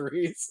shots are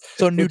threes,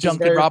 so new which is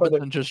Duncan very funny.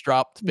 Robinson just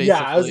dropped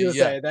Yeah, I was basically.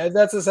 gonna Yeah. say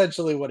that's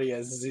essentially what he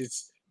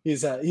is.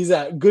 He's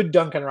a good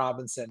Duncan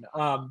Robinson.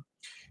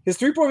 His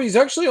 3-point, he's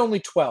actually only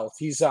 12th.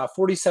 He's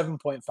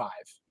 47.5,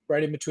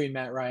 right in between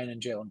Matt Ryan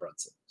and Jalen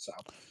Brunson. So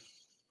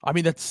I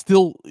mean, that's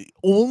still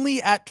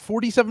only at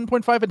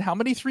 47.5. And how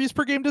many threes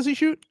per game does he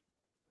shoot?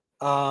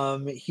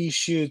 he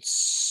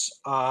shoots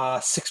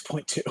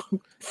 6.2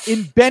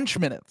 in bench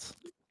minutes.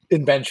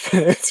 In bench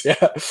minutes, yeah.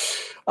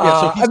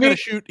 Yeah, so he's gonna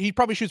shoot. He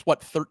probably shoots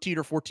what 13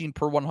 or 14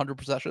 per 100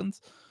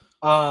 possessions.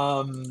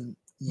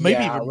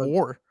 Maybe even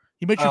more.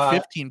 He might shoot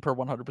 15 per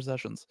 100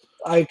 possessions.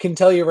 I can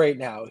tell you right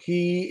now,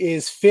 he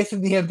is 5th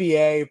in the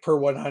NBA per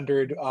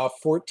 100,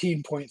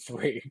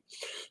 14.3.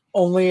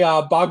 Only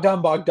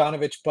Bogdan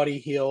Bogdanovic, Buddy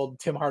Hield,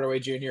 Tim Hardaway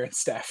Jr., and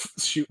Steph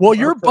shoot. Well,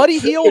 your Buddy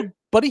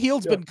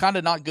Hield's Yeah. been kind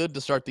of not good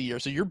to start the year.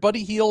 So your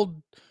Buddy Hield,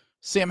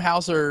 Sam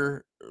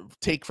Hauser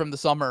take from the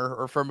summer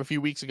or from a few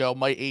weeks ago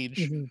might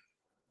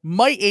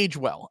age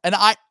well. And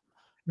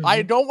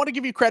I don't want to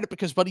give you credit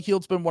because Buddy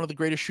Hield's been one of the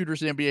greatest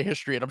shooters in NBA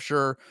history, and I'm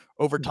sure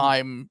over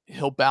time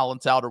he'll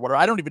balance out or whatever.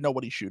 I don't even know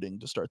what he's shooting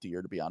to start the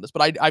year, to be honest.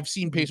 But I've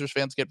seen Pacers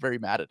fans get very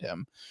mad at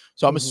him,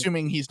 so I'm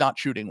assuming he's not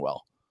shooting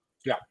well.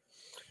 Yeah.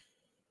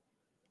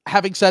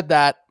 Having said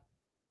that,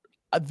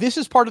 this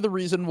is part of the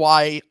reason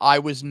why I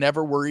was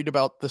never worried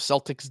about the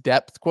Celtics'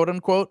 depth, quote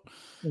unquote,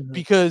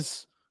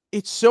 because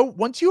it's so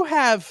once you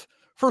have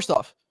first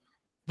off,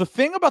 the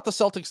thing about the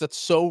Celtics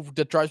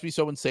that drives me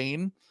so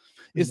insane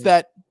is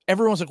that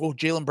everyone's like, well,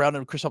 Jaylen Brown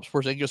and Kristaps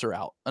Porzingis are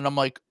out. And I'm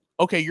like,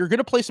 okay, you're going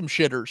to play some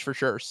shitters for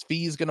sure.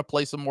 Svi's going to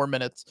play some more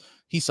minutes.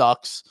 He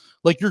sucks.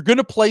 Like, you're going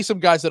to play some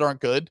guys that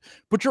aren't good,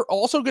 but you're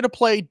also going to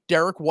play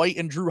Derek White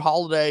and Drew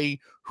Holiday,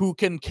 who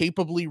can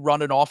capably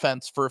run an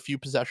offense for a few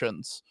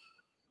possessions.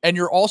 And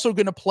you're also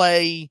going to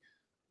play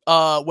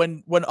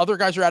when other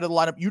guys are out of the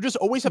lineup, you just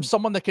always have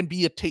someone that can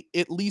be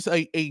at least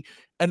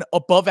an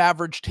above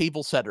average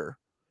table setter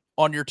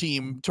on your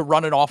team to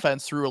run an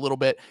offense through a little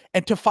bit.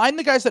 And to find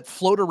the guys that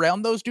float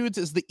around those dudes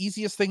is the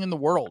easiest thing in the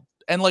world.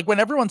 And like when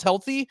everyone's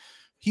healthy,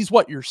 he's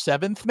what, your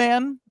seventh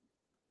man?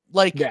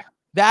 Like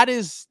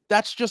that's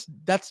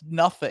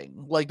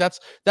nothing. Like that's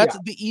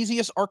the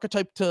easiest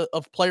archetype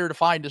of player to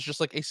find is just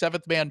like a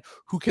seventh man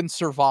who can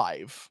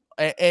survive.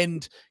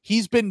 And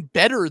he's been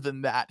better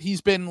than that. He's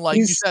been like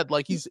you said,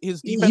 like his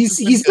defense.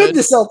 He's been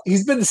the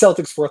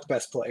Celtics' fourth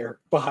best player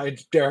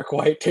behind Derek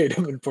White,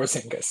 Tatum, and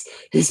Porzingis.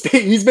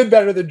 He's been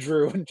better than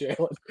Drew and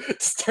Jalen to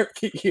start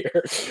the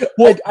year.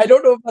 Well, I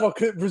don't know if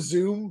that'll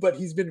resume, but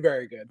he's been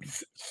very good.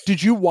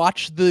 Did you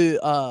watch the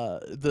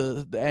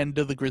end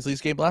of the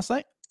Grizzlies game last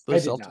night? I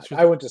did not.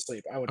 I went to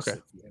sleep. I went to sleep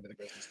at the end of the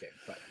Grizzlies game.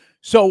 But.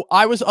 So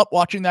I was up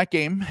watching that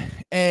game,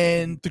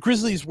 and the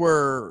Grizzlies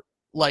were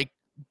like.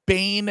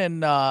 Bane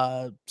and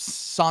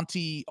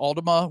Santi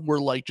Aldama were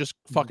like just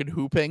fucking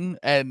hooping,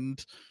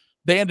 and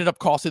they ended up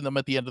costing them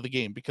at the end of the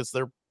game because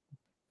they're.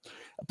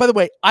 By the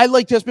way, I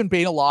like Desmond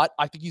Bane a lot.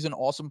 I think he's an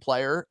awesome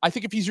player. I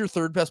think if he's your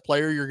third best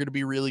player, you're going to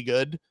be really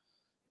good.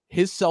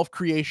 His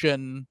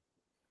self-creation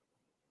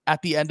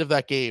at the end of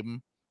that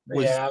game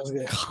was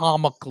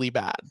comically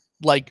bad.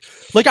 Like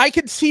I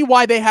can see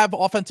why they have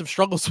offensive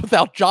struggles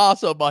without Ja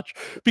so much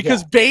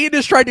because Bane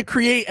is trying to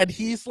create and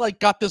he's like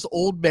got this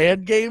old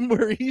man game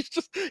where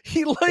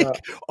he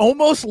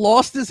almost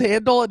lost his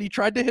handle and he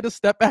tried to hit a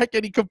step back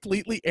and he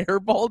completely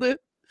airballed it.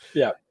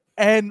 Yeah.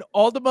 And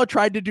Aldama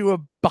tried to do a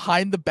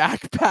behind the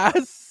back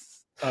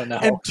pass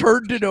and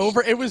turned it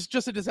over. It was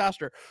just a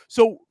disaster.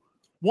 So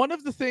one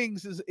of the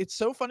things is it's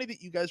so funny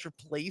that you guys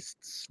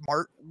replaced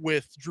Smart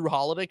with Drew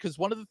Holiday because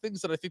one of the things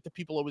that I think that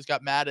people always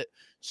got mad at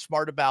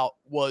Smart about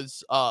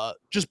was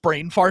just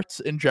brain farts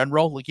in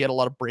general. Like he had a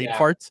lot of brain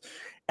farts.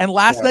 And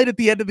last night at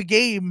the end of the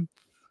game,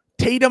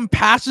 Tatum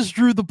passes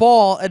Drew the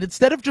ball and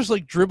instead of just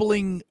like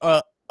dribbling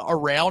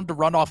around to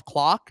run off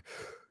clock,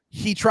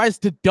 he tries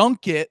to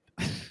dunk it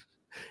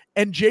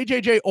and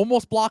JJJ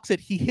almost blocks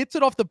it. He hits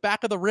it off the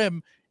back of the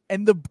rim.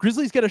 And the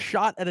Grizzlies get a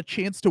shot at a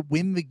chance to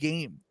win the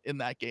game in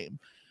that game.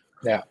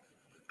 Yeah.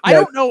 I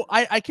don't know.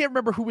 I can't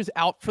remember who was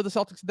out for the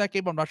Celtics in that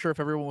game. I'm not sure if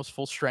everyone was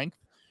full strength.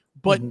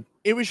 But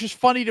it was just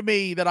funny to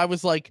me that I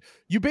was like,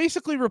 you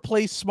basically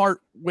replace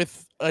Smart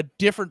with a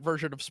different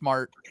version of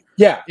Smart.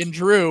 Yeah. In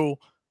Drew.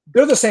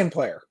 They're the same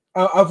player.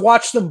 I've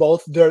watched them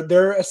both.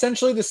 They're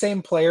essentially the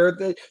same player.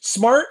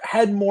 Smart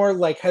has more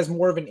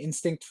of an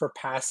instinct for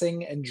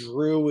passing, and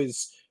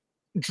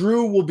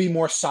Drew will be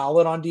more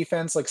solid on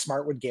defense. Like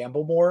Smart would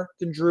gamble more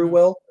than Drew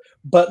will,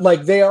 but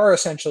like they are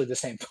essentially the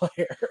same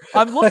player.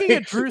 I'm looking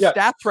at Drew's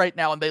stats right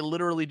now, and they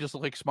literally just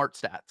look like Smart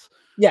stats.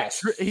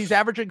 Yes, he's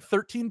averaging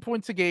 13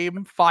 points a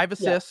game, 5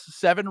 assists,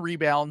 7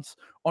 rebounds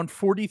on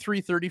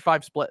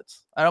 43-35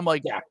 splits. And I'm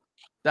like,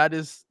 that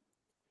is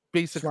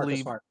basically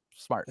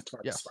smart.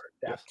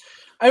 Yeah.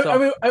 I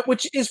mean,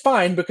 which is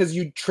fine because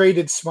you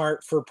traded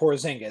Smart for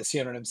Porzingis.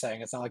 You know what I'm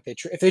saying? It's not like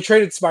if they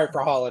traded Smart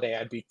for Holiday,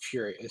 I'd be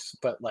furious.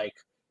 But like,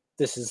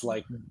 this is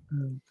like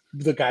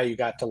the guy you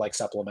got to like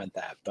supplement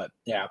that. But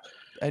yeah,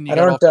 and you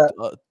got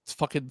off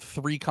fucking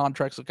 3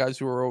 contracts of guys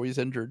who are always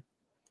injured.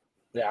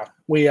 Yeah,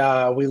 we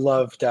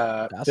loved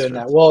doing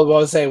that. Well,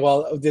 I'll say,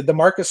 the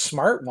Marcus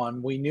Smart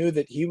one, we knew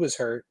that he was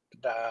hurt,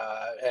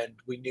 and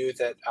we knew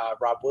that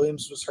Rob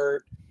Williams was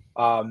hurt.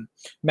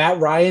 Matt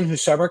Ryan, who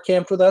summer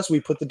camped with us, we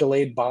put the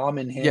delayed bomb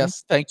in him.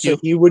 Yes, thank you. So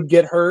he would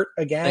get hurt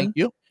again. Thank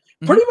you.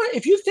 Pretty much,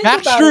 if you think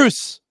Max about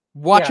Strus,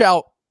 watch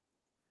out.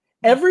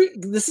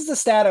 This is a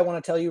stat I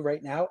want to tell you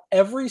right now.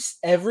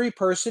 Every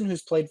person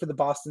who's played for the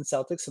Boston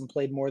Celtics and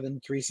played more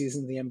than 3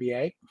 seasons in the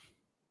NBA,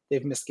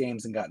 they've missed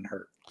games and gotten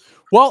hurt.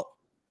 Well,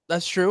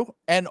 that's true.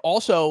 And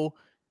also,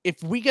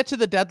 if we get to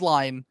the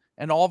deadline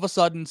and all of a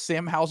sudden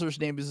Sam Hauser's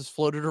name is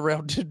floated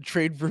around in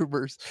trade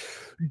rumors,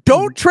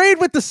 don't trade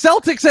with the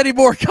Celtics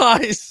anymore,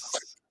 guys.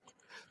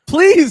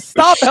 Please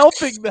stop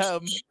helping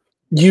them.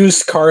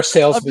 Used car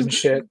salesman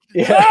shit.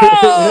 Yeah.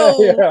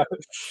 No!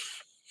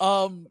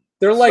 Yeah.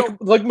 They're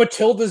like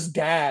Matilda's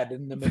dad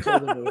in the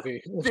Matilda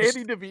movie.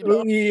 Danny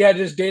DeVito. Yeah,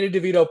 just Danny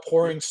DeVito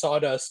pouring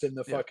sawdust in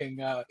the fucking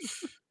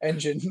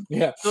engine.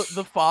 Yeah.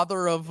 The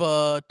father of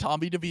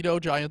Tommy DeVito,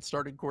 Giants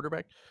starting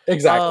quarterback.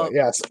 Exactly.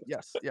 Yes.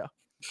 Yes. Yeah.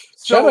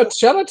 Shout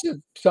out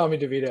to Tommy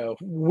DeVito,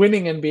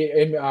 winning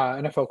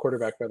NFL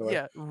quarterback, by the way.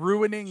 Yeah,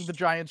 ruining the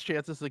Giants'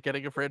 chances of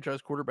getting a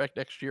franchise quarterback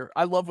next year.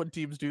 I love when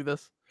teams do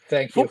this.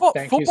 Thank you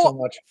so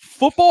much.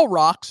 Football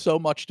rocks so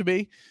much to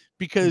me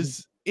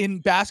because in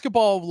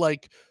basketball,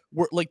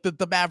 we're like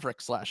the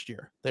Mavericks last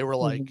year, they were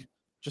like,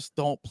 just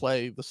don't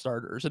play the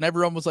starters, and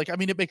everyone was like, I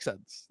mean, it makes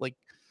sense. Like,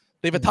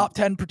 they have a top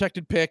 10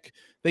 protected pick.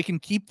 They can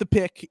keep the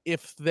pick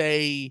if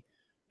they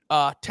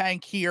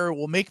tank here,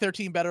 will make their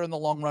team better in the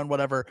long run,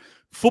 whatever.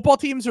 Football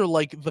teams are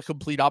like the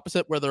complete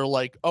opposite, where they're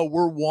like, oh,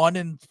 we're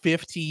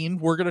 1-15.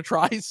 We're going to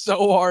try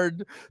so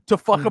hard to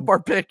fuck up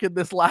our pick in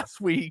this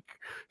last week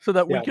so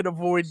that we can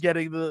avoid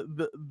getting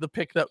the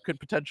pick that could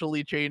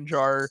potentially change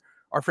our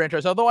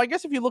franchise. Although I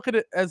guess if you look at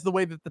it as the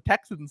way that the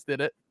Texans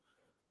did it,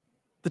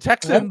 the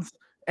Texans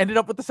ended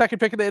up with the second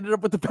pick and they ended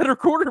up with the better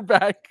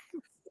quarterback.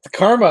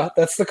 Karma.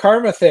 That's the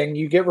karma thing.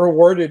 You get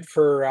rewarded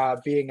for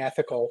being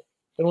ethical.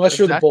 Unless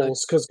you're the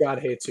Bulls, because God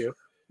hates you.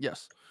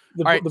 Yes.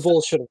 The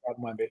Bulls should have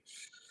gotten Wemby.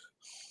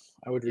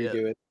 I would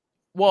redo it.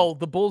 Well,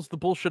 the Bulls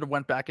should have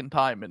went back in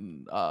time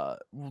and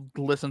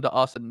listened to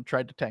us and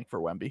tried to tank for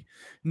Wemby.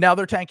 Now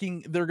they're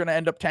tanking. They're going to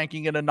end up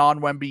tanking in a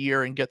non-Wemby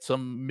year and get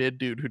some mid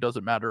dude who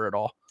doesn't matter at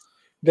all.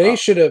 They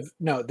should have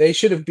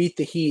beat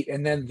the Heat,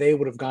 and then they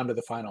would have gone to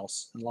the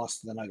finals and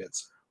lost to the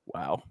Nuggets.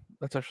 Wow,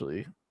 that's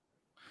actually,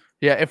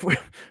 if we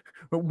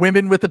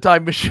women with the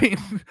time machine.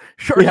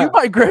 Sure, you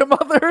my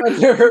grandmother.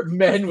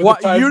 Men with the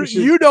time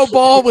machine. You know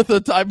ball with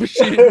the time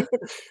machine.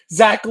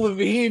 Zach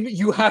Lavine,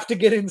 you have to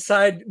get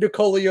inside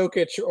Nikola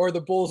Jokic, or the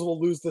Bulls will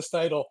lose this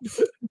title.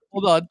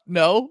 Hold on,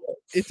 no,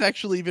 it's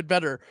actually even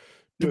better.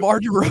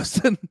 DeMar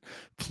DeRozan,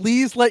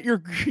 please let your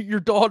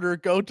daughter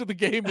go to the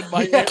game in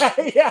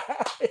Miami. Yeah.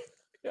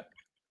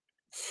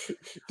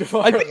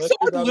 I think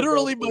someone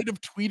literally might have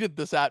tweeted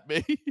this at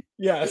me.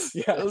 Yes.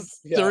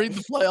 During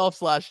the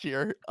playoffs last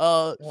year.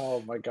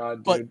 Oh my God,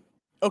 dude. But,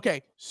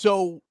 okay,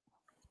 so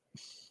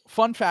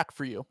fun fact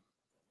for you.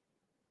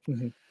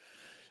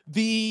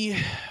 The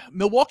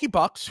Milwaukee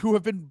Bucks, who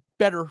have been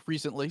better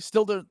recently,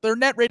 still their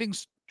net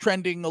ratings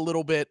trending a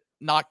little bit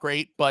not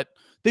great, but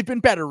they've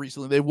been better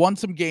recently. They won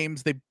some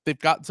games. They've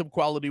gotten some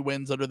quality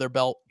wins under their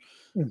belt.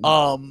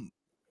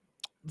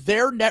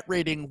 Their net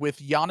rating with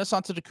Giannis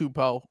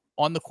Antetokounmpo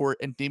on the court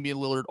and Damian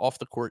Lillard off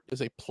the court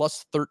is a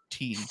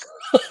 +13.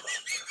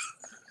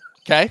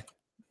 Okay?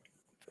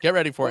 Get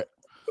ready for it.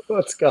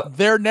 Let's go.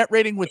 Their net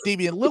rating with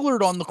Damian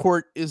Lillard on the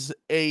court is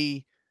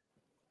and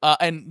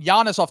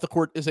Giannis off the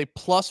court is a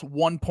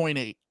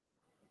 +1.8.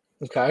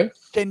 Okay.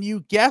 Can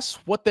you guess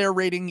what their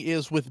rating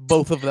is with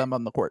both of them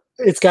on the court?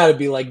 It's got to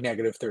be like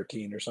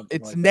 -13 or something.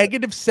 It's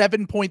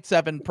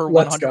 -7.7 per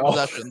 100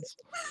 possessions.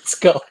 Let's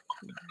go.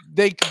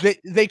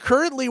 They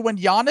currently, when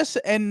Giannis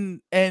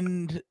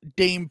and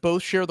Dame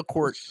both share the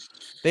court,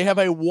 they have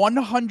a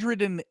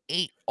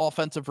 108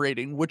 offensive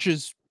rating, which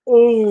is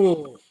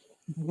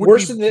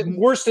worst in the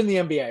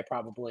NBA,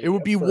 probably. It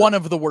would be one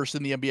of the worst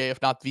in the NBA,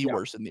 if not the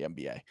worst in the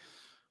NBA.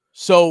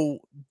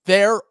 So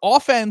their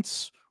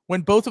offense,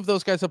 when both of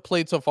those guys have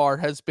played so far,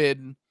 has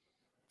been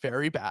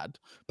very bad.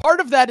 Part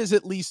of that is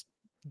at least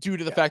due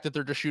to the fact that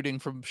they're just shooting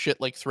from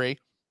shit like 3.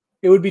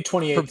 It would be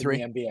 28th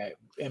in the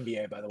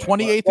NBA, by the way.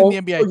 28th in the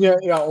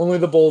NBA. Yeah, only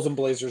the Bulls and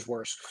Blazers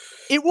worse.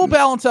 It will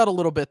balance out a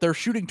little bit. They're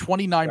shooting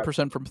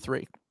 29% from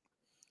 3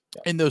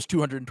 in those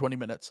 220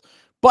 minutes.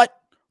 But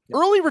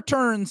early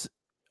returns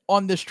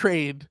on this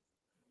trade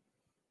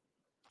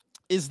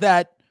is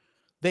that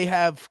they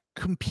have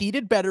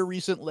competed better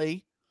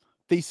recently.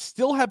 They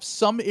still have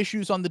some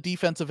issues on the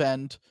defensive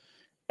end,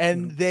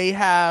 and they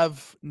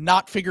have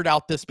not figured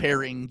out this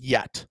pairing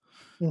yet.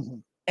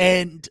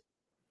 And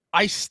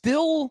I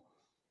still...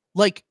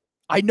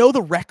 I know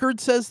the record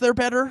says they're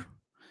better,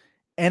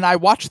 and I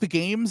watch the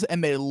games,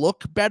 and they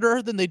look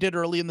better than they did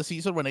early in the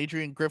season when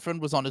Adrian Griffin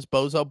was on his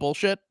bozo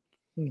bullshit.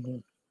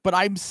 But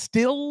I'm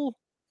still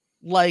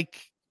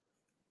like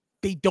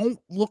they don't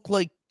look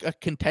like a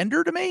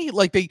contender to me.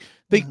 Like they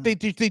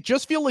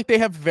just feel like they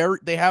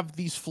have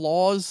these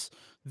flaws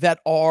that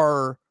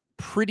are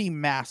pretty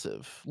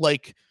massive.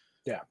 Like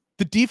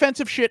the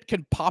defensive shit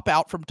can pop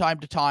out from time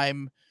to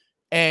time,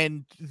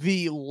 and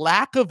the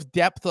lack of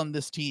depth on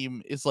this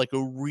team is like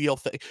a real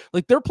thing.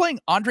 Like they're playing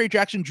Andre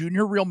Jackson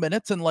Jr. real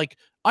minutes, and like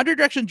Andre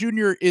Jackson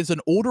Jr. is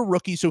an older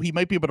rookie, so he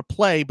might be able to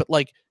play, but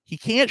like he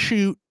can't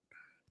shoot.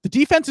 The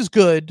defense is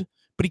good,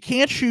 but he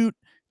can't shoot,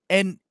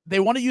 and they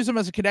want to use him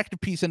as a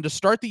connective piece. And to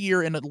start the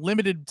year in a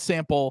limited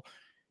sample,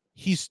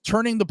 he's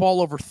turning the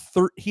ball over.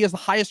 He has the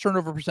highest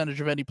turnover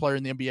percentage of any player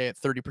in the NBA at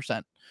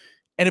 30%.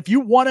 And if you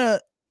want to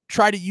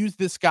try to use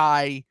this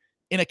guy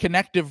in a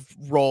connective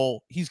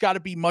role, he's got to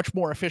be much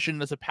more efficient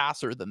as a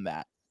passer than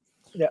that.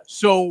 Yeah.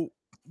 So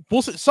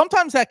we'll see.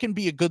 Sometimes that can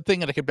be a good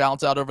thing, and it can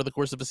balance out over the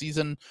course of a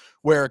season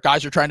where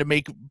guys are trying to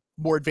make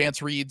more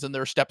advanced reads and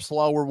they're step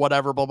slow or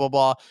whatever, blah, blah,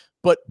 blah.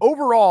 But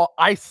overall,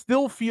 I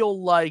still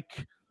feel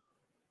like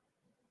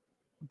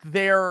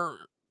there's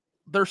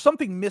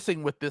something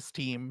missing with this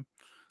team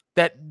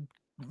that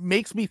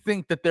makes me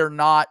think that they're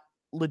not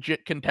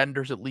legit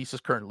contenders, at least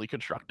as currently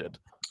constructed.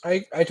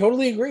 I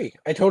totally agree.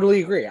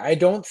 I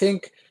don't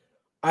think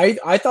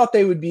I thought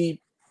they would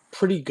be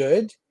pretty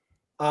good.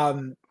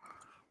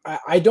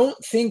 I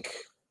don't think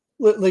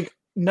like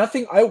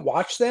nothing. I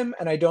watch them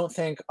and I don't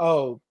think,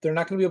 oh, they're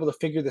not going to be able to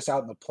figure this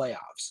out in the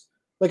playoffs.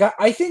 Like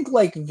I think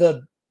like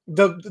the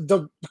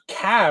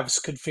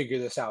Cavs could figure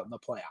this out in the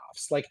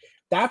playoffs. Like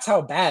that's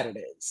how bad it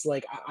is.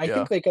 Like I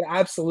think they could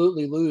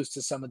absolutely lose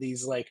to some of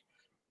these like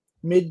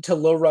mid to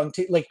low rung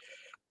teams. Like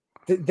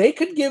they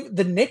could give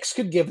the Knicks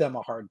could give them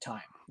a hard time.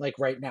 Like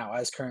right now,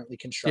 as currently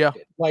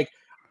constructed. Like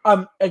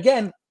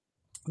again,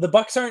 the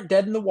Bucks aren't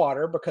dead in the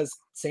water because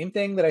same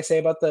thing that I say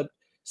about the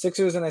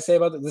Sixers and I say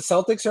about the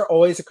Celtics are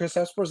always a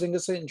Kristaps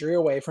Porzingis injury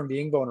away from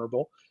being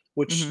vulnerable,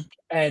 which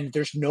and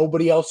there's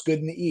nobody else good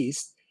in the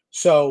East.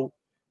 So,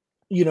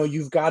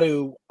 you've got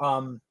to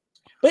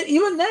but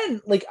even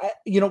then, like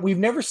we've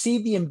never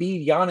seen the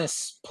Embiid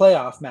Giannis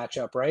playoff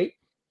matchup, right?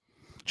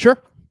 Sure.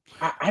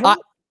 I don't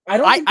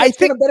think that's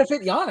going to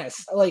benefit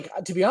Giannis. Like,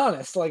 to be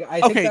honest, like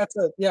I think that's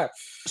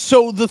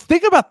So the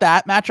thing about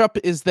that matchup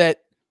is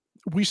that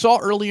we saw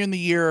earlier in the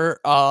year,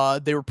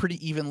 they were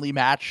pretty evenly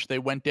matched. They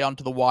went down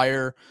to the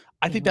wire.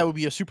 I think that would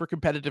be a super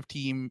competitive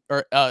team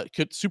or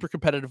super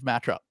competitive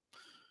matchup.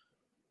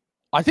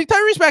 I think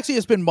Tyrese Maxey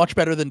has been much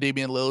better than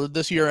Damian Lillard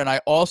this year, and I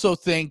also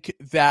think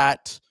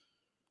that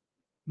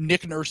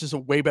Nick Nurse is a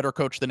way better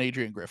coach than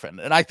Adrian Griffin.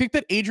 And I think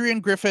that Adrian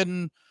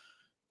Griffin,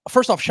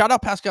 first off, shout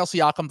out Pascal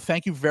Siakam.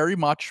 Thank you very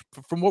much.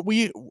 From what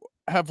we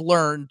have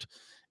learned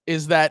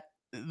is that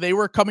they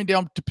were coming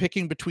down to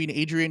picking between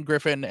Adrian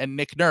Griffin and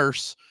Nick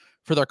Nurse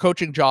for their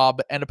coaching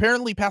job. And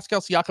apparently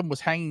Pascal Siakam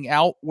was hanging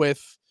out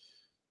with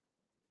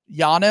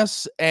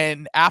Giannis.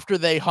 And after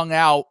they hung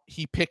out,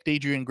 he picked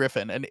Adrian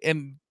Griffin.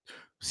 And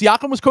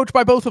Siakam was coached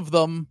by both of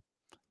them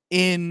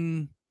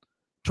in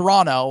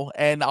Toronto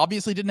and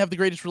obviously didn't have the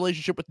greatest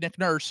relationship with Nick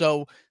Nurse.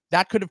 So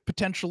that could have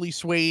potentially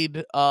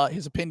swayed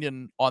his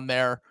opinion on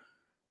there.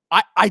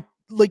 I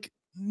like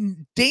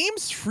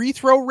Dame's free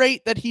throw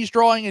rate that he's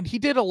drawing, and he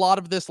did a lot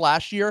of this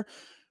last year,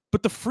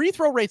 but the free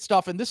throw rate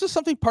stuff, and this is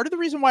something part of the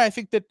reason why I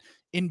think that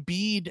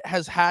Embiid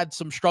has had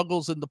some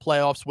struggles in the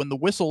playoffs when the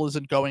whistle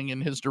isn't going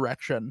in his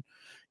direction,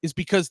 is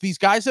because these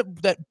guys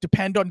that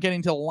depend on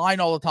getting to the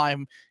line all the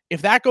time,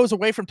 if that goes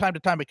away from time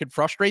to time, it can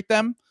frustrate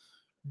them.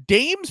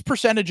 Dame's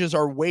percentages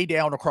are way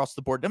down across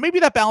the board. Now, maybe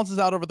that balances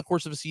out over the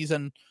course of a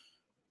season,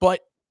 but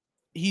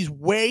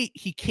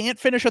he can't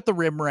finish at the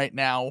rim right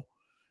now.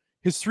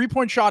 His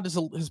 3-point shot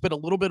has been a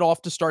little bit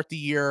off to start the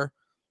year.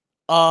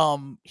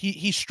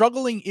 He's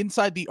struggling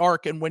inside the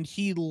arc, and when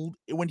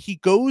he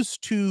goes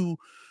to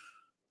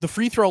the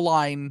free throw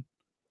line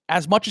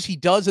as much as he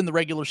does in the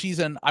regular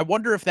season, I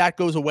wonder if that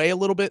goes away a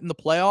little bit in the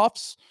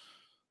playoffs,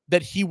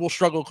 that he will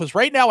struggle. Because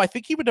right now, I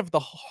think he would have the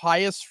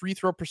highest free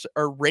throw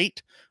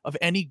rate of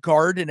any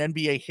guard in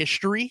NBA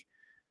history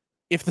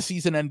if the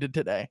season ended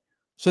today.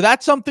 So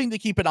that's something to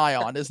keep an eye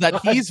on, is that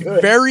he's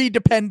very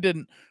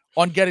dependent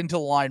on getting to the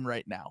line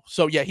right now.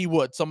 So yeah, he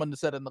would. Someone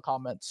said in the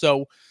comments.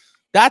 So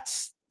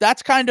that's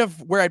kind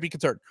of where I'd be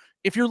concerned.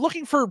 If you're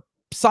looking for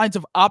signs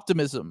of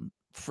optimism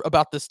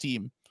about this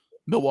team,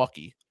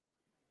 Milwaukee,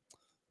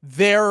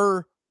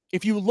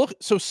 if you look,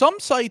 so some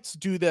sites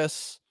do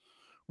this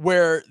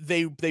where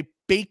they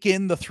bake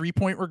in the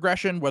 3-point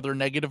regression, whether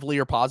negatively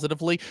or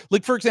positively.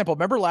 Like, for example,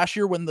 remember last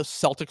year when the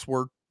Celtics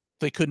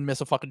they couldn't miss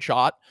a fucking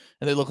shot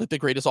and they looked like the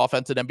greatest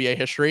offense in NBA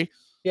history?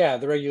 Yeah,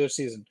 the regular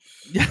season.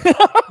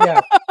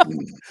 Yeah.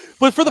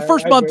 But for the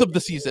first month of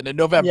the season in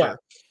November,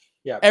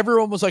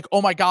 everyone was like,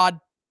 oh my God,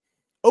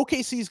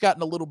 OKC's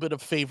gotten a little bit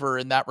of favor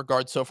in that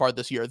regard so far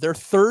this year. They're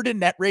third in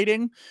net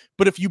rating,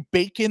 but if you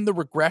bake in the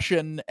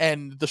regression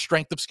and the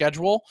strength of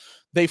schedule,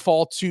 they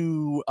fall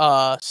to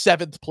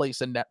 7th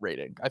place in net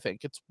rating. I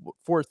think it's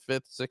 4th,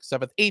 5th, 6th,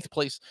 7th, 8th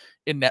place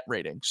in net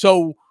rating.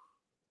 So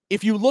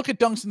if you look at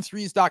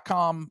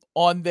dunksandthrees.com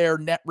on their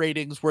net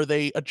ratings where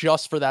they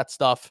adjust for that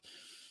stuff,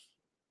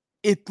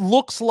 it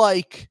looks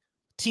like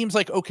teams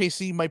like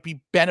OKC might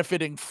be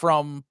benefiting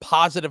from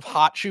positive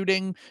hot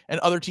shooting and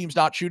other teams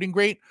not shooting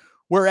great.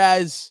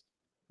 Whereas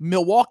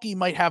Milwaukee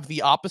might have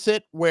the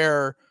opposite,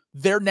 where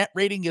their net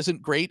rating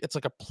isn't great. It's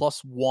like a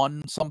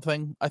 +1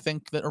 something, I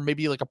think, that, or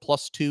maybe like a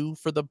 +2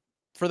 for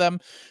them,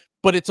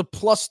 but it's a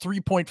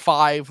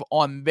 +3.5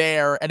 on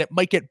there, and it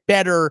might get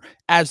better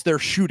as their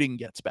shooting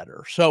gets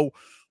better. So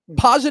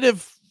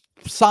positive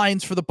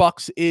signs for the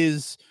Bucks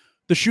is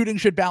the shooting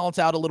should balance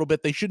out a little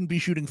bit. They shouldn't be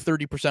shooting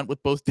 30%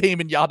 with both Dame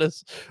and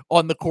Giannis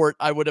on the court,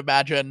 I would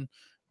imagine.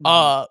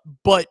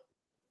 But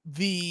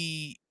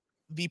the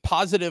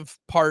positive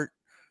part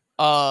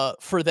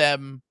for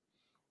them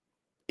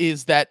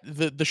is that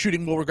the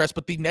shooting will regress,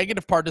 but the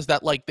negative part is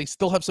that like they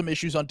still have some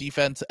issues on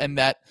defense, and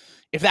that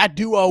if that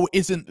duo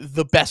isn't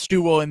the best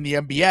duo in the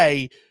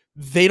NBA,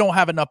 they don't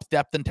have enough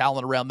depth and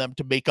talent around them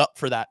to make up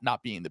for that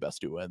not being the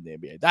best duo in the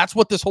NBA. That's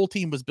what this whole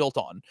team was built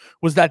on,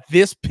 was that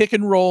this pick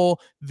and roll,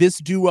 this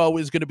duo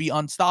is going to be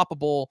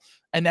unstoppable,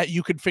 and that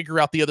you could figure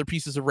out the other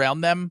pieces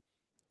around them.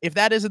 If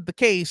that isn't the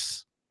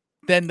case,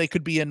 then they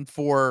could be in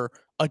for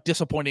a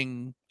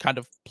disappointing kind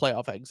of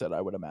playoff exit,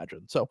 I would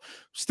imagine. So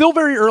still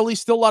very early,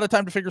 still a lot of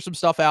time to figure some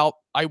stuff out.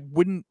 I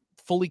wouldn't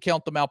fully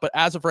count them out, but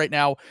as of right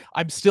now,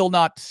 I'm still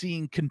not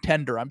seeing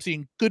contender. I'm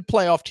seeing good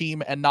playoff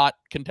team and not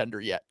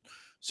contender yet.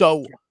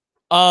 So,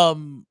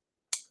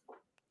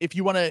 if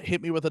you want to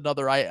hit me with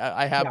another,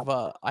 I have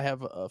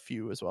a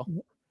few as well.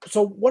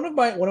 So one of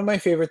my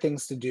favorite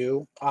things to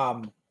do,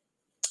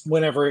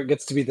 whenever it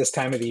gets to be this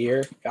time of the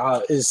year,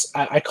 is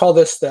I call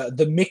this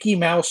the Mickey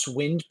Mouse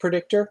wind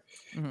predictor.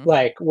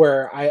 Like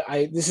where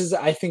this is,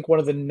 I think, one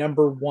of the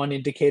number one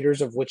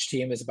indicators of which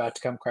team is about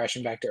to come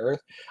crashing back to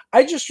earth.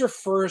 I just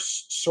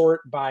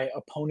sort by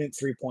opponent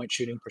 3-point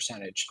shooting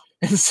percentage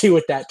and see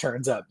what that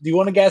turns up. Do you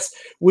want to guess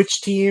which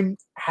team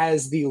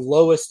has the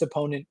lowest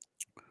opponent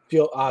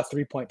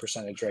 3-point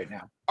percentage right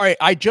now? All right.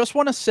 I just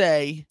want to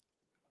say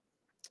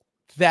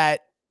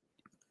that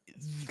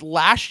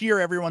last year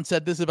everyone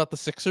said this about the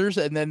Sixers,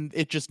 and then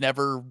it just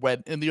never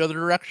went in the other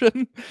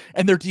direction,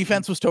 and their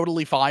defense was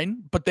totally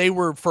fine, but they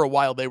were, for a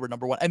while, they were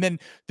number one. And then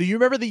do you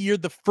remember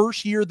the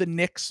first year the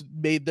Knicks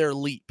made their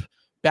leap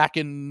back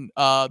in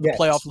the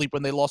playoff leap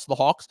when they lost to the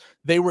Hawks?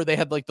 They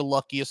had like the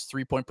luckiest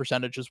 3-point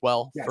percentage as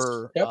well.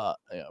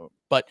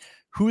 But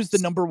who's the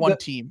number one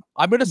team?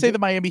 I'm going to say the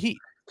Miami Heat.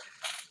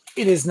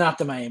 It is not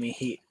the Miami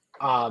Heat.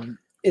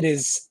 It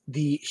is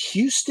the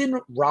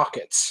Houston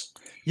Rockets.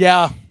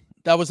 Yeah.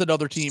 That was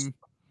another team.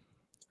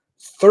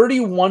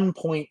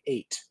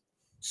 31.8.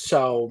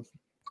 So.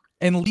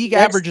 And league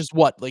average is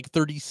what? Like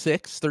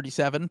 36,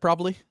 37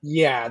 probably?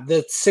 Yeah.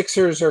 The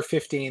Sixers are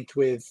 15th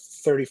with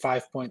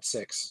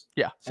 35.6.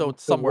 Yeah. So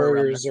it's somewhere around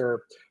there. The Warriors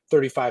are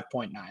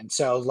 35.9.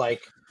 So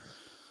like,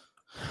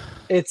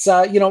 it's,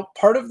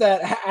 part of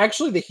that.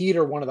 Actually, the Heat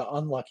are one of the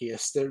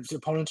unluckiest. Their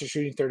opponents are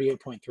shooting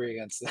 38.3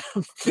 against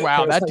them.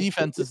 Wow, that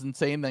defense is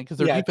insane then, because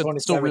their defense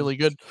is still really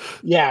good.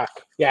 Yeah.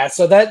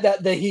 So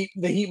that the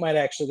Heat might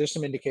actually, there's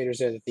some indicators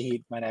there that the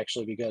Heat might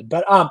actually be good.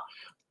 But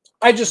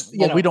I just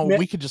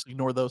we could just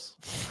ignore those.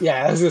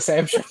 Yeah, I was gonna say,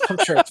 I'm sure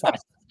it's fine.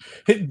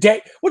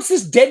 What's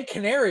this dead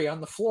canary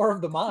on the floor of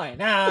the mine?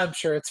 I'm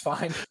sure it's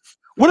fine.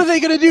 What are they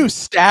going to do?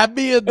 Stab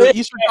me in the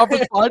Eastern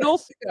Conference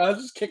Finals? Yeah, I'll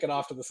just kick it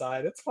off to the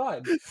side. It's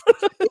fine.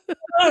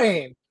 I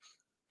mean,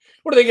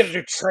 what are they going to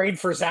do? Trade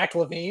for Zach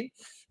Lavine?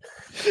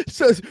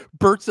 So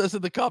Bert says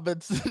in the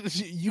comments,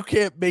 "You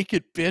can't make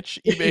it, bitch."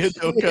 Ime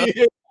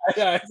Udoka.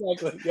 Yeah,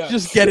 exactly. Yeah.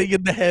 Just getting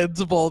in the heads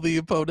of all the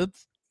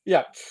opponents.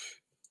 Yeah,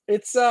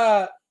 it's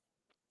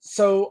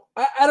So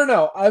I don't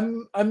know.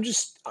 I'm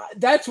just,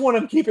 that's what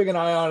I'm keeping an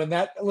eye on, and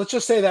that, let's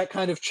just say, that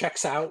kind of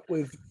checks out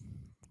with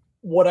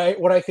what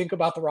I think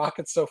about the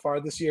Rockets so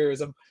far this year.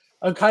 Is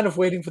I'm kind of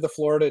waiting for the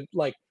floor to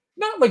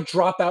not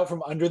drop out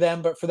from under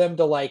them, but for them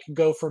to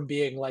go from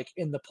being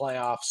in the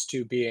playoffs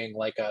to being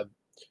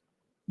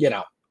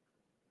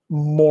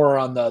more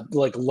on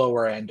the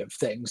lower end of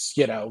things,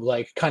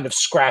 kind of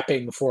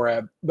scrapping for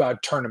a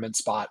tournament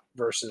spot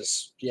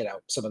versus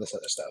some of this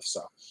other stuff.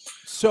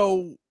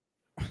 So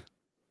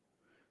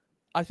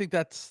I think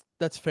that's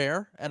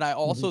fair, and I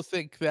also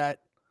think that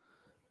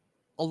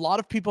a lot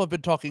of people have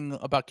been talking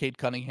about Cade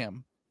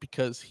Cunningham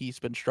because he's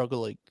been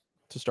struggling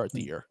to start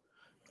the year,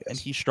 and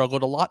he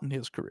struggled a lot in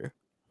his career.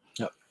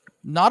 Yep.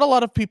 Not a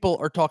lot of people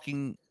are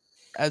talking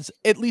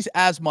at least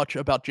as much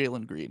about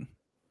Jalen Green.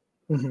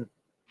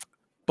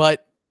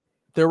 But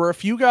there were a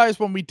few guys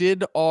when we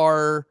did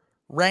our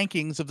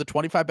rankings of the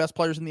 25 best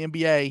players in the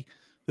NBA.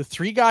 The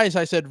 3 guys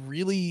I said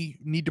really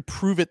need to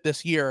prove it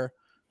this year,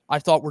 I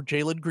thought were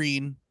Jalen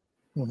Green,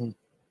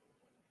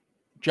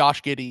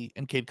 Josh Giddey,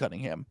 and Cade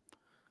Cunningham.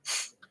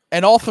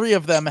 And all 3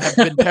 of them have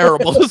been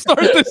terrible to start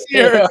this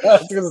year.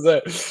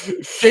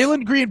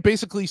 Jalen Green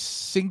basically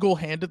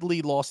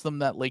single-handedly lost them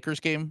that Lakers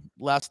game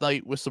last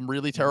night with some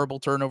really terrible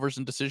turnovers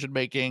and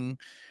decision-making.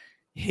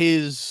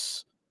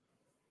 His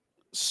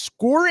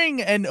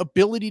scoring and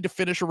ability to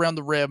finish around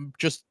the rim,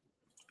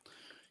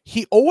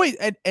 he always,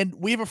 and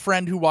we have a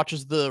friend who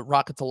watches the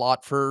Rockets a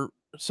lot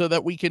so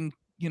that we can,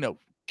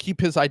 keep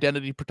his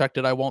identity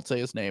protected. I won't say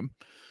his name.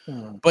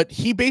 Mm. But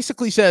he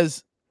basically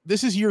says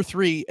this is year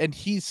 3, and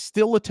he's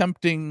still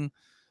attempting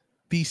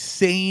the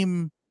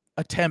same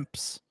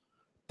attempts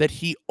that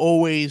he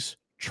always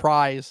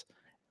tries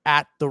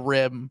at the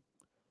rim,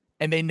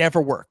 and they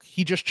never work.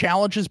 He just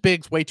challenges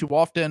bigs way too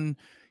often.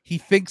 He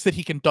thinks that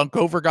he can dunk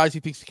over guys. He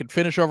thinks he can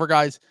finish over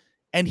guys,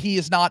 and he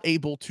is not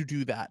able to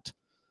do that.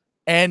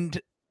 And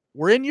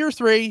we're in year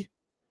 3,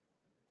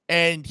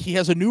 and he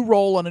has a new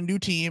role on a new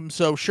team.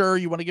 So sure,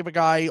 you want to give a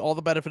guy all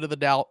the benefit of the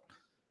doubt.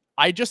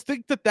 I just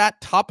think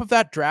that top of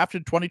that draft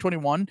in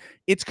 2021,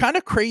 it's kind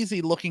of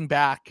crazy looking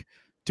back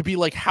to be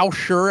like how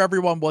sure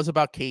everyone was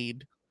about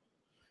Cade,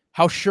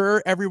 how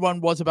sure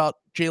everyone was about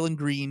Jalen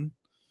Green,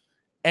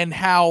 and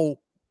how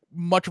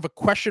much of a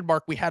question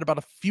mark we had about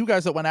a few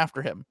guys that went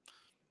after him.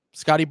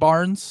 Scotty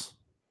Barnes,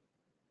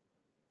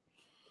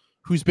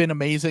 who's been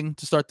amazing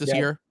to start this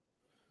year.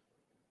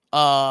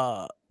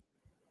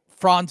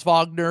 Franz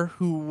Wagner,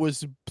 who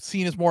was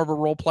seen as more of a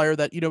role player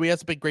that, he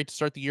hasn't been great to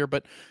start the year,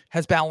 but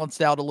has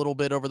balanced out a little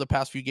bit over the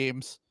past few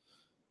games.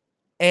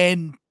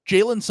 And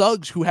Jalen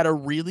Suggs, who had a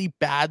really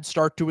bad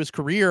start to his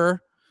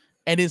career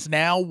and is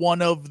now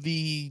one of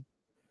the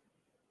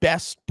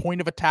best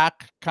point of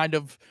attack kind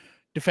of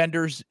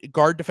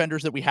guard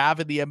defenders that we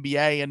have in the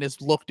NBA, and has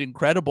looked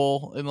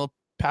incredible in the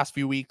past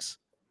few weeks.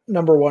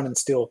 Number 1 in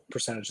steal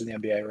percentage in the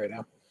NBA right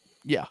now.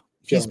 Yeah.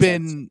 He's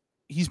been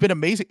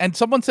amazing. And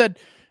someone said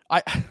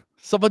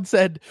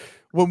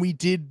when we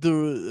did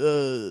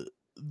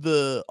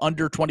the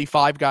under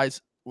 25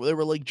 guys, they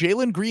were like,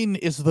 Jalen Green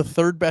is the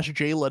 3rd best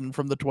Jalen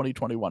from the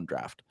 2021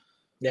 draft.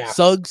 Yeah.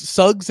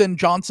 Suggs and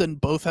Johnson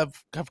both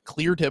have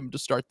cleared him to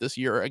start this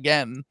year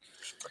again.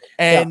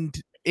 And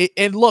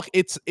look,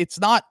 it's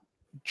not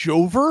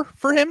Jover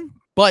for him,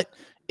 but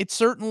it's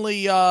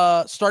certainly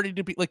starting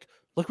to be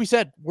like we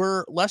said,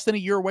 we're less than a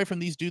year away from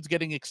these dudes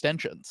getting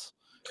extensions,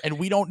 and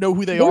we don't know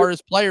who they are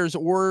as players,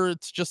 or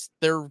it's just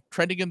they're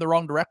trending in the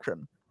wrong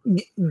direction.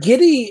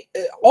 Giddey,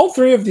 all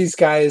 3 of these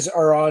guys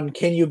are on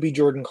Can You Be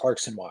Jordan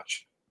Clarkson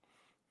watch,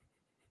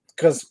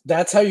 because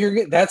that's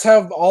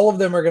how all of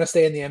them are going to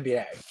stay in the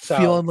NBA. So,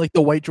 feeling like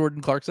the white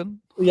Jordan Clarkson.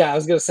 Yeah, I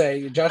was going to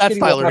say Josh. That's Giddey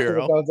Tyler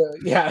Hero.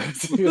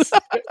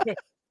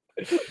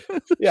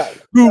 Yeah.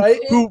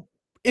 Who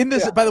in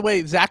this, by the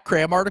way, Zach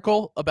Cram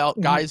article about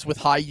guys with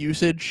high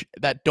usage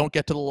that don't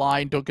get to the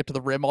line, don't get to the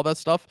rim, all that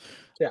stuff.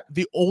 Yeah.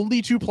 The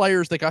only 2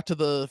 players that got to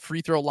the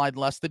free throw line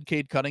less than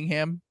Cade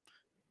Cunningham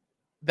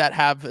that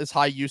have as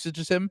high usage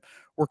as him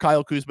were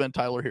Kyle Kuzma and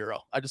Tyler Hero.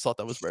 I just thought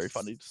that was very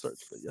funny to start.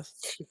 But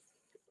yes.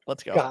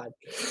 Let's go. God.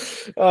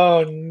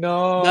 Oh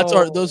no.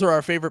 Those are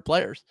our favorite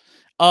players.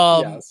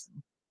 Yes.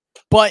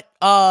 But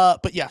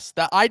yes,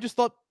 that I just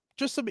thought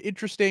just some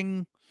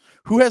interesting.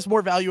 Who has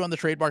more value on the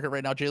trade market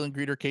right now, Jalen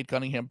Green or Cade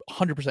Cunningham?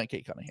 100%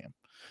 Cade Cunningham.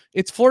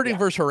 It's flirting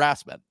versus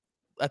harassment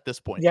at this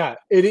point. Yeah,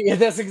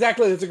 that's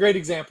a great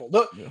example.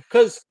 Look,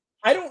 because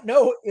I don't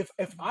know if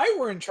I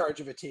were in charge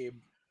of a team,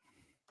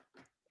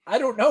 I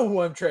don't know who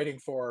I'm trading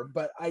for,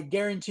 but I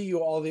guarantee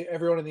you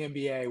everyone in the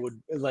NBA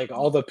would, like,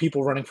 all the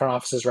people running front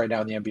offices right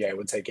now in the NBA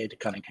would say Cade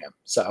Cunningham.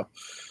 So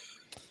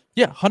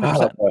yeah,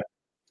 100%.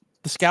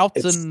 The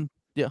scouts and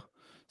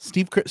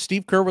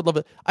Steve Kerr would love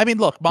it. I mean,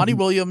 look, Monty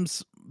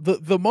Williams.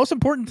 The most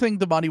important thing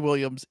to Monty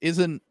Williams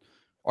isn't,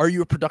 are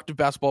you a productive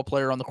basketball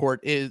player on the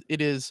court? It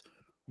is,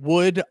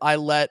 would I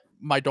let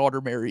my daughter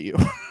marry you?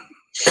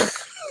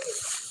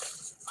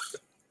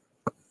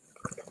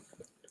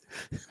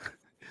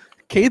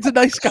 Cade's a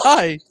nice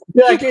guy.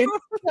 Yeah, Cade.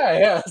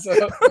 Yeah.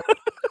 So.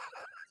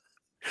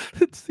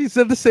 He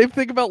said the same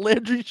thing about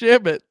Landry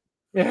Shamet.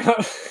 Yeah.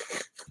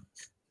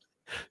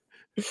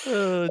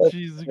 Oh,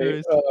 Jesus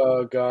Christ.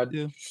 Oh, God.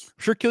 Yeah. I'm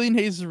sure Killian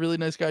Hayes is a really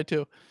nice guy,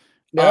 too.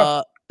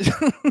 Yeah.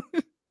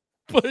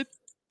 But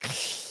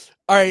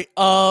all right.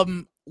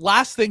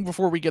 Last thing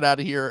before we get out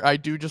of here, I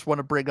do just want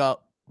to bring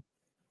up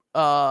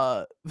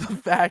the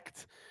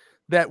fact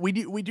that we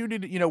do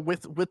need,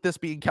 with this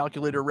being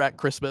calculator rack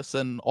Christmas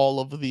and all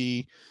of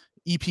the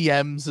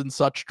EPMs and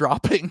such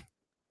dropping.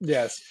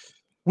 Yes.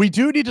 We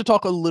do need to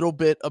talk a little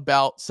bit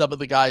about some of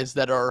the guys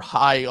that are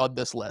high on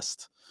this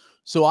list.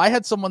 So I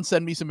had someone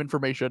send me some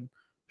information.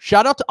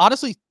 Shout out to,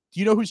 honestly, do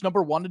you know who's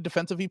number 1 in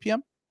defensive EPM?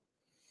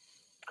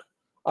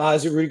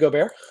 Is it Rudy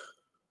Gobert?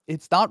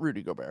 It's not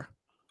Rudy Gobert.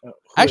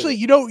 Actually,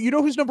 you know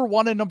who's number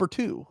 1 and number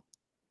 2?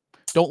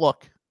 Don't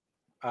look.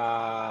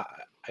 I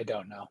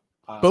don't know.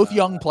 Both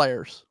young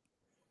players.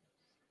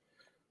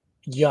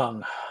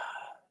 Young.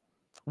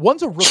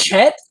 One's a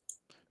rookie.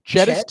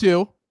 Chet is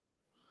 2.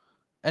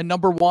 And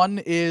number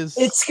 1 is...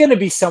 It's going to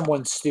be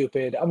someone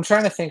stupid. I'm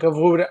trying to think of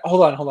who...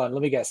 Hold on.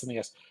 Let me guess.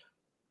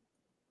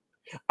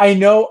 I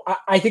know.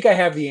 I think I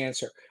have the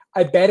answer.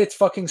 I bet it's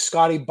fucking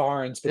Scotty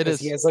Barnes because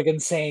he has like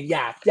insane.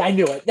 Yeah, I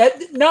knew it.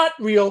 That not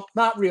real.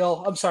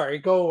 I'm sorry.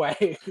 Go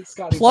away.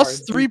 Scotty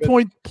plus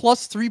Barnes,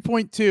 plus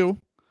 3.2.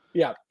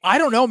 Yeah. I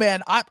don't know,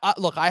 man. I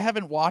look, I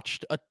haven't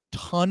watched a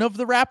ton of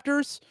the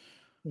Raptors.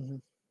 Mm-hmm.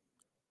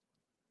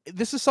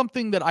 this is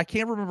something that I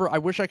can't remember. I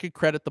wish I could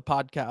credit the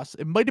podcast.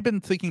 It might have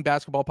been Thinking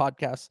Basketball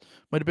podcast.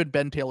 Might have been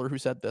Ben Taylor who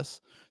said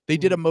this. They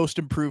did a most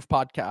improved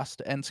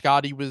podcast, and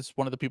Scotty was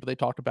one of the people they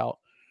talked about.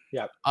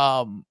 Yeah.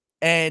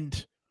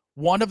 And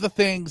one of the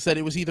things that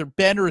it was either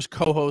Ben or his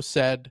co-host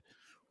said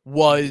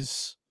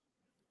was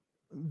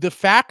the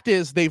fact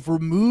is they've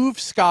removed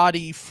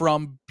Scotty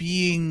from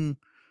being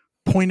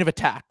point of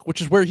attack, which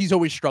is where he's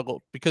always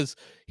struggled because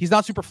he's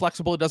not super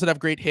flexible. He doesn't have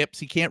great hips.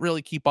 He can't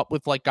really keep up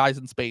with like guys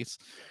in space.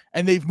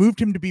 And they've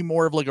moved him to be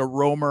more of like a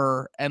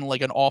roamer and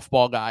like an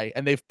off-ball guy.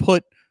 And they've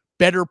put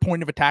better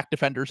point of attack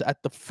defenders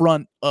at the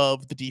front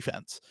of the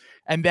defense.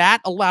 And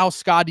that allows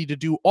Scotty to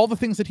do all the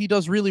things that he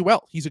does really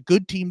well. He's a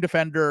good team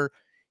defender.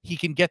 He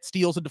can get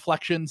steals and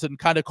deflections and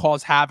kind of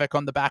cause havoc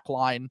on the back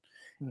line.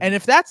 And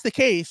if that's the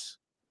case,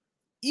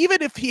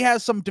 even if he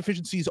has some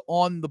deficiencies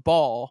on the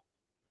ball,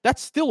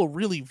 that's still a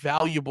really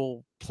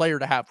valuable player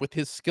to have with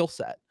his skill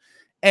set.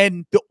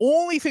 And the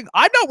only thing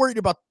I'm not worried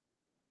about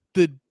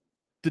the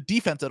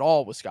defense at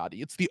all with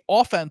Scotty. It's the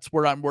offense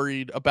where I'm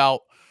worried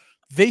about.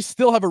 They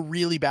still have a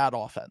really bad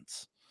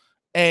offense.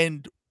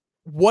 And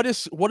what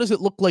does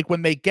it look like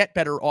when they get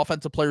better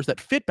offensive players that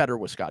fit better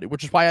with Scotty,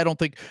 which is why I don't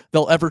think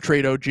they'll ever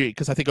trade OG,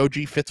 because I think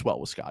OG fits well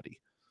with Scotty.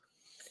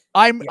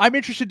 I'm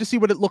interested to see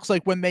what it looks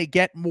like when they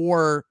get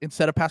more,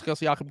 instead of Pascal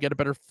Siakam, get a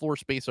better floor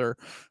spacer,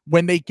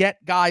 when they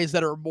get guys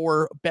that are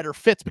more better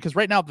fits, because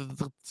right now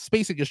the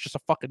spacing is just a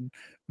fucking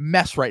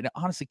mess right now.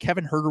 Honestly,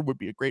 Kevin Huerter would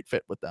be a great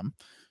fit with them,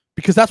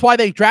 because that's why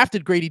they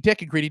drafted Grady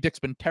Dick, and Grady Dick's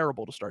been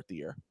terrible to start the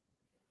year.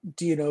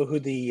 Do you know who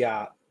the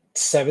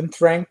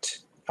 7th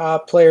ranked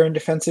player in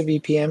defensive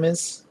EPM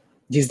is?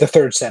 He's the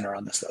 3rd center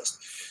on this list.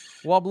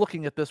 Well, I'm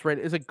looking at this right.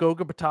 Is it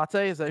Goga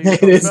Batate? Is that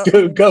it is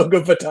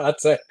Goga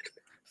Batate?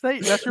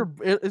 That's your,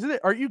 isn't it?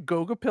 Are you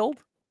Goga pilled?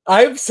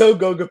 I'm so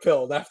Goga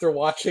pilled after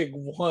watching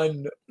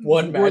one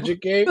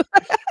Magic game.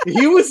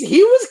 He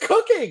was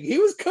cooking. He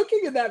was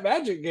cooking in that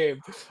Magic game.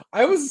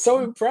 I was so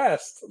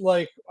impressed.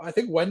 Like, I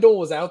think Wendell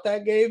was out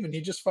that game, and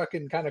he just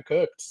fucking kind of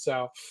cooked.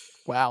 So,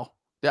 wow.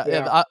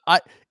 Yeah.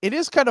 It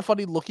is kind of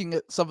funny looking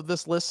at some of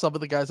this list. Some of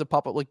the guys that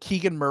pop up, like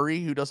Keegan Murray,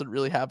 who doesn't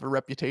really have a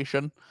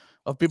reputation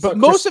of being, but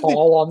most of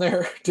Paul on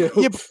there too.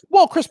 Yeah,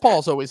 well, Chris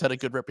Paul's always had a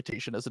good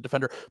reputation as a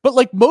defender, but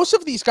like most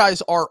of these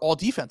guys are all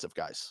defensive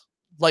guys.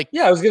 Like,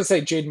 yeah, I was gonna say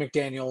Jade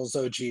McDaniels,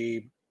 OG,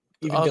 even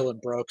Dylan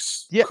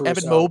Brooks, Caruso.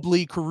 Evan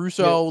Mobley,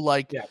 Caruso,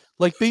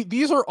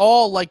 these are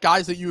all like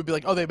guys that you would be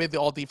like, oh, they made the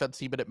all defense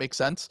team, and it makes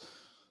sense.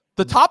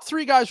 The top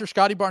 3 guys are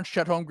Scotty Barnes,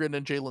 Chet Holmgren,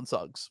 and Jalen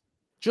Suggs.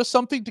 Just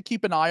something to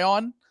keep an eye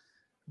on.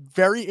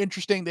 Very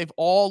interesting. They've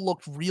all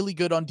looked really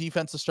good on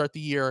defense to start the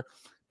year.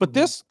 But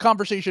this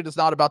conversation is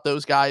not about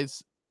those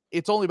guys.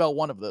 It's only about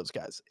one of those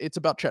guys. It's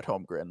about Chet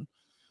Holmgren.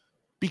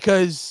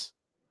 Because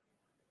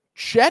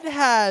Chet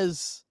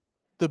has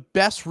the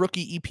best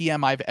rookie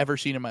EPM I've ever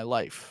seen in my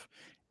life.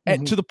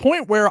 And to the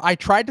point where I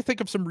tried to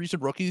think of some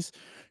recent rookies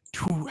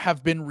to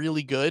have been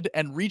really good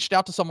and reached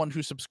out to someone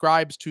who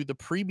subscribes to the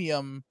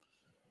premium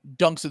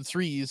dunks and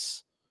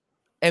threes,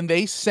 and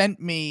they sent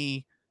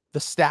me the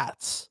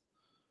stats.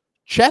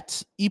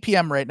 Chet's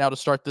EPM right now to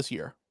start this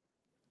year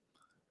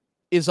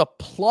is a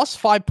plus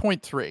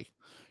 5.3,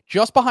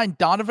 just behind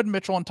Donovan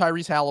Mitchell and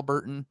Tyrese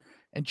Halliburton,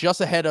 and just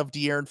ahead of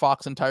De'Aaron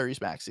Fox and Tyrese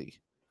Maxey.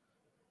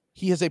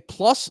 He has a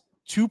plus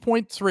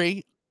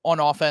 2.3 on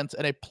offense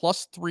and a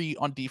plus 3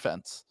 on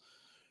defense.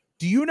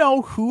 Do you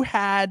know who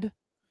had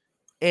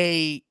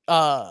do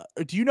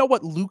you know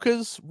what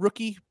Luka's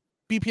rookie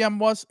BPM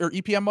was, or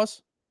EPM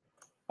was?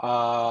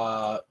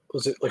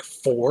 Was it like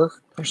 4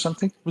 or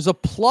something? It was a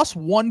plus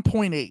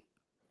 1.8.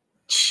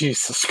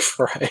 Jesus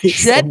Christ.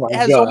 Chet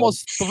has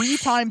almost 3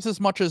 times as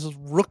much as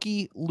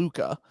rookie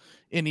Luka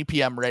in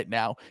EPM right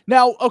now.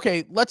 Now,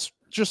 okay, let's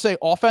just say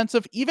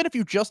offensive. Even if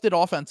you just did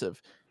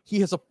offensive, he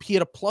had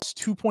a plus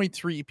 2.3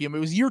 EPM. It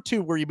was year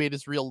 2 where he made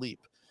his real leap.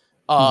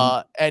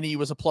 And he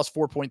was a plus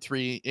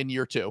 4.3 in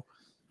year 2.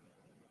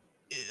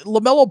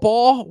 LaMelo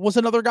Ball was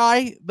another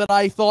guy that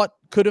I thought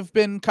could have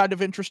been kind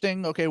of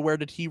interesting. Okay, where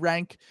did he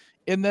rank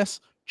in this?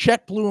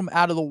 Chet blew him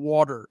out of the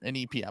water in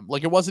EPM.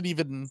 Like, it wasn't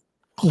even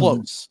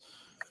close.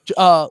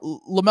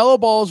 LaMelo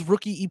Ball's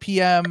rookie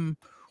EPM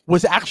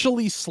was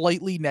actually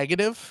slightly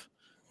negative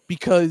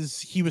because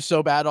he was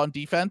so bad on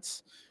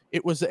defense.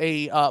 It was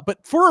but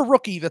for a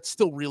rookie, that's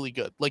still really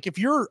good. Like, if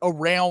you're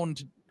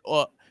around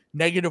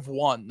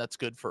 -1, that's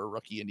good for a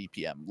rookie in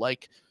EPM.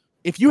 Like,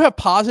 if you have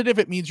positive,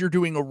 it means you're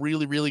doing a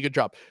really, really good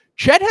job.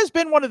 Chet has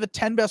been one of the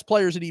 10 best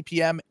players in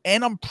EPM,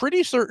 and I'm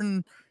pretty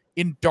certain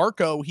in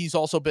Darko, he's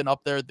also been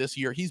up there this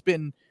year. He's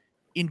been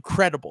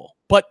incredible.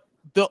 But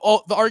the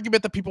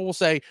argument that people will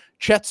say,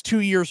 Chet's 2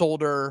 years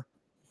older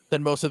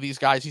than most of these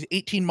guys. He's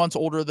 18 months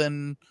older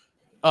than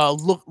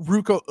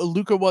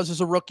Luka was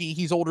as a rookie.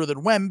 He's older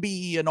than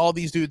Wemby and all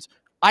these dudes.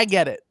 I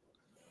get it.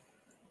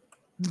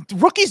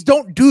 Rookies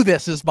don't do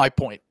this, is my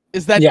point.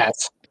 Is that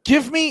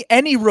give me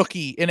any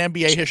rookie in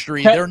NBA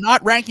history. They're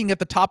not ranking at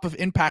the top of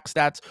impact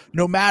stats,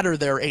 no matter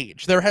their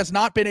age. There has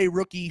not been a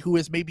rookie who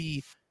has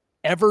maybe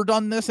ever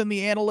done this in the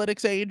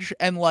analytics age.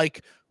 And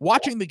like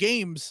watching the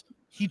games,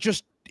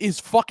 is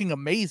fucking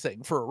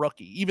amazing for a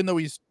rookie, even though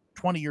he's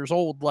 20 years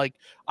old. Like,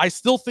 I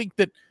still think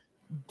that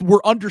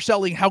we're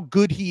underselling how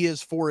good he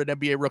is for an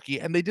NBA rookie.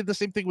 And they did the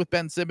same thing with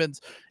Ben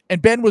Simmons,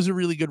 and Ben was a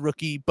really good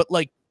rookie. But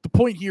like, the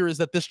point here is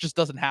that this just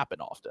doesn't happen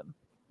often.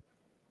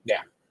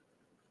 Yeah.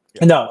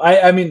 No,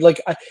 I mean,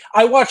 like,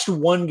 I watched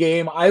one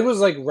game. I was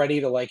like ready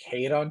to like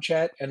hate on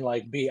Chet and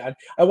like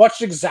I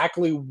watched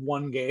exactly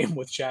one game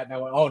with Chet and I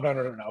went, oh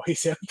no,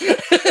 he's him.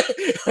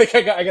 Like,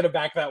 I got to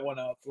back that one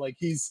up. Like,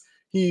 he's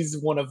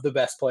one of the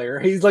best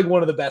players. He's like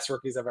one of the best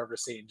rookies I've ever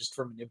seen, just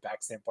from an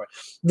impact standpoint.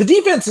 The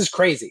defense is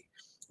crazy.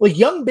 Like,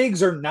 young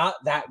bigs are not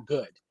that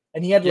good,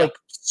 and he had like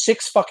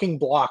 6 fucking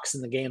blocks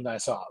in the game that I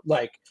saw.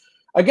 Like,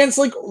 against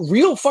like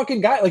real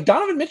fucking guy, like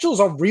Donovan Mitchell's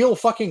a real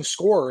fucking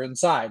scorer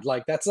inside.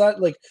 Like, that's not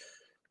like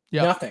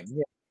nothing.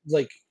 Yeah.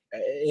 Like,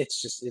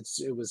 it's just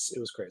it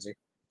was crazy.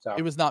 So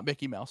it was not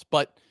Mickey Mouse,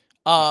 but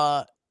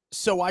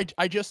so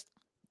I just,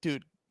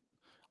 dude,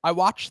 I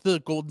watched the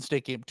Golden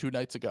State game 2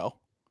 nights ago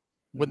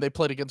when they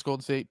played against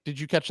Golden State. Did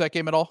you catch that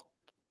game at all?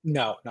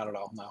 No, not at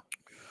all. No.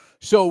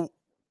 So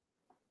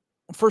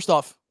first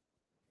off,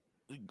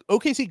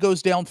 OKC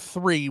goes down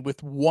 3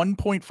 with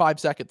 1.5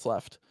 seconds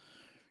left.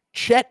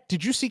 Chet,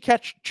 did you see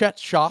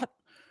Chet's shot?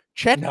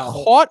 Chet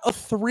caught a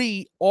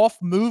 3 off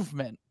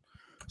movement,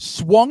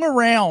 swung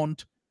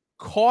around,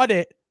 caught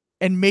it,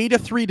 and made a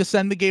 3 to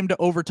send the game to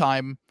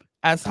overtime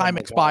as time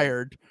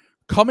expired,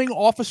 coming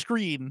off a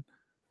screen,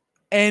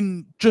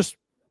 and just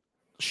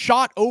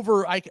shot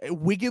over.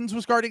 Wiggins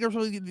was guarding or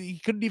something. He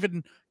couldn't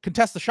even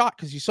contest the shot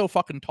because he's so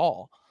fucking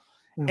tall.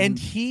 And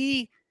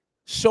he,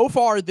 so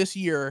far this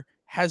year,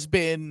 has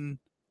been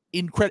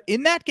incredible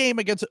in that game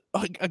against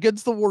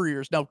the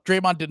Warriors. Now,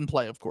 Draymond didn't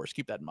play, of course,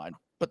 keep that in mind,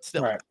 but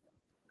still,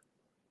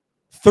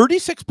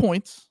 36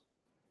 points,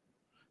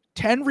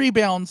 10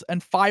 rebounds,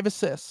 and 5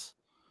 assists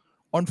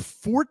on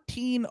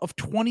 14 of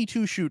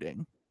 22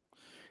 shooting.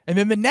 And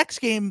then the next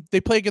game they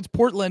play against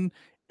Portland,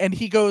 and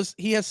he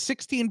has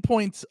 16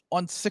 points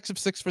on 6 of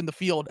 6 from the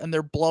field, and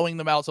they're blowing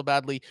them out so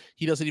badly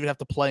he doesn't even have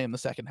to play in the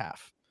second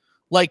half.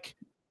 Like,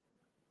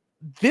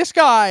 this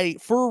guy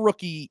for a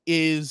rookie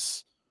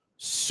is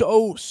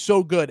so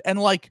good. And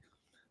like,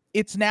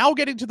 it's now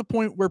getting to the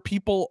point where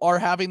people are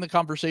having the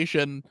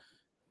conversation,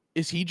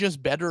 is he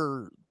just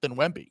better than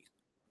Wemby?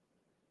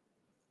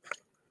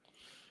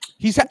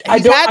 He's had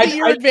the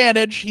year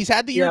advantage. He's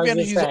had the year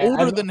advantage. He's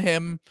older than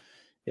him.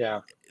 Yeah.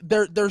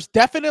 There's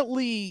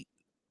definitely,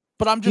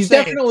 but I'm just he's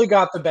saying, definitely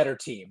got the better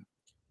team.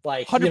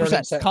 Like,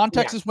 100%.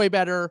 Context is way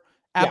better.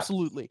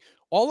 Absolutely.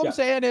 All I'm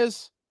saying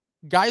is,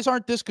 guys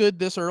aren't this good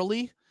this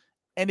early,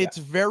 and it's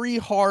very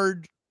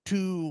hard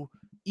to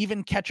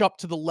even catch up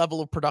to the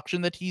level of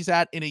production that he's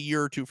at in a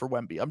year or two for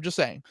Wemby. I'm just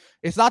saying.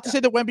 It's not to say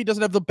that Wemby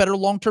doesn't have the better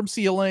long-term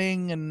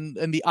ceiling and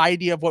the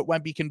idea of what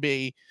Wemby can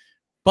be,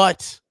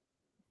 but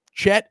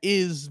Chet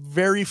is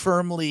very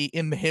firmly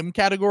in the him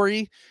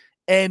category.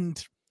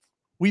 And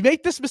we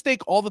make this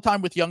mistake all the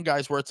time with young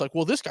guys where it's like,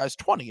 well, this guy's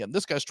 20 and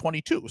this guy's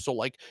 22. So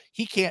like,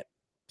 he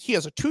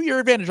has a 2-year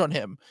advantage on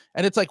him.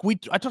 And it's like,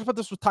 I talked about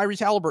this with Tyrese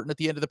Halliburton at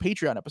the end of the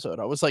Patreon episode.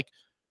 I was like,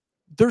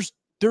 there's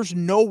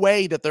no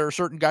way that there are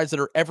certain guys that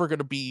are ever going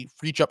to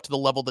reach up to the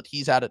level that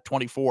he's at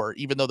 24,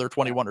 even though they're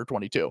 21 or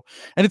 22.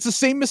 And it's the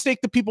same mistake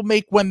that people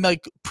make when,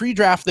 like,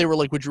 pre-draft, they were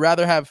like, would you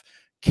rather have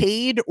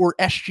Cade or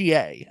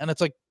SGA? And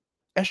it's like,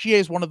 SGA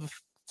is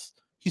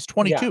he's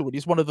 22 and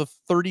he's one of the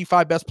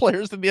 35 best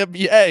players in the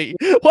NBA.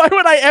 Why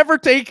would I ever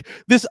take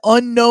this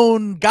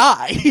unknown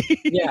guy?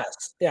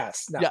 Yes.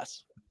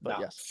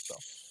 So.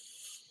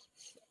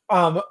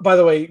 By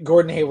the way,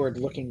 Gordon Hayward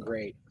looking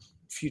great.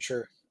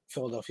 Future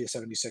Philadelphia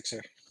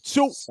 76er.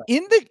 So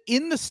in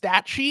the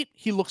stat sheet,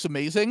 he looks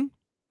amazing.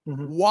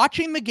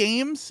 Watching the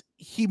games,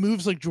 he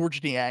moves like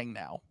George Niang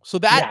now. So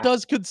that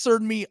does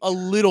concern me a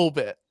little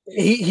bit.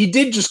 He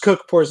did just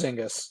cook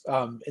Porzingis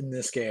in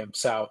this game.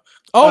 So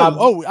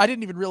I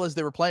didn't even realize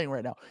they were playing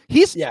right now.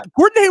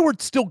 Gordon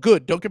Hayward's still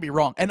good, don't get me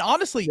wrong. And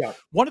honestly,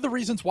 one of the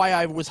reasons why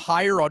I was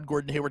higher on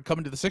Gordon Hayward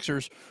coming to the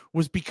Sixers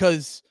was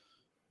because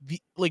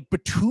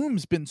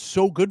Batum's been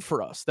so good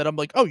for us that I'm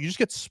like, oh, you just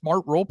get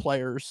smart role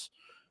players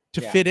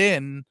to fit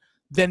in,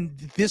 then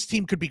this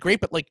team could be great.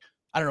 But like,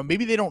 I don't know,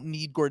 maybe they don't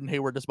need Gordon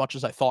Hayward as much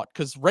as I thought,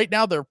 because right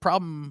now their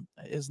problem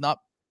has not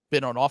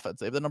been on offense.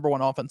 They have the number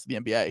 1 offense in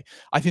the NBA.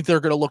 I think they're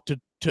going to look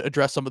to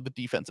address some of the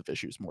defensive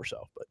issues more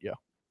so. But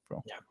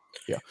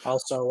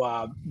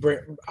Also,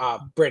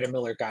 Brandon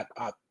Miller got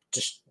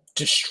just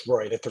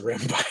destroyed at the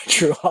rim by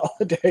Drew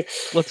Holiday.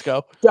 Let's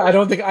go. I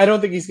don't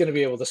think he's going to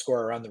be able to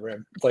score around the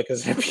rim like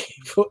as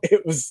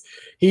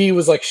he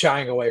was like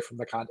shying away from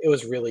the It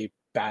was really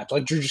bad.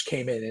 Like, Drew just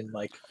came in and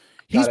like,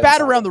 he's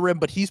bad around the rim,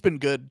 but he's been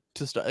good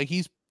to start. Like,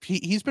 he's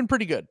been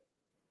pretty good.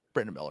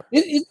 Brandon Miller.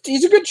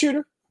 He's a good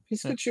shooter.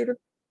 He's a good shooter.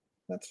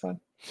 That's fine.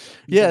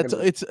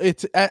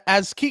 It's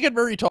as Keegan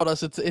Murray taught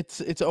us.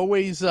 It's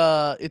always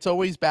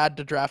bad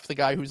to draft the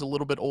guy who's a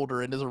little bit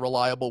older and is a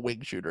reliable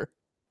wing shooter.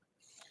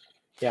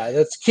 Yeah,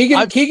 that's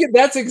Keegan.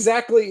 That's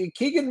exactly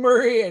Keegan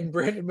Murray and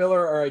Brandon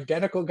Miller are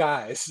identical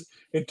guys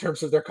in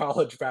terms of their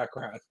college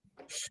background.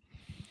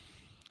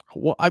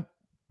 What?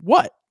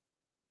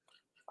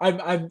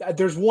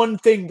 There's one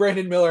thing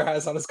Brandon Miller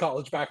has on his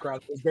college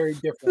background that's very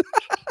different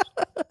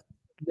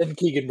than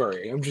Keegan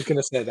Murray. I'm just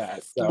gonna say that.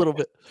 A So. little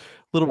bit.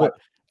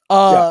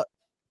 Yeah.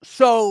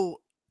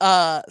 So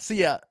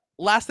yeah,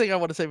 last thing I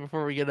want to say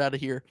before we get out of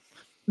here.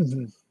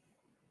 Mm-hmm.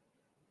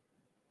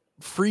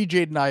 Free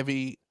Jaden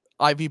Ivey.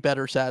 Ivy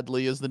better,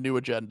 sadly, is the new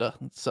agenda.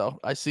 So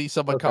I see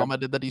someone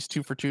commented that he's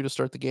 2 for 2 to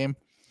start the game.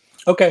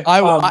 Okay.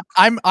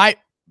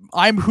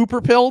 I'm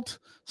Hooper pilled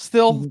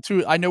still.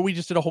 Mm-hmm. I know we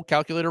just did a whole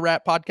calculator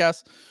rat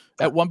podcast.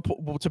 At one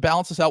point, to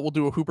balance this out, we'll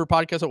do a Hooper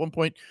podcast at one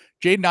point.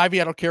 Jaden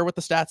Ivey, I don't care what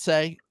the stats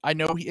say. I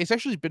know he's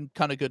actually been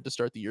kind of good to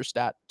start the year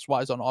stats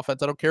wise on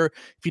offense. I don't care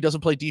if he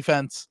doesn't play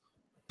defense.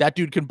 That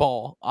dude can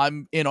ball.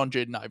 I'm in on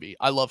Jaden Ivey.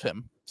 I love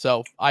him.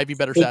 So Ivy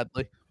better,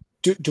 sadly.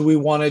 Do we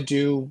want to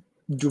do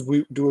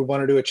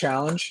a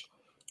challenge?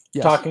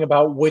 Yes. Talking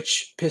about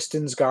which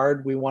Pistons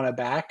guard we want to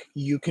back.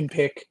 You can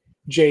pick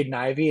Jaden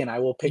Ivey, and I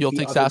will pick the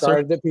other Sasser?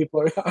 guard that people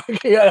are.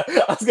 Yeah,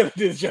 I was going to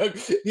do the joke.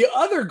 The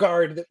other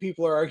guard that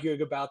people are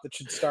arguing about that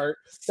should start.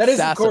 That is,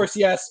 Sasser. Of course,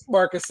 yes,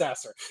 Marcus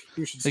Sasser.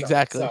 Who should start.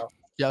 Exactly. So,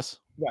 yes.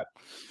 Yeah.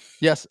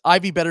 Yes.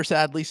 Ivy better,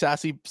 sadly.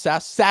 Sassy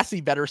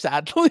better,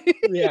 sadly.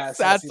 Yeah.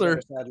 Sasser.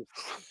 Better, sadly.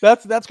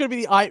 That's going to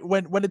be the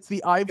when it's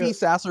the Ivy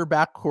Sasser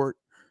backcourt.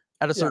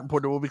 At a certain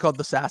point, it will be called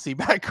the sassy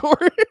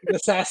backcourt. The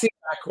sassy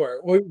backcourt.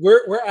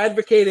 We're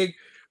advocating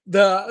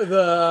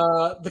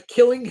the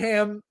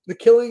Killingham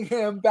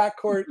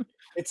backcourt.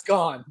 It's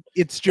gone.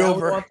 It's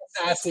Jover.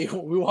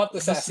 We want the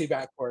sassy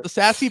backcourt. The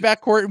sassy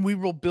backcourt, and we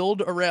will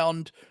build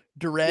around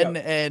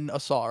Duren and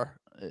Asar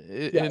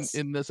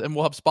in this, and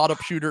we'll have spot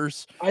up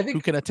shooters who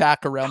can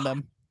attack around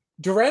them.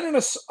 Duren and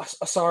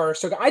Asar.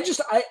 So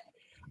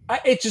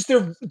it's just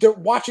they're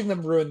watching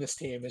them ruin this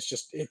team. Man.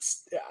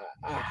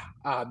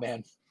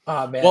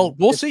 Oh, man. Well,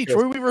 we'll see.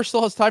 Troy Weaver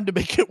still has time to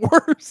make it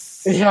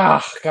worse.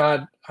 Yeah,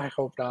 God, I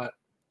hope not,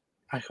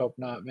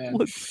 man.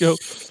 Let's go.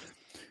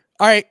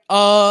 All right,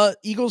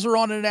 Eagles are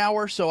on in an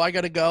hour, so I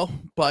gotta go.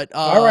 But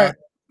all right,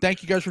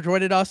 thank you guys for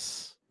joining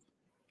us.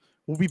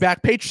 We'll be back.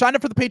 Sign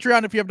up for the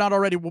Patreon if you have not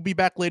already. We'll be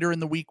back later in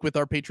the week with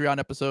our Patreon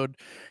episode.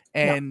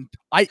 And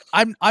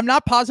I'm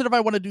not positive I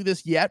want to do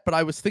this yet, but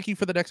I was thinking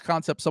for the next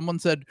concept. Someone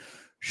said,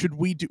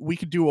 we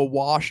could do a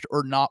washed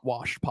or not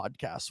washed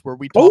podcast where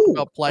we talk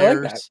about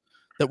players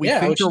that we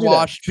think are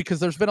washed, because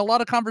there's been a lot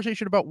of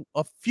conversation about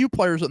a few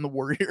players in the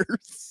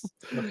Warriors.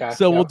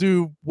 So we'll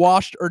do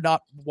washed or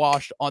not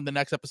washed on the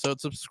next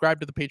episode. Subscribe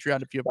to the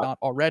Patreon if you have not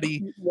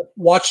already.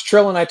 Watch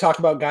Trill and I talk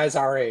about guys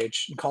our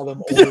age and call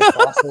them old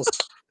fossils.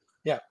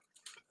 Yeah.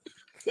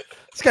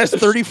 This guy's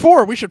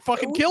 34. We should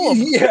fucking kill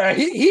him. Yeah,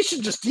 he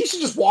should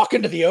just walk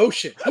into the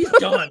ocean. He's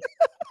done.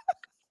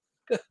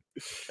 All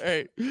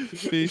right.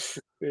 Peace.